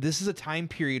this is a time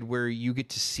period where you get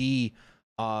to see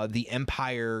the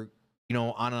Empire,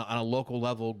 on a local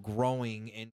level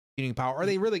growing and gaining power. Are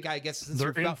they really? I guess since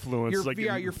their influence.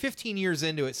 You're 15 years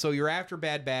into it, so you're after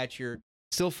Bad Batch. You're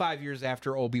still 5 years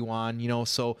after Obi-Wan.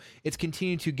 So it's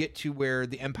continuing to get to where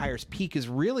the Empire's peak is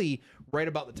really right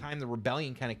about the time the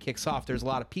rebellion kind of kicks off. There's a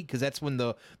lot of peak because that's when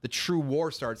the true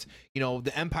war starts.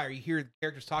 The Empire, you hear the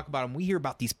characters talk about them. We hear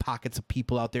about these pockets of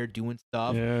people out there doing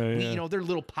stuff. They're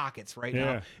little pockets right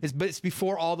now. But it's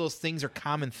before all those things are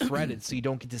common threaded, so you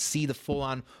don't get to see the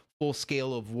full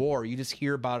scale of war. You just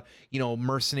hear about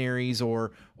mercenaries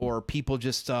or people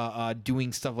just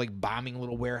doing stuff like bombing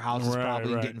little warehouses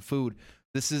probably and getting food.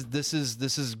 This is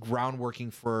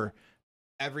groundworking for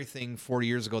everything 40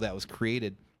 years ago that was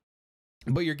created.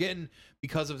 But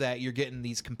because of that, you're getting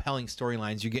these compelling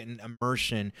storylines. You're getting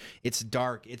immersion. It's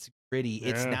dark. It's gritty.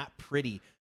 It's not pretty.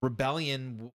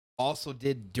 Rebellion also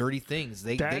did dirty things.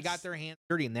 They got their hands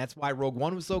dirty, and that's why Rogue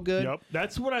One was so good. Yep,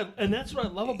 that's what I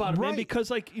love about it, man.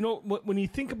 Because when you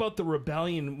think about the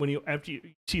rebellion, after you've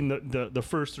seen the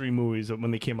first three movies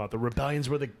when they came out, the rebellions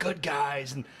were the good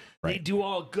guys and they do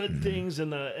all good things,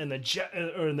 and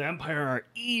the Empire are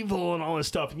evil and all this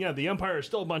stuff. And yeah, the Empire is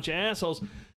still a bunch of assholes,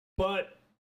 but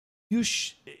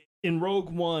in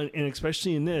Rogue One and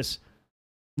especially in this,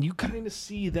 you kind of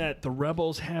see that the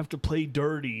rebels have to play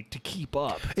dirty to keep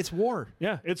up. It's war.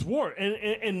 Yeah, it's war.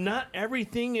 And not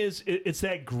everything it's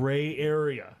that gray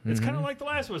area. It's kind of like The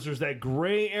Last of Us. There's that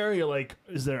gray area. Like,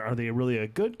 are they really a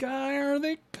good guy, or are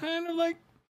they kind of like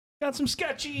got some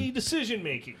sketchy decision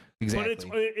making? Exactly.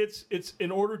 But it's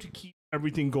in order to keep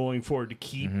everything going forward, to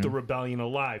keep the rebellion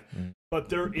alive. But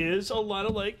there is a lot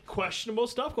of questionable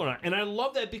stuff going on. And I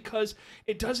love that because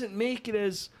it doesn't make it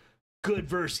as good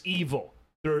versus evil.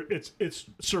 It's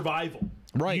survival.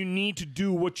 Right. You need to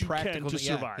do what you can to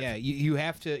survive. Yeah. You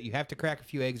have to crack a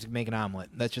few eggs to make an omelet.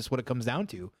 That's just what it comes down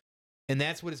to. And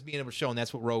that's what it's being able to show, and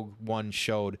that's what Rogue One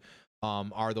showed.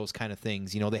 Are those kind of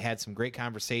things. They had some great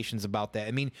conversations about that.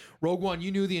 I mean, Rogue One,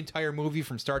 you knew the entire movie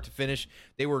from start to finish.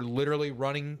 They were literally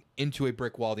running into a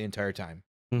brick wall the entire time.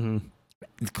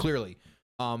 Clearly.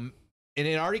 And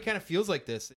it already kind of feels like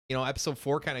this. Episode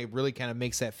 4 kind of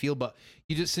makes that feel, but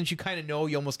since you kind of know,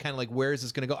 you almost kind of like, where is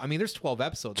this going to go? I mean, there's 12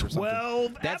 episodes or something.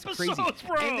 12 That's episodes,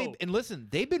 crazy. bro. And listen,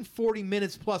 they've been 40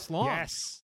 minutes plus long.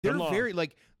 Yes. They're very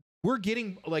we're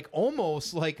getting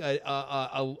almost like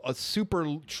a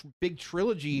super big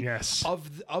trilogy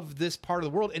of this part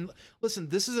of the world. And listen,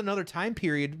 this is another time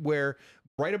period where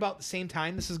right about the same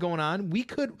time this is going on, we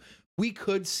could We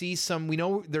could see some. We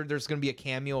know there's going to be a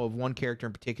cameo of one character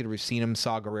in particular. We've seen him,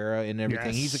 Saw Gerrera, and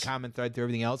everything. He's a common thread through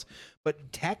everything else.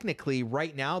 But technically,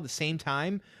 right now, the same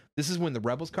time, this is when the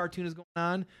Rebels cartoon is going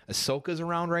on. Ahsoka's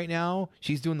around right now.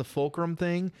 She's doing the Fulcrum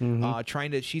thing,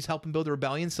 she's helping build the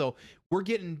rebellion. So we're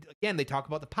getting, again, they talk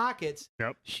about the pockets.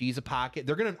 Yep. She's a pocket.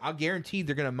 I'll guarantee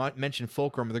they're going to mention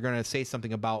Fulcrum. Or they're going to say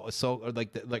something about Ahsoka, or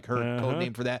like her code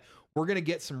name for that. We're going to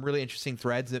get some really interesting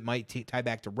threads that might tie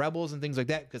back to Rebels and things like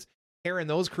that, because Hera and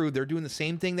those crew, they're doing the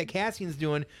same thing that Cassian's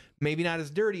doing, maybe not as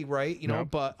dirty, right? You know,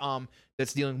 but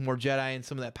that's dealing with more Jedi and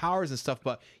some of that powers and stuff.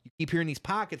 But you keep hearing these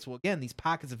pockets. Well, again, these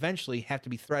pockets eventually have to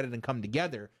be threaded and come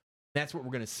together. That's what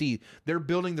we're going to see. They're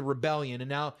building the rebellion, and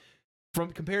now,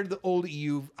 compared to the old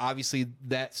EU, obviously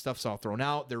that stuff's all thrown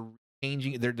out. They're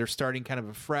changing. They're starting kind of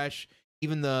afresh.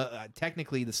 Even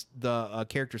technically the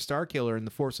character Starkiller in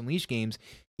the Force Unleashed games,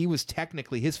 he was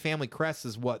technically, his family crest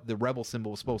is what the rebel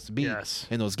symbol was supposed to be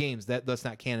in those games. That's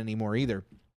not canon anymore either.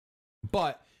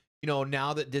 But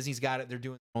now that Disney's got it, they're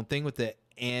doing their own thing with it.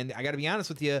 And I got to be honest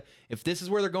with you, if this is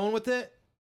where they're going with it,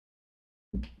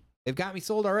 they've got me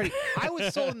sold already. I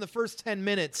was sold in the first 10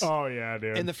 minutes. Oh yeah,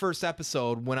 dude. In the first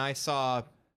episode, when I saw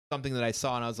something that I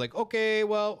saw, and I was like, okay,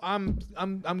 well, I'm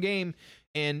game.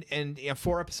 And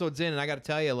 4 episodes in, and I got to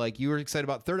tell you, like, you were excited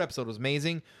about the 3rd episode, was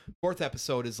amazing. 4th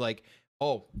episode is like,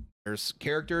 oh, there's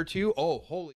character or 2. Oh,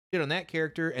 holy shit on that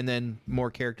character, and then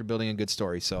more character building and good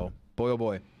story. So, boy, oh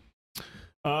boy.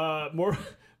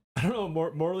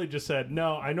 Morley just said,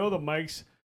 no, I know the mics.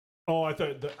 Oh,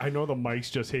 I know the mics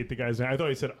just hate the guys. I thought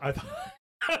he said, I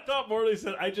thought Morley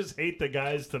said, I just hate the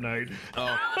guys tonight.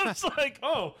 Oh. It's like,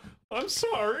 oh, I'm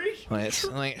sorry. It's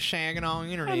like shagging on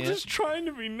the internet. I'm just trying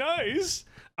to be nice.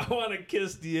 I want to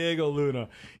kiss Diego Luna.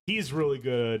 He's really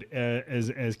good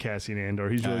as Cassian Andor.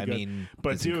 He's really good.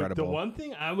 But dude, incredible. The one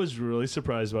thing I was really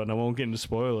surprised about, and I won't get into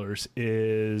spoilers,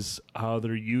 is how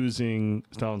they're using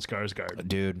Stellan Skarsgård.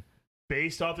 Dude.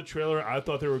 Based off the trailer, I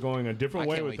thought they were going a different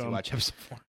way with them. To watch episode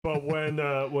 4. But when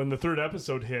the 3rd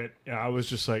episode hit, I was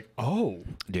just like, oh,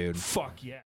 dude, fuck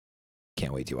yeah.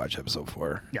 Can't wait to watch episode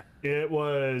 4. Yeah, it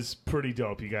was pretty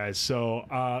dope, you guys. So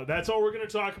that's all we're going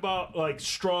to talk about, like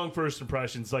strong first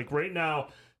impressions. Like right now,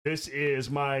 this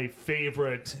is my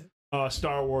favorite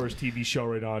Star Wars TV show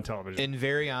right now on television. And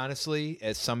very honestly,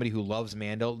 as somebody who loves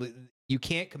Mando, you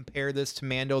can't compare this to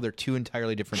Mando. They're two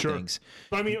entirely different things.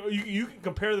 But I mean, you can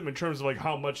compare them in terms of like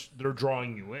how much they're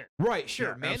drawing you in. Right, sure.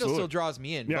 Yeah, Mando absolutely. still draws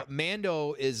me in. Yeah. But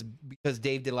Mando is, because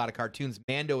Dave did a lot of cartoons,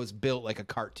 Mando is built like a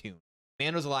cartoon.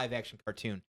 Mando's a live action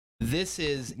cartoon. This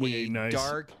is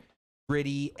dark,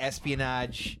 gritty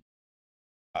espionage.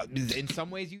 In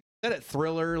some ways, you said it,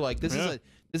 thriller. Like this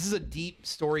is a deep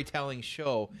storytelling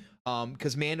show.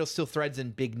 Because Mando still threads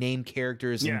in big name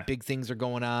characters and big things are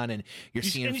going on, and you're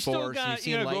seeing Force, you're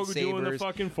seeing lightsabers, doing the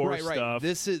fucking Force stuff.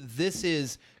 This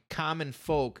is common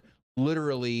folk,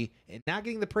 literally, and not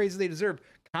getting the praise they deserve.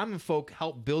 Common folk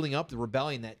help building up the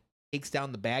rebellion that takes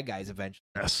down the bad guys eventually.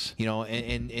 Yes,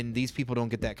 and these people don't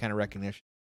get that kind of recognition.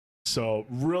 So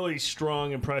really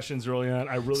strong impressions early on.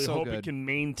 I really hope it can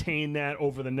maintain that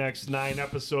over the next 9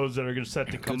 episodes that are going to set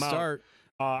to come out. Start.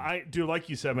 I do, like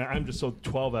you said, man, I'm just so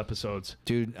 12 episodes.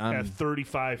 Dude, at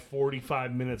 35,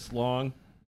 45 minutes long.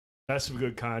 That's some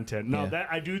good content. Now, that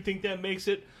I do think that makes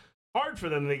it hard for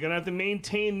them. They're going to have to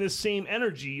maintain this same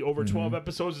energy over 12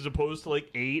 episodes as opposed to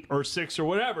like 8 or 6 or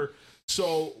whatever.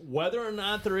 So whether or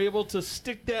not they're able to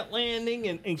stick that landing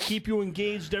and keep you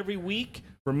engaged every week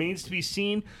remains to be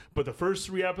seen. But the first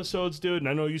 3 episodes, dude, and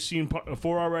I know you've seen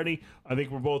 4 already. I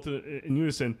think we're both in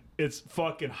unison. It's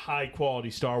fucking high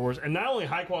quality Star Wars, and not only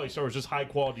high quality Star Wars, just high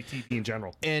quality TV in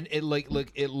general. And it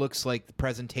it looks like the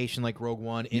presentation like Rogue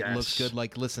One. It looks good.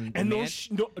 Like listen, and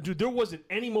dude, there wasn't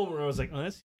any moment where I was like, oh,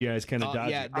 that's kind of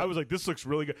dodgy. I was like, this looks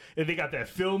really good. And they got that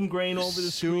film grain over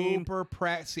the screen. Super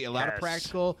practical, a lot of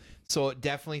practical. So it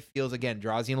definitely feels, again,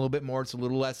 draws you in a little bit more. It's a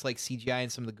little less like CGI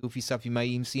and some of the goofy stuff you might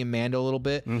even see in Mando a little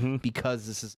bit, because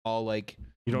this is all like,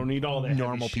 you don't need all that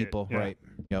normal heavy people, shit. Yeah. right?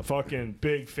 Yep. Fucking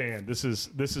big fan. This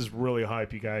is really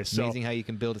hype, you guys. Amazing how you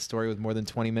can build a story with more than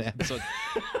 20-minute episodes.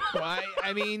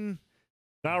 I mean,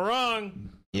 not wrong.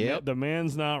 Yep. The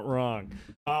man's not wrong.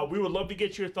 We would love to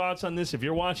get your thoughts on this. If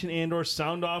you're watching Andor,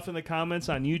 sound off in the comments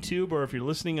on YouTube, or if you're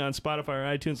listening on Spotify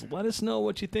or iTunes, let us know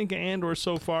what you think of Andor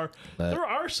so far. There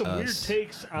are some weird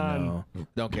takes on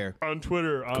don't care on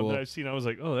Twitter that I've seen. I was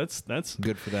like, oh, that's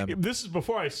good for them. This is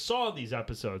before I saw these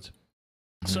episodes.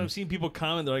 So I've seen people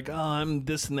comment, they're like, oh, I'm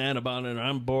this and that about it, or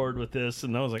I'm bored with this.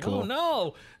 And I was like, oh,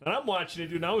 no. And I'm watching it,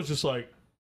 dude, and I was just like,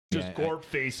 gorp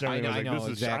face and everything. I know,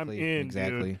 exactly. I'm in,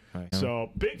 dude. Right. So,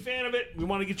 big fan of it. We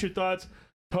want to get your thoughts.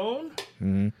 Tone,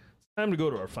 it's time to go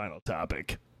to our final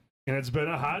topic. And it's been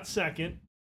a hot second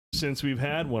since we've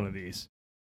had one of these.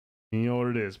 And you know what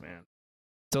it is, man.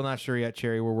 Still not sure yet,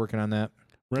 Cherry. We're working on that.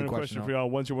 Random question for y'all.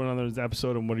 Once you're on this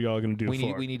episode, and what are y'all going to do?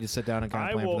 We need to sit down and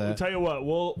kind of plan will for that. tell you what.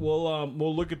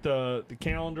 We'll look at the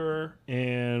calendar,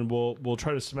 and we'll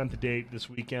try to cement the date this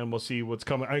weekend. We'll see what's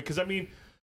coming. Because I mean,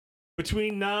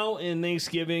 between now and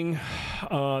Thanksgiving,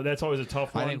 that's always a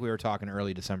tough one. I think we were talking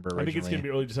early December originally. I think it's going to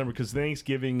be early December because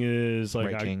Thanksgiving is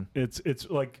like Right, it's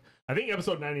like I think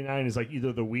episode 99 is like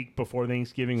either the week before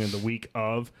Thanksgiving or the week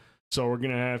of. So we're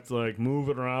gonna have to like move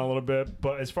it around a little bit.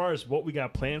 But as far as what we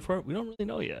got planned for it, we don't really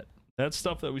know yet. That's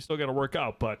stuff that we still got to work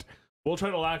out. But we'll try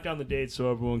to lock down the date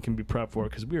so everyone can be prepped for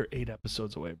it because we are 8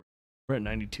 episodes away, bro. We're at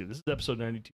 92. This is episode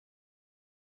 92.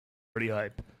 Pretty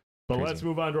hype. But Crazy. let's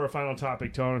move on to our final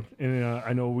topic, Tone. And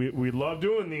I know we love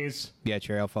doing these. Yeah,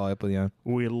 Cherry, I'll follow up with you on.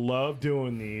 We love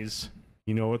doing these.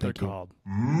 You know what they're called?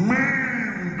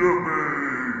 Meme debate.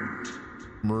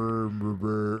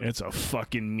 It's a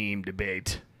fucking meme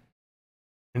debate.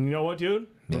 And you know what, dude?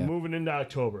 We're Yeah. moving into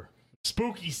October.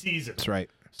 Spooky season. That's right.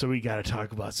 So we got to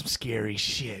talk about some scary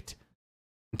shit.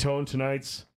 And Tone,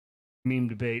 tonight's meme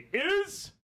debate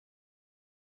is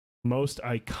most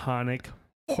iconic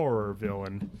horror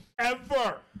villain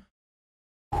ever.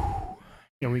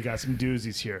 And we got some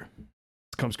doozies here.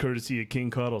 This comes courtesy of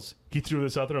King Cuddles. He threw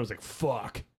this out there. I was like,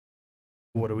 fuck.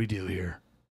 What do we do here?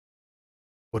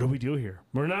 What do we do here?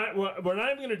 We're not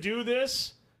even going to do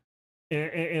this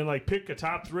and like pick a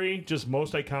top 3, just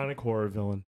most iconic horror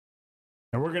villain.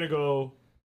 And we're going to go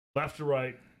left to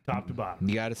right, top to bottom.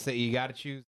 You got to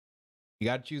choose. You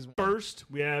got to choose one. First,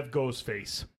 we have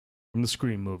Ghostface from the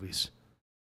Scream movies.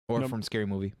 Or from Scary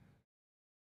Movie.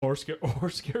 Or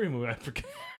Scary Movie. I forget.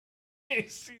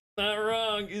 He's not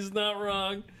wrong. He's not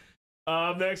wrong.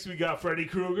 Next, we got Freddy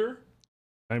Krueger.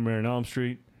 Nightmare on Elm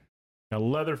Street. Got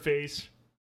Leatherface.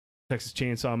 Texas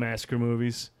Chainsaw Massacre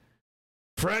movies.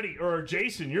 Freddy, or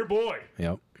Jason, your boy.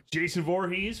 Yep. Jason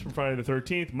Voorhees from Friday the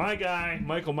 13th. My guy,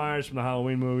 Michael Myers from the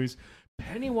Halloween movies.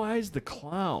 Pennywise the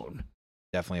Clown.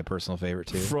 Definitely a personal favorite,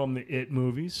 too. From the It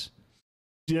movies.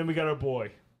 Then we got our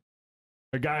boy.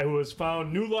 A guy who has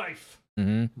found new life.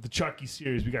 Mm-hmm. The Chucky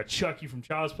series. We got Chucky from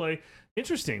Child's Play.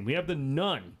 Interesting. We have The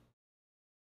Nun.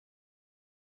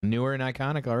 Newer and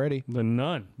iconic already. The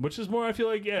Nun. Which is more, I feel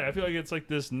like it's like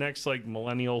this next like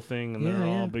millennial thing, and they're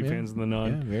all big fans of The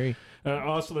Nun. Yeah, very.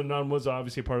 Also, The Nun was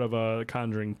obviously part of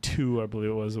Conjuring 2, I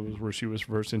believe it was. It was where she was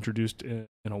first introduced in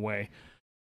a way.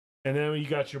 And then you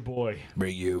got your boy.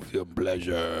 Bring you some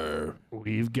pleasure.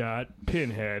 We've got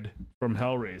Pinhead from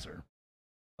Hellraiser.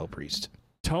 Hell Priest.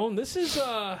 Tone, this is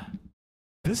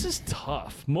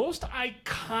tough. Most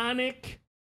iconic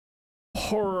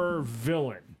horror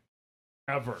villain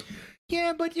ever.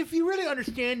 Yeah, but if you really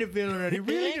understand the villain, are they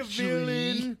really the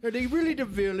villain? Are they really the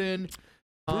villain?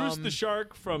 Bruce the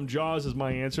Shark from Jaws is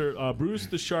my answer. Bruce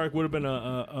the Shark would have been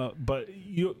but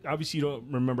you obviously you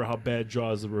don't remember how bad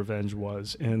Jaws: The Revenge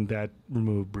was, and that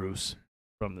removed Bruce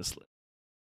from this list.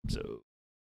 So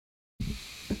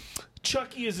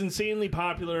Chucky is insanely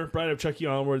popular. Bride of Chucky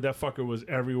onward, that fucker was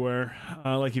everywhere.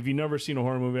 Like if you've never seen a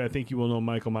horror movie, I think you will know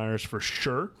Michael Myers for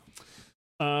sure.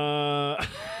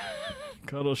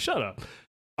 Cuddle, shut up.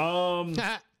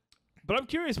 But I'm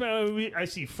curious, man. I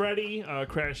see Freddy.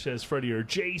 Crash says Freddy or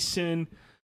Jason.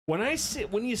 When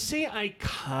you say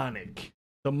iconic,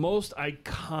 the most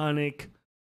iconic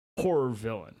horror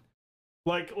villain,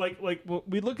 like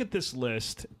we look at this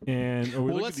list and or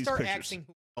we look let's at these start pictures. axing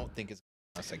who we don't think is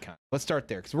most iconic. Let's start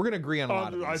there because we're going to agree on a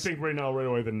lot of these. I think right now, right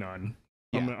away, The Nun.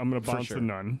 Yeah, I'm going to bounce sure. The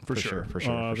Nun for sure.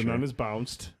 The Nun is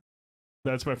bounced.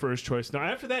 That's my first choice. Now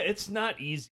after that, it's not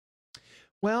easy.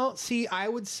 Well, see, I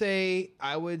would say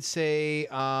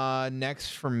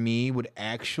next for me would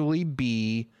actually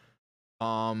be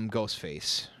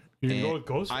Ghostface. You're going to go with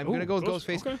Ghostface? I'm going to go with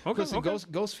Ghostface. Okay. Listen,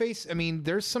 Ghostface, I mean,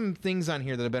 there's some things on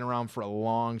here that have been around for a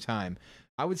long time.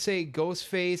 I would say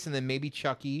Ghostface and then maybe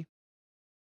Chucky.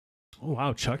 Oh,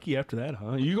 wow. Chucky after that,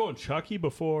 huh? You going Chucky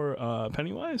before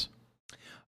Pennywise?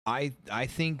 I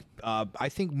think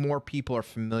more people are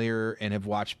familiar and have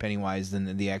watched Pennywise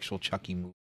than the actual Chucky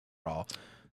movie overall.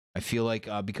 I feel like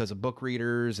because of book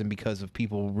readers and because of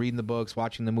people reading the books,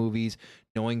 watching the movies,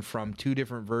 knowing from 2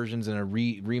 different versions and a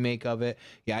remake of it,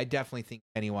 yeah, I definitely think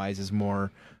Pennywise is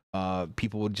more,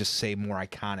 people would just say more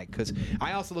iconic. Because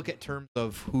I also look at terms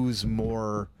of who's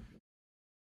more,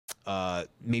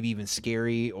 maybe even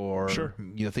scary or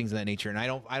things of that nature. And I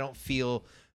don't feel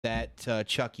that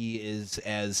Chucky is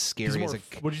as scary as a.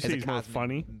 Would you say he's more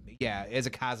funny? Yeah, as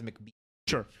a cosmic being.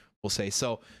 Sure. We'll say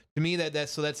so. To me,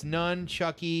 that's Nun,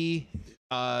 Chucky.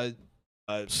 So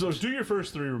do your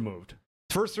first 3 removed.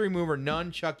 First 3 removed are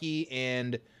Nun, Chucky,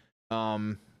 and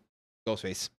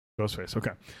Ghostface. Ghostface.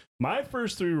 Okay. My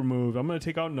first three removed. I'm going to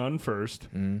take out none first,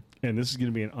 and this is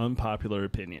going to be an unpopular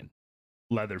opinion.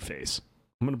 Leatherface.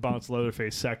 I'm going to bounce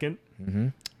Leatherface second.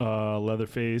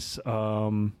 Leatherface.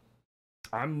 I'm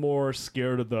more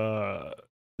scared of the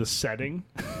setting,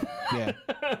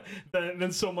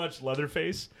 than so much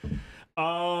Leatherface. So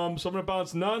I'm going to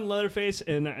bounce none Leatherface,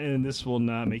 and this will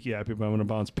not make you happy, but I'm going to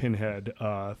bounce Pinhead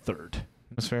third.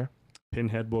 That's fair.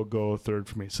 Pinhead will go third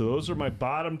for me. So those are my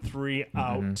bottom three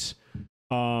out.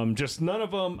 Just none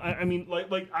of them. I mean,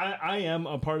 I am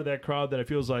a part of that crowd that it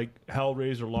feels like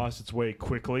Hellraiser lost its way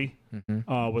quickly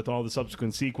with all the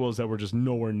subsequent sequels that were just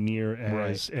nowhere near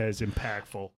as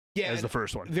impactful as the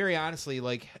first one. Very honestly,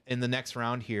 like in the next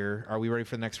round here, are we ready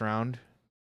for the next round?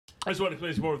 I just want to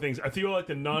play some more things. I feel like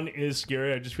The Nun is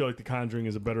scary. I just feel like The Conjuring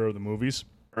is a better of the movies.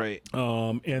 Right.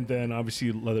 And then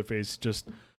obviously Leatherface just...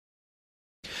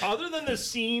 Other than the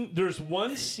scene, there's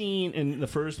one scene in the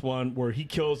first one where he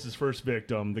kills his first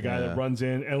victim, the guy that runs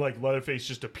in, and like Leatherface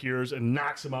just appears and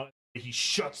knocks him out. He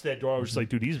shuts that door. I was just like,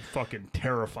 dude, he's fucking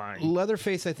terrifying.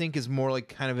 Leatherface, I think, is more like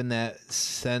kind of in that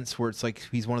sense where it's like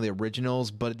he's one of the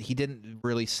originals, but he didn't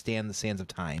really stand the sands of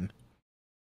time.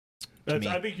 I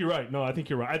think you're right. No, I think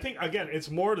you're right. I think, again,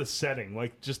 it's more the setting,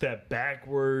 like just that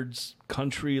backwards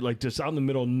country, like just out in the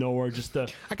middle of nowhere. Just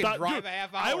the I could drive a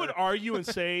half hour. I would argue and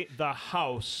say the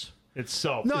house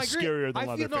itself is scarier than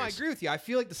Leatherface. I agree with you. I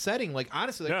feel like the setting, like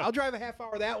honestly, like, I'll drive a half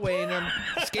hour that way and I'm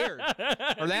scared,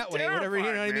 or that way, whatever. You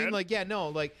know what I mean? Like, yeah, no,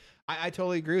 like I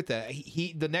totally agree with that.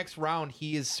 The next round,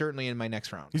 he is certainly in my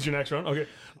next round. He's your next round. Okay,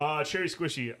 Cherry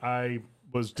Squishy. I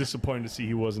was disappointed to see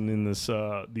he wasn't in this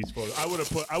these photos. I would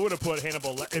have put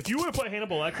Hannibal. If you would have put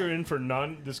Hannibal Lecter in for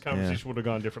none, this conversation would have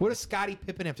gone differently. What does Scottie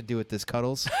Pippen have to do with this,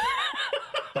 Cuddles?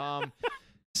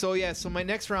 So my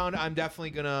next round, I'm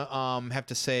definitely gonna have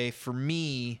to say for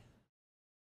me,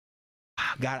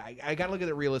 God, I gotta look at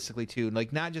it realistically too.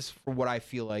 Like not just for what I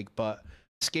feel like, but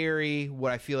scary.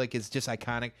 What I feel like is just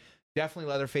iconic.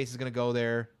 Definitely Leatherface is gonna go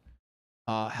there.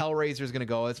 Hellraiser is going to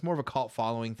go. It's more of a cult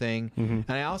following thing. And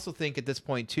I also think at this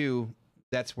point, too,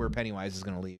 that's where Pennywise is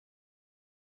going to leave.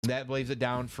 That lays it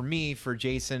down for me, for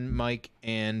Jason, Mike,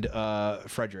 and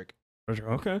Frederick.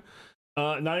 Okay.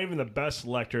 Not even the best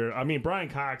Lecter. I mean, Brian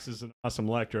Cox is an awesome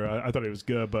Lecter. I thought he was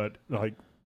good, but like,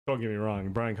 don't get me wrong.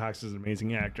 Brian Cox is an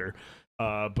amazing actor.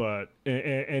 But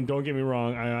don't get me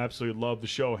wrong, I absolutely love the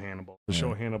show Hannibal. The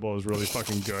show Hannibal is really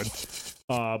fucking good.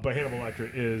 But Hannibal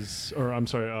Lecter is, or I'm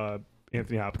sorry,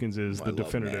 Anthony Hopkins is the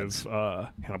definitive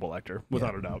Hannibal Lecter,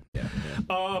 without a doubt.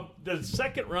 The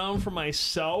second round for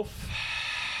myself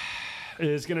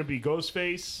is going to be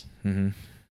Ghostface.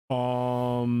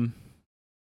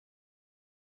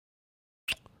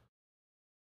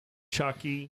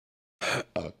 Chucky.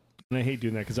 And I hate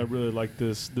doing that because I really like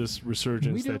this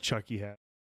resurgence that Chucky had.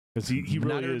 Because he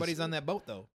really not everybody's on that boat,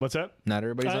 though. What's that? Not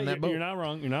everybody's on that boat. You're not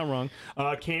wrong. You're not wrong.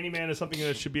 Candyman is something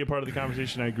that should be a part of the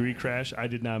conversation. I agree, Crash. I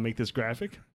did not make this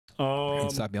graphic.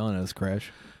 Stop yelling at us, Crash.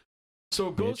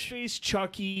 So Ghostface,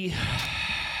 Chucky.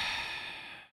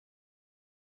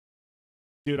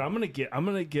 Dude, I'm gonna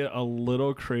get a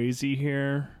little crazy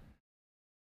here.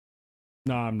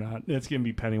 No, I'm not. It's gonna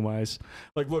be Pennywise.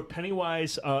 Like, look,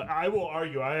 Pennywise. I will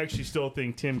argue. I actually still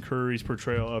think Tim Curry's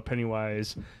portrayal of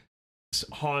Pennywise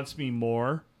haunts me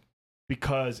more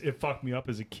because it fucked me up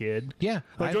as a kid. Yeah,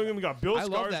 like don't get me wrong. Bill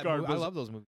Skarsgård. I love those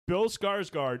movies. Bill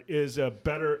Skarsgård is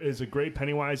a great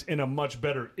Pennywise in a much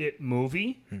better It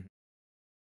movie.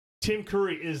 Tim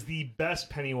Curry is the best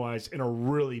Pennywise in a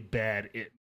really bad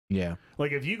It. Yeah,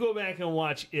 like if you go back and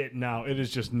watch It now, it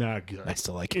is just not good. I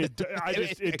still like it.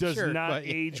 It does not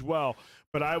age well.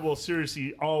 But I will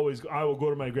seriously I will go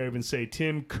to my grave and say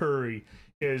Tim Curry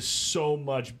is so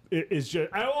much. Is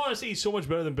just. I don't want to say he's so much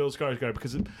better than Bill Skarsgård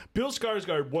because Bill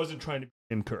Skarsgård wasn't trying to be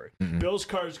Tim Curry. Bill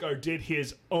Skarsgård did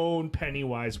his own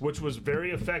Pennywise, which was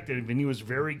very effective and he was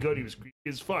very good. He was creepy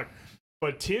as fuck.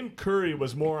 But Tim Curry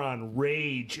was more on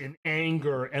rage and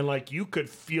anger, and like you could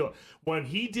feel when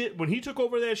he took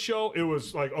over that show. It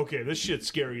was like, okay, this shit's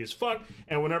scary as fuck.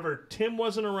 And whenever Tim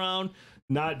wasn't around,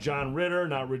 not John Ritter,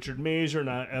 not Richard Mazer,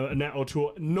 not Annette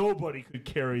O'Toole, nobody could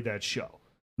carry that show.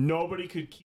 Nobody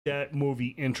could keep that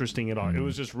movie interesting at all. It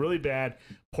was just really bad,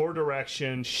 poor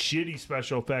direction, shitty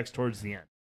special effects towards the end.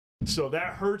 So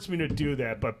that hurts me to do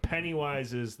that, but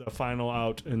Pennywise is the final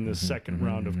out in the second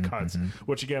round of cuts,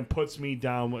 which again puts me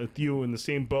down with you in the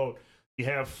same boat. You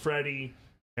have Freddy,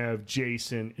 you have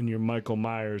Jason, and your Michael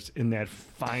Myers in that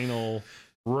final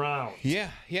round. Yeah,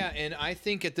 and I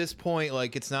think at this point,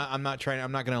 like I'm not going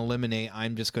to eliminate.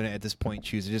 I'm just going to at this point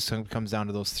choose. It just comes down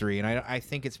to those three, and I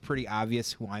think it's pretty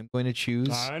obvious who I'm going to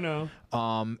choose. I know.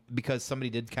 Because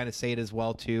somebody did kind of say it as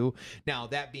well too. Now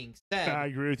that being said, I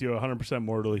agree with you 100%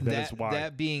 mortally. That's why.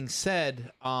 That being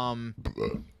said,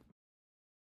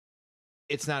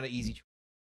 it's not an easy choice,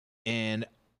 and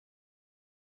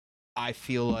I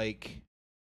feel like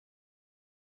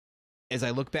as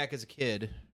I look back as a kid.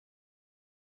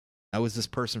 I was this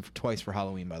person twice for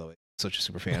Halloween, by the way. Such a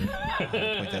super fan. I'll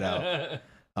point that out.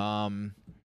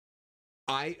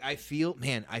 I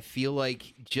feel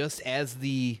like just as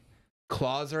the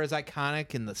claws are as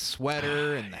iconic and the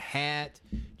sweater and the hat,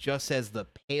 just as the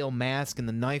pale mask and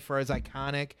the knife are as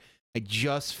iconic, I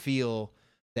just feel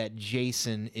that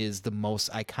Jason is the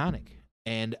most iconic.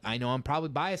 And I know I'm probably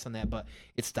biased on that, but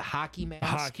it's the hockey mask. The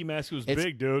hockey mask was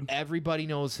big, dude. Everybody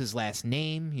knows his last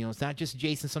name. You know, it's not just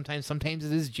Jason. Sometimes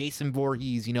it is Jason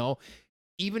Voorhees, you know.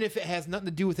 Even if it has nothing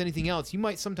to do with anything else, you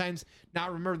might sometimes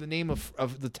not remember the name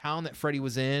of the town that Freddy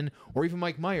was in, or even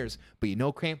Mike Myers, but you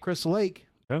know Camp Crystal Lake.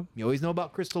 Yeah. You always know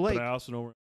about Crystal Lake. But I also know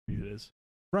where it is.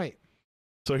 Right.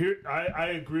 So here, I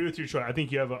agree with your choice. I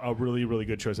think you have a really, really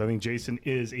good choice. I think Jason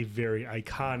is a very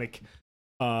iconic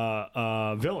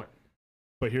villain.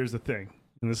 But here's the thing,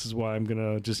 and this is why I'm going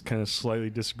to just kind of slightly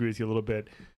disagree with you a little bit.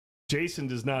 Jason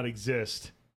does not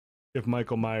exist if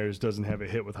Michael Myers doesn't have a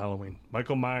hit with Halloween.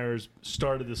 Michael Myers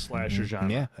started the slasher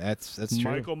genre. Yeah, that's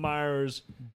true. Michael Myers,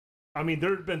 I mean,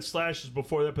 there had been slashers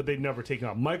before that, but they'd never taken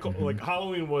off. Like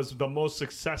Halloween was the most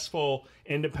successful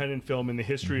independent film in the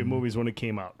history of movies when it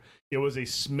came out. It was a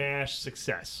smash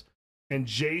success. And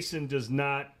Jason does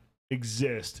not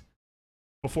exist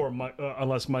before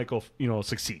unless Michael,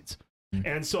 succeeds.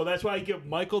 And so that's why I give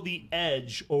Michael the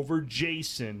edge over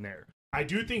Jason there. I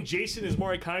do think Jason is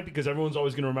more iconic because everyone's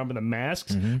always going to remember the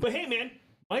masks. But hey, man,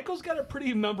 Michael's got a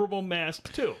pretty memorable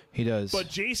mask too. He does. But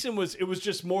Jason it was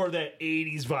just more of that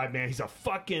 80s vibe, man. He's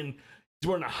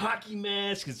wearing a hockey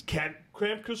mask. His Camp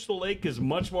Crystal Lake is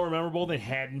much more memorable than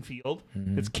Haddonfield.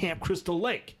 It's Camp Crystal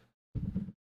Lake.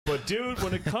 But dude,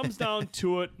 when it comes down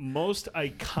to it, most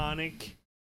iconic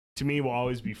to me will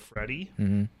always be Freddy.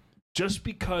 Just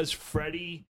because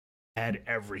Freddy had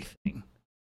everything.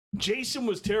 Jason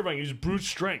was terrifying. He was brute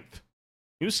strength.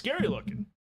 He was scary looking.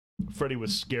 Freddy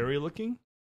was scary looking,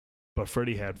 but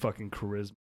Freddy had fucking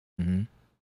charisma.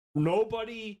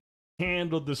 Nobody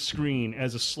handled the screen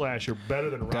as a slasher better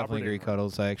than Robert Definitely agree, Englund.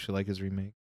 Cuddles. I actually like his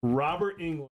remake. Robert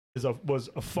Englund was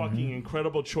a fucking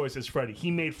incredible choice as Freddy.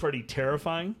 He made Freddy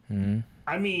terrifying.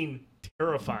 I mean,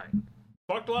 terrifying.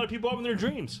 Fucked a lot of people up in their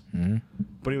dreams.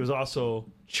 But he was also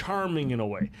charming in a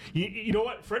way. You know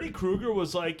what? Freddy Krueger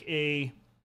was like a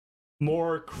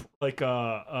more like what's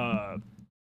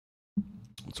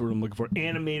the word I'm looking for?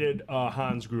 Animated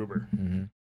Hans Gruber.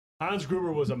 Hans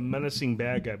Gruber was a menacing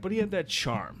bad guy, but he had that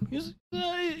charm.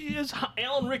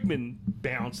 Alan Rickman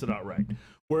balanced it out right.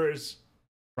 Whereas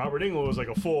Robert Englund was like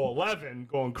a full 11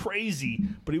 going crazy,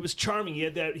 but he was charming. He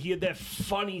had that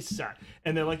funny side.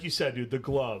 And then, like you said, dude, the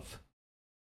glove,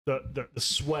 the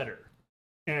sweater,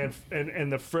 and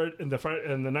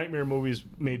the Nightmare movies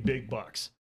made big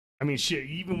bucks. I mean, shit,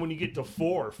 even when you get to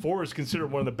 4 is considered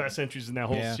one of the best entries in that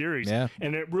whole series. Yeah.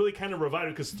 And it really kind of revived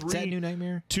it because 3... Is that New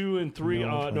Nightmare? 2 and 3...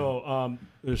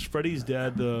 there's Freddy's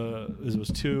Dead. It was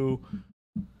 2...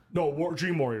 No,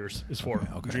 Dream Warriors is 4.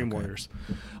 Okay, Dream Warriors.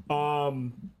 Yeah.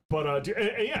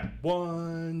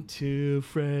 1, 2,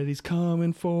 Freddy's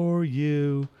coming for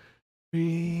you.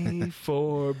 3,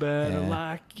 4, better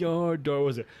lock your door. What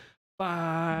was it?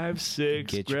 5,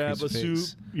 6, grab a soup.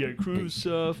 Yeah,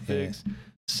 crucifix.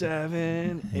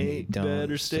 7, 8,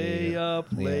 better stay up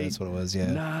late. Yeah, that's what it was,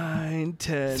 yeah. 9,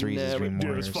 10, 3 is Dream Warriors.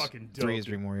 Dude, it was fucking dope. 3 is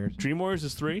Dream Warriors. Dream Warriors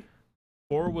is 3?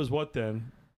 4 was what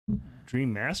then?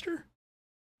 Dream Master?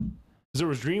 Because there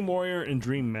was Dream Warrior and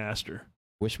Dream Master.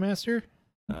 Wishmaster?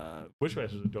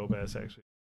 Wishmaster's a dope ass, actually.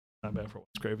 Not bad for a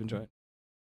Wes Craven joint.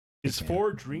 Is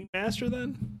 4 Dream Master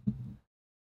then?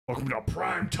 Welcome to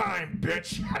prime time,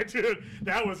 bitch. Dude,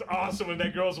 that was awesome when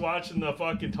that girl's watching the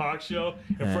fucking talk show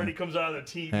and Freddy comes out of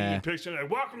the TV and picks her like,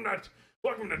 welcome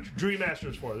to Dream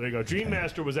Master's 4. There you go. Dream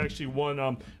Master was actually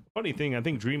one funny thing, I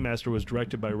think Dream Master was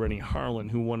directed by Rennie Harlan,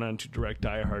 who went on to direct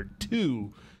Die Hard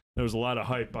 2. There was a lot of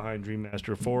hype behind Dream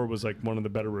Master 4. Was like one of the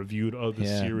better reviewed of the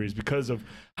series because of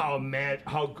how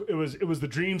it was the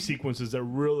dream sequences that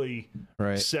really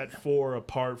set 4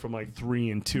 apart from like 3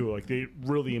 and 2. Like they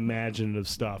really imaginative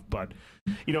stuff. But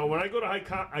you know, when I go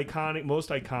to most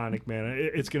iconic, man,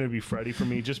 it's gonna be Freddy for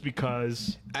me, just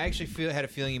because. I actually had a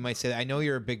feeling you might say that. I know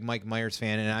you're a big Mike Myers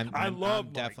fan, and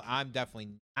I'm definitely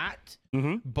not.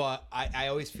 But I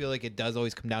always feel like it does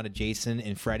always come down to Jason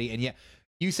and Freddy. And yeah,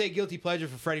 you say guilty pleasure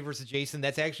for Freddy versus Jason.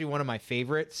 That's actually one of my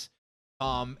favorites.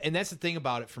 And that's the thing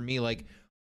about it for me. Like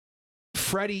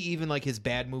Freddy, even like his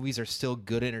bad movies are still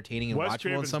good, entertaining, and Wes watchable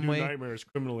Craven's in some New way. Nightmare is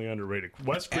criminally underrated.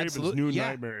 Wes Craven's New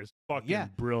Nightmare is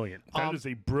fucking brilliant. That is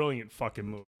a brilliant fucking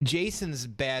movie. Jason's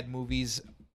bad movies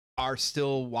are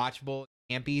still watchable,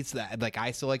 campy. So that like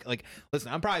I still like.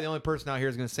 Listen, I'm probably the only person out here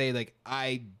who's gonna say like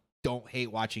I don't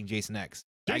hate watching Jason X.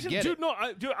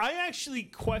 I actually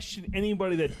question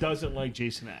anybody that doesn't like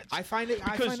Jason X. I find it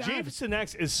because Jason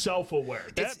X is self-aware.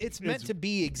 It's meant to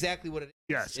be exactly what it is.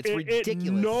 Yes, it's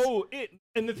ridiculous.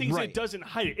 And the thing is, it doesn't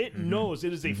hide it. It knows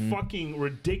it is a fucking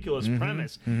ridiculous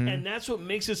premise, and that's what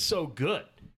makes it so good.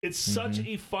 It's such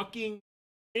a fucking.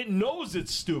 It knows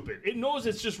it's stupid. It knows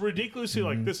it's just ridiculously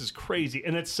like this is crazy,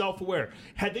 and it's self-aware.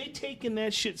 Had they taken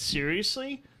that shit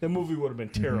seriously, the movie would have been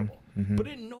terrible. But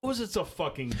it knows it's a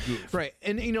fucking goof. Right.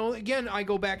 And, you know, again, I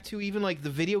go back to even like the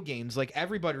video games. Like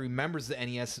everybody remembers the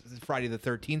NES Friday the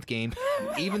 13th game,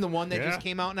 even the one that just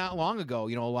came out not long ago.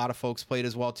 You know, a lot of folks played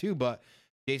as well, too. But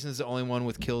Jason's the only one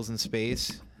with kills in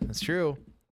space. That's true.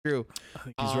 True. I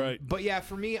think he's right. But yeah,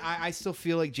 for me, I still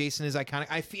feel like Jason is iconic.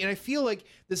 I feel like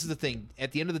this is the thing.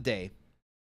 At the end of the day,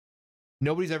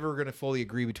 nobody's ever going to fully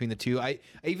agree between the two.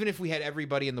 Even if we had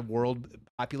everybody in the world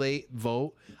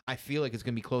vote, I feel like it's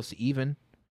going to be close to even.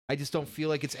 I just don't feel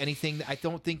like it's anything. I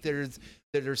don't think that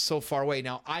they're so far away.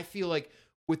 Now, I feel like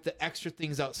with the extra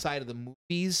things outside of the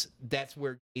movies, that's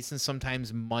where Jason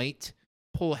sometimes might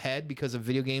pull ahead because of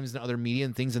video games and other media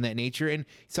and things in that nature. And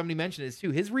somebody mentioned this too.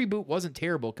 His reboot wasn't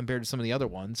terrible compared to some of the other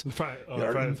ones. Friday the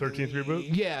 13th reboot?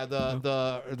 Yeah,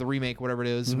 the remake, whatever it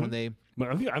is, when they.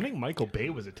 I think Michael Bay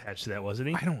was attached to that, wasn't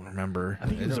he? I don't remember. I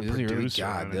think he was a producer.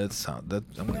 God,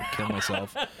 I'm gonna kill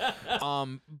myself.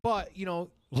 But you know,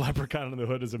 Leprechaun in the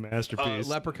Hood is a masterpiece.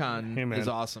 Leprechaun is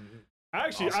awesome.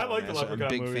 Actually, I like the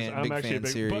Leprechaun movies. I'm actually a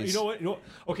big fan. But you know what?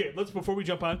 Okay, before we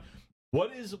jump on.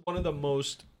 What is one of the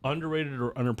most underrated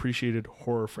or unappreciated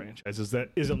horror franchises that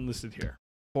isn't listed here?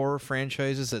 Horror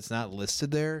franchises that's not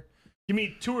listed there? Give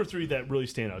me 2 or 3 that really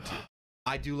stand out to you.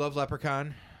 I do love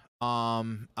Leprechaun.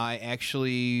 I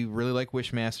actually really like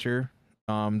Wishmaster.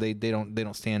 They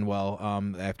don't stand well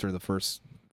after the first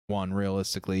one,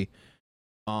 realistically.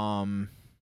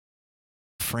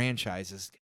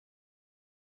 Franchises.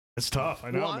 It's tough.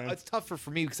 I know, man. It's tougher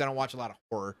for me because I don't watch a lot of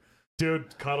horror.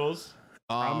 Dude, Cuddles.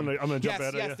 I'm gonna jump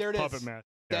at it. Yes, there it Puppet is. Master.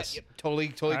 Yes, totally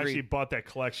agree. I actually bought that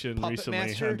collection recently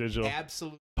on digital.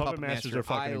 Absolutely. Puppet Masters are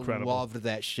fucking incredible. I loved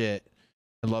that shit.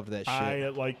 I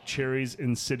like Cherry's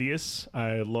Insidious.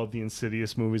 I love the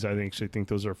Insidious movies. I actually think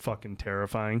those are fucking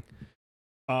terrifying.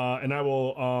 And I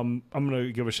will. I'm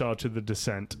gonna give a shout out to The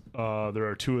Descent. There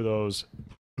are 2 of those.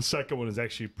 The second one is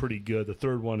actually pretty good. The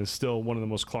third one is still one of the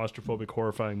most claustrophobic,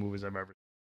 horrifying movies I've ever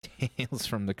seen. Tales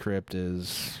from the Crypt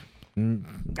is.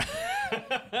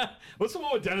 What's the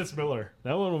one with Dennis Miller?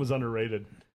 That one was underrated.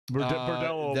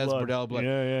 Bordello Blood.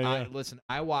 Yeah. Listen,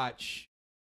 I watch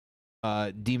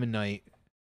Demon Knight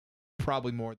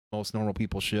probably more than most normal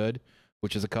people should,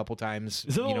 which is a couple times.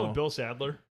 Is that the one with Bill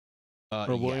Sadler?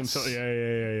 Or William? Yes. Yeah.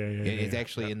 It's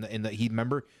actually in the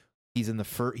he's in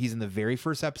the very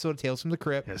first episode of Tales from the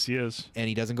Crypt. Yes, he is. And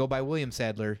he doesn't go by William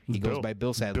Sadler. He goes by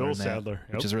Bill Sadler.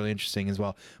 Which is really interesting as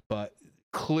well. But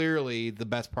clearly, the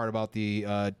best part about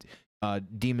the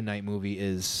Demon Knight movie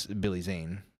is Billy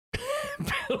Zane.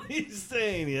 Billy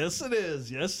Zane, yes it is.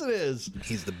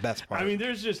 He's the best part. I mean,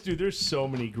 there's so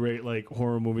many great like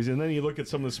horror movies, and then you look at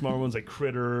some of the smaller ones like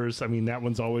Critters. I mean, that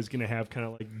one's always gonna have kind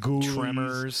of like Ghoulies.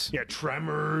 Tremors. Yeah,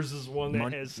 Tremors is one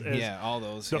that has all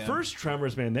those. The first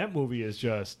Tremors, man, that movie is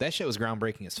just that shit was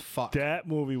groundbreaking as fuck. That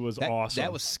movie was awesome.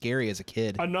 That was scary as a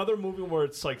kid. Another movie where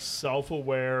it's like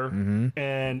self-aware,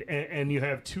 and you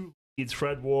have 2 leads,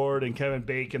 Fred Ward and Kevin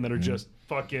Bacon, that are just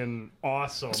fucking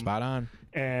awesome. Spot on.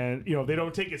 And you know they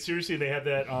don't take it seriously. They have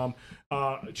that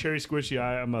Cherry Squishy.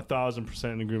 I am 1,000%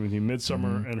 in agreement with you.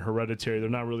 Midsommar and Hereditary. They're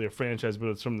not really a franchise, but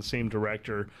it's from the same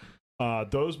director.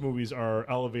 Those movies are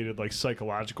elevated like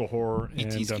psychological horror.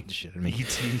 E.T.'s keeping the shit out of me.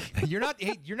 E.T. You're not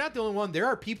the only one. There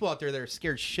are people out there that are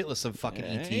scared shitless of fucking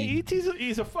E.T. E.T.'s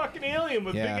he's a fucking alien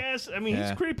with big ass. I mean,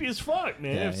 he's creepy as fuck,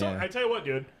 man. I tell you what,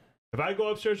 dude. If I go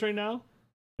upstairs right now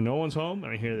no one's home,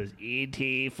 and I hear this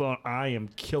E.T. phone. I am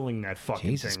killing that fucking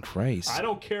Jesus thing. Christ. I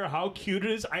don't care how cute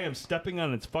it is. I am stepping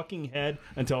on its fucking head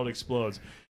until it explodes.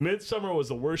 Midsummer was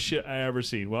the worst shit I ever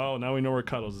seen. Well, now we know where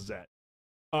Cuddles is at.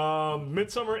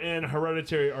 Midsummer and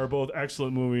Hereditary are both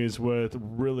excellent movies with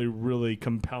really, really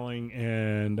compelling,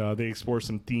 and they explore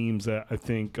some themes that I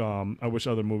think I wish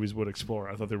other movies would explore.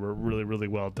 I thought they were really, really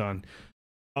well done.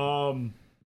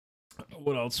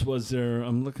 What else was there?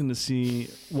 I'm looking to see.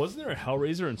 Wasn't there a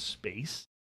Hellraiser in space?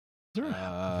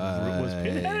 Was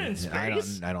Pinhead in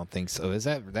space? I don't think so. Is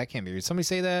that can't be? Did somebody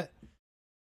say that?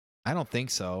 I don't think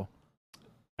so.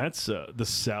 That's The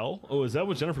Cell. Oh, is that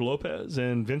with Jennifer Lopez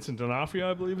and Vincent D'Onofrio?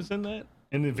 I believe is in that.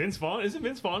 And then Vince Vaughn. Isn't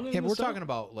Vince Vaughn in Yeah, The but we're Cell? talking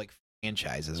about like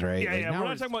franchises, right? Yeah, Like, yeah. now We're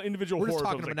not talking about individual We're just horror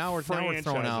talking films, about like now we're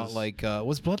throwing out franchises. like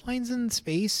was Bloodlines in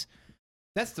space?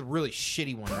 That's the really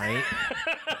shitty one, right?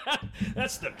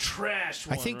 That's the trash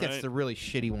one. I think that's the really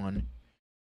shitty one.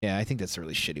 Yeah, I think that's the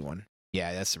really shitty one.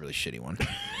 Yeah, that's the really shitty one.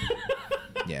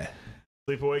 Yeah.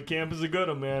 Sleepaway Camp is a good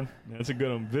one, man. That's a good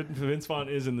one. Vince Vaughn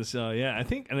is in The Cell. Yeah, I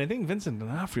think Vincent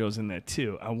D'Onofrio's in that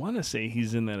too. I want to say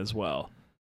he's in that as well,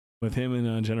 with him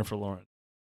and Jennifer Lawrence.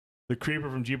 The Creeper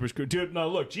from Jeepers Creepers. Dude, no,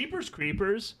 look, Jeepers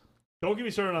Creepers. Don't get me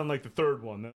started on like the third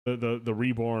one, the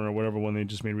Reborn or whatever one they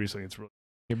just made recently. It's really.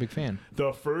 You're a big fan.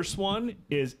 The first one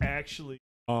is actually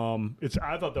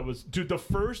I thought that was dude. The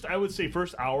first I would say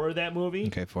first hour of that movie.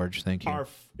 Okay, Forge, thank you.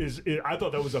 I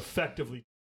thought that was effectively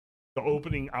the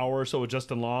opening hour or so with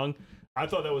Justin Long. I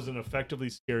thought that was an effectively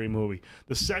scary movie.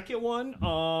 The second one,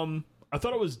 I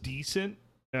thought it was decent.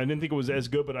 I didn't think it was as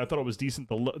good, but I thought it was decent.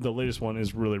 The latest one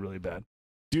is really, really bad.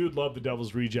 Dude, love The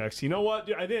Devil's Rejects. You know what?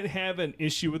 Dude, I didn't have an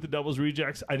issue with The Devil's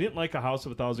Rejects. I didn't like A House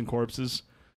of a Thousand Corpses.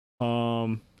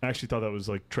 I actually thought that was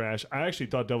like trash. I actually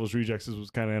thought Devil's Rejects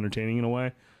was kind of entertaining in a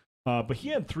way. But he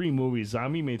had 3 movies.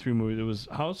 Zombie made 3 movies. It was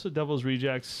House of Devil's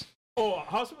Rejects. Oh,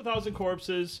 House of a Thousand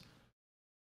Corpses.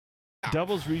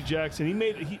 Devil's Rejects, and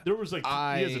he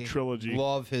has a trilogy.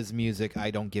 Love his music.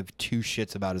 I don't give 2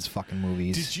 shits about his fucking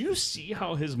movies. Did you see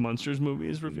how his Monsters movie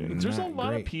is reviewed? There's a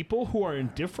lot of people who are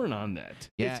indifferent on that.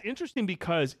 Yeah. It's interesting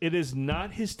because it is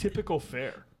not his typical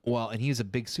fare. Well, and he's a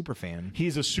big super fan.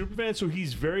 He's a super fan, so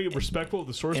he's very respectful of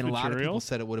the source and material. A lot of people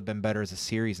said it would have been better as a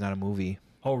series, not a movie.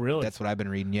 Oh, really? That's what I've been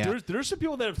reading. Yeah. There's some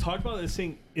people that have talked about this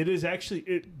saying it is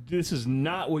actually this is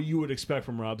not what you would expect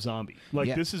from Rob Zombie.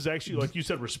 Like this is actually, like you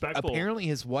said, respectful. Apparently,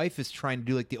 his wife is trying to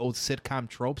do like the old sitcom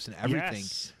tropes and everything.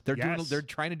 Yes. They're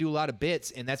trying to do a lot of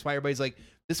bits, and that's why everybody's like,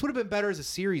 this would have been better as a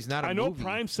series, not a movie. I know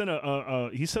Prime sent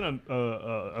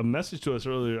a message to us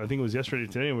earlier. I think it was yesterday,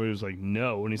 today, where he was like,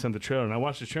 "No," when he sent the trailer, and I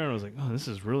watched the trailer, and I was like, "Oh, this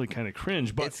is really kind of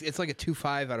cringe." But it's like a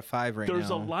 2.5 out of 5 right now. There's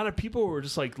a lot of people who are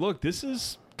just like, "Look, this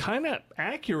is kind of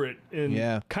accurate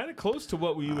and kind of close to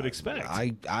what we would expect."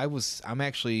 I'm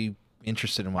actually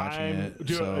interested in watching it.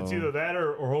 Dude, it's either that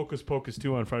or Hocus Pocus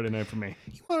 2 on Friday night for me.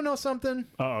 You want to know something?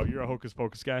 Oh, you're a Hocus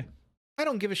Pocus guy? I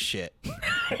don't give a shit.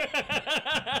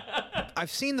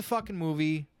 I've seen the fucking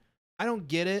movie. I don't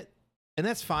get it, and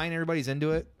that's fine. Everybody's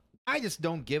into it. I just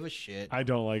don't give a shit. I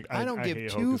don't give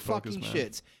hate 2 Hocus Pocus, fucking man.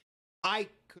 shits. I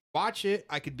could watch it.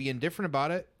 I could be indifferent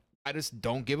about it. I just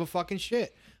don't give a fucking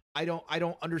shit. I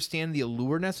don't understand the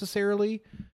allure necessarily.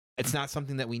 It's not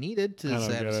something that we needed to have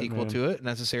a sequel to it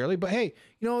necessarily. But hey,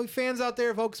 fans out there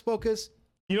of Hocus Pocus.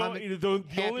 The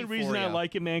only reason I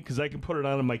like it, man, because I can put it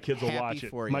on and my kids will watch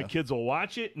it. My kids will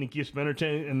watch it and it keeps them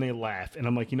entertained and they laugh. And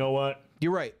I'm like, you know what?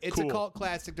 You're right. It's a cult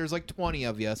classic. There's like 20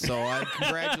 of you, so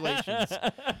congratulations.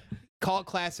 Cult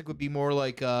classic would be more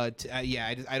like, I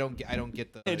don't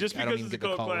get the. And just because it's a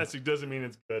cult classic doesn't mean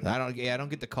it's good. I don't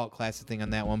get the cult classic thing on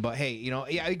that one. But hey,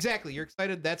 exactly. You're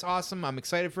excited. That's awesome. I'm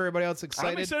excited for everybody else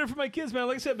excited. I'm excited for my kids, man.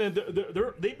 Like I said, man,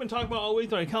 they've been talking about all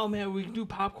week. They're like, oh man, we can do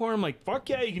popcorn. I'm like, fuck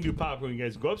yeah, you can do popcorn. You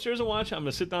guys go upstairs and watch it. I'm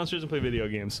gonna sit downstairs and play video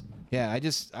games. Yeah,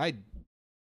 I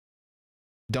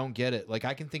don't get it. Like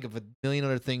I can think of a million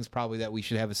other things probably that we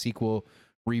should have a sequel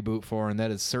reboot for, and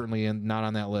that is certainly not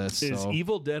on that list. Is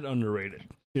Evil Dead underrated?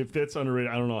 If that's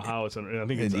underrated, I don't know how it's underrated. I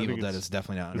think Evil Dead is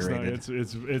definitely not underrated.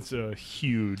 It's a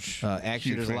huge. Actually,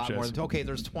 huge there's franchise. a lot more. Okay,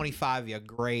 there's 25 of you.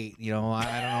 Great. I don't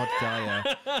know what to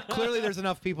tell you. Clearly, there's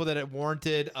enough people that it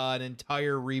warranted an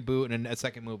entire reboot and a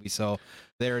second movie. So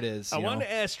there it is. I wanted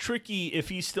to ask Tricky if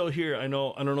he's still here. I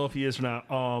don't know if he is or not.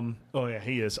 Oh yeah,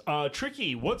 he is.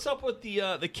 Tricky, what's up with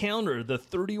the calendar? The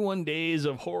 31 days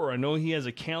of horror. I know he has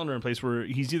a calendar in place where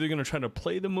he's either going to try to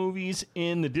play the movies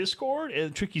in the Discord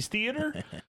at Tricky's Theater,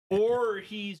 or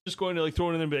he's just going to throw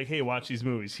it in there and be like, "Hey, watch these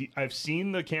movies." I've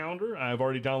seen the calendar. I've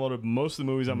already downloaded most of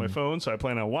the movies on my phone, so I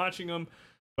plan on watching them.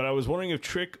 But I was wondering if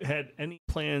Trick had any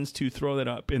plans to throw that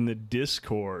up in the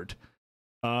Discord.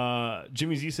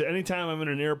 Jimmy Z said, anytime I'm in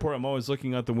an airport, I'm always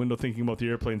looking out the window thinking about the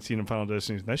airplane scene in Final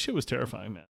Destination. That shit was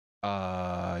terrifying, man.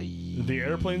 The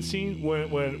airplane scene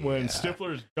when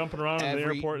Stifler's jumping around in the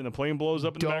airport and the plane blows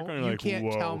up in the background. You're like, can't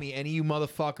whoa. tell me any of you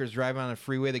motherfuckers driving on a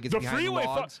freeway that gets behind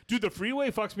logs. Dude, the freeway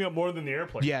fucks me up more than the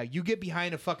airplane. Yeah, you get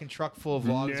behind a fucking truck full of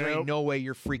logs. There ain't no way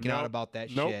you're freaking out about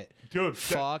that shit. Dude,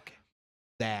 fuck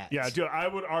that. Yeah, dude, I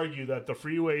would argue that the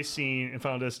freeway scene in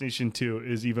Final Destination 2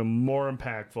 is even more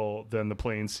impactful than the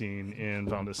plane scene in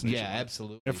Final Destination. Yeah,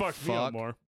 absolutely. It fucks me up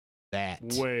more. That.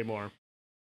 Way more.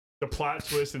 The plot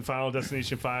twist in Final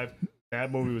Destination 5,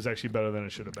 that movie was actually better than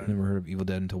it should have been. I never heard of Evil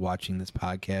Dead until watching this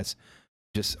podcast.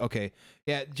 Just, okay.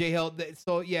 Yeah, J Hill.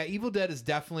 So, yeah, Evil Dead is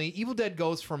definitely... Evil Dead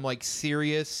goes from, like,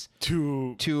 serious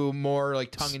to more,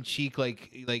 like, tongue-in-cheek,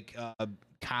 like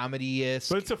comedy-esque.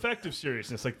 But it's effective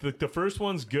seriousness. Like, the first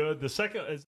one's good. The second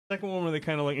one where they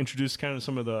kind of, like, introduced kind of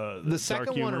some of the second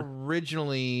dark one humor.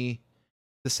 originally...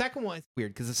 The second one is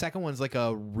weird, because the second one's like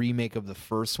a remake of the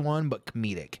first one, but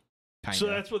comedic. Kinda. So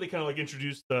that's where they kind of like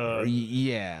introduced the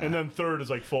and then third is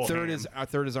like full. Third is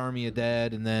Army of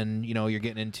Dead, and then you're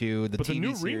getting into the but TV the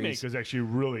new series. remake is actually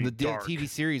really dark. The TV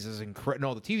series is incredible.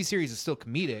 No, the TV series is still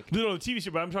comedic. No, the TV series.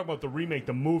 But I'm talking about the remake,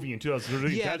 the movie in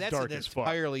 2013. Yeah, that's dark as fuck.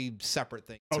 Entirely separate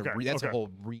thing. That's a whole.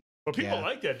 But people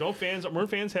like that. Weren't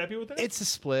fans happy with that? It's a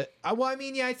split. Well, I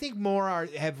mean, yeah, I think more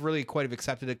have really quite have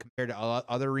accepted it compared to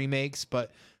other remakes,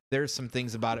 but. There's some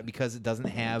things about it because it doesn't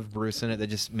have Bruce in it that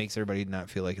just makes everybody not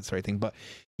feel like it's the right thing. But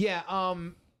yeah,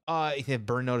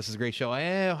 Burn Notice is a great show.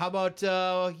 How about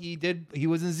he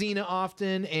was in Xena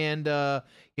often, and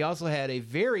he also had a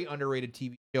very underrated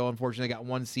TV show. Unfortunately, got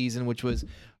one season, which was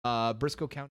Briscoe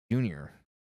County Jr.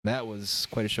 That was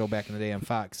quite a show back in the day on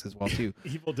Fox as well too.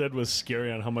 Evil Dead was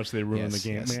scary on how much they ruined the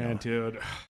game, dude.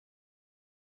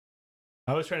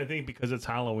 I was trying to think because it's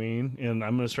Halloween, and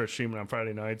I'm going to start streaming on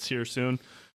Friday nights here soon.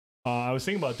 I was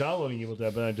thinking about downloading Evil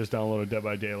Dead, but I just downloaded Dead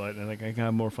by Daylight, and I can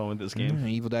have more fun with this game.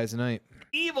 Evil Dies Tonight.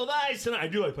 Evil Dies Tonight. I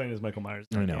do like playing as Michael Myers.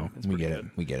 I know. We get it.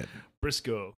 We get it.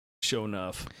 Briscoe, show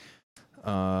enough.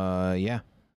 Yeah.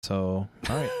 So,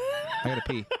 all right. I gotta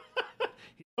pee.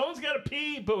 Someone's gotta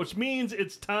pee, but which means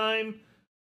it's time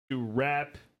to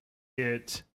wrap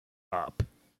it up.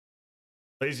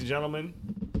 Ladies and gentlemen,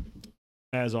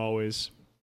 as always,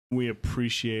 we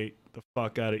appreciate the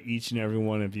fuck out of each and every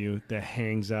one of you that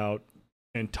hangs out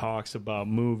and talks about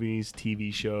movies,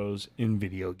 TV shows, and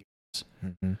video games.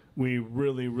 Mm-hmm. We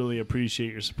really, really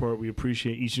appreciate your support. We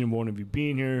appreciate each and every one of you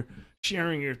being here,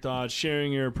 sharing your thoughts,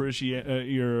 sharing your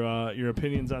your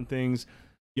opinions on things.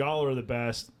 Y'all are the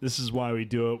best. This is why we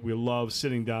do it. We love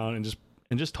sitting down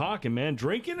and just talking, man,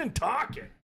 drinking and talking.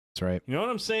 That's right. You know what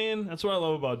I'm saying? That's what I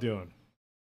love about doing.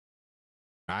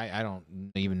 I don't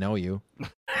even know you.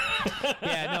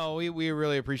 Yeah, no, we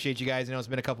really appreciate you guys. I know it's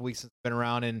been a couple weeks since we've been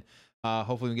around, and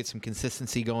hopefully we get some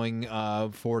consistency going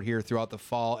forward here throughout the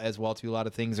fall as well too. A lot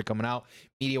of things are coming out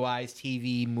media-wise,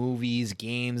 TV, movies,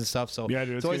 games, and stuff. So yeah,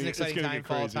 dude, it's always an exciting time,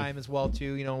 fall time as well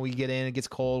too. We get in, it gets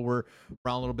cold, we're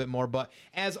around a little bit more. But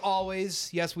as always,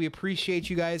 yes, we appreciate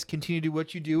you guys. Continue to do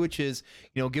what you do, which is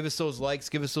give us those likes,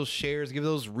 give us those shares, give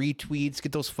those retweets,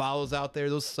 get those follows out there,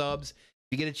 those subs.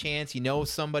 If you get a chance,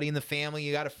 somebody in the family,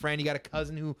 you got a friend, you got a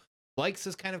cousin who likes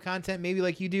this kind of content, maybe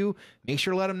like you do, make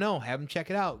sure to let them know. Have them check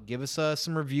it out. Give us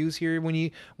some reviews here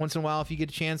once in a while if you get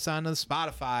a chance on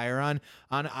Spotify or on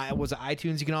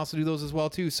iTunes. You can also do those as well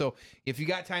too. So if you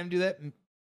got time to do that,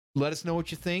 let us know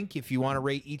what you think. If you want to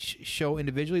rate each show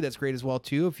individually, that's great as well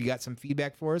too. If you got some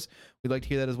feedback for us, we'd like to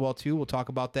hear that as well too. We'll talk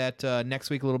about that next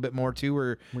week a little bit more too.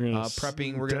 We're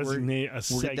prepping. We're going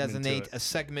to designate a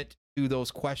segment to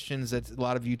those questions that a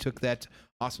lot of you took that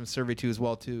awesome survey to as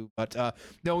well too. But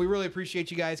no, we really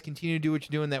appreciate you guys. Continue to do what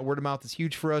you're doing. That word of mouth is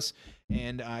huge for us,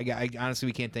 and I honestly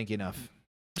we can't thank you enough.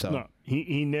 So no,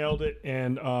 he nailed it.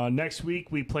 And next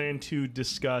week we plan to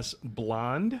discuss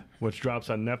Blonde, which drops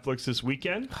on Netflix this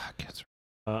weekend.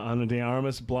 Ana de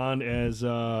Armas, Blonde as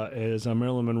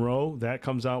Marilyn Monroe. That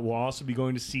comes out. We'll also be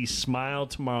going to see Smile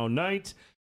tomorrow night.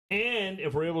 And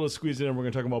if we're able to squeeze it in, we're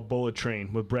going to talk about Bullet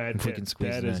Train with Brad Pitt.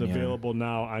 That is available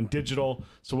now on digital.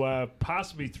 So we'll have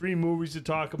possibly 3 movies to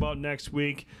talk about next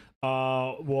week.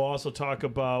 We'll also talk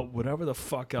about whatever the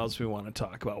fuck else we want to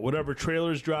talk about. Whatever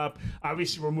trailers drop.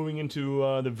 Obviously, we're moving into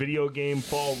the video game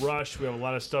fall rush. We have a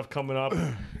lot of stuff coming up.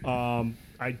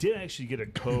 I did actually get a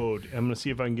code. I'm going to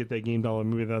see if I can get that game download.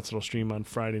 Maybe that's what'll stream on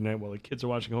Friday night while the kids are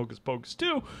watching Hocus Pocus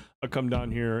 2. I'll come down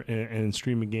here and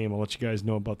stream a game. I'll let you guys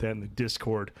know about that in the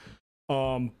Discord.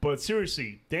 But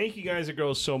seriously, thank you guys and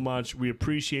girls so much. We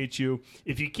appreciate you.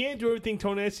 If you can't do everything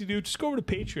Tony asks you to do, just go over to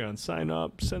Patreon, sign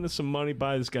up, send us some money,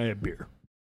 buy this guy a beer.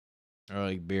 I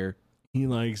like beer. He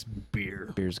likes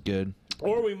beer. Beer's good.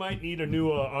 Or we might need a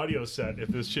new audio set if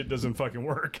this shit doesn't fucking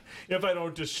work. If I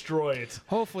don't destroy it.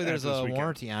 Hopefully there's this a weekend.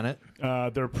 warranty on it.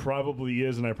 There probably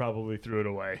is, and I probably threw it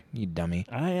away. You dummy.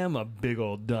 I am a big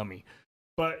old dummy.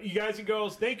 But you guys and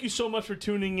girls, thank you so much for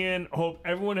tuning in. Hope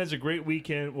everyone has a great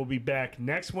weekend. We'll be back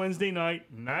next Wednesday night,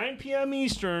 9 p.m.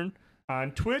 Eastern,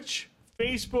 on Twitch,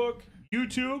 Facebook,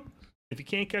 YouTube. If you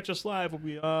can't catch us live, we'll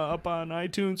be up on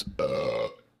iTunes.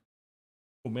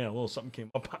 Oh man, a little something came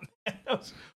up on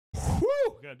that.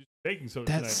 Whew! Gotta do baking soda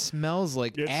That tonight. smells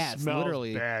like It ass, smells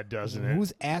literally. bad, doesn't it?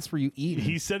 Whose ass were you eating?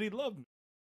 He said he loved me.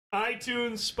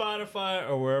 iTunes, Spotify,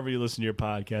 or wherever you listen to your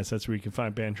podcast. That's where you can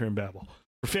find Banter and Babble.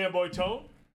 For Fanboy Tone,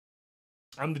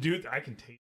 I'm the dude. I can taste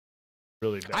it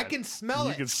really bad. I can smell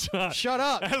You it. can stop. Shut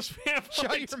up. That's Fanboy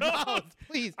Shut your Tone. mouth,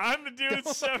 please. I'm the dude,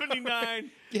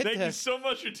 79. Get Thank you that. so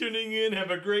much for tuning in.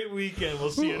 Have a great weekend. We'll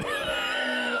see you.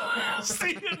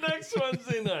 See you next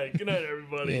Wednesday night. Good night,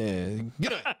 everybody. Yeah.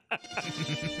 Good night.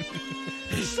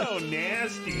 So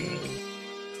nasty.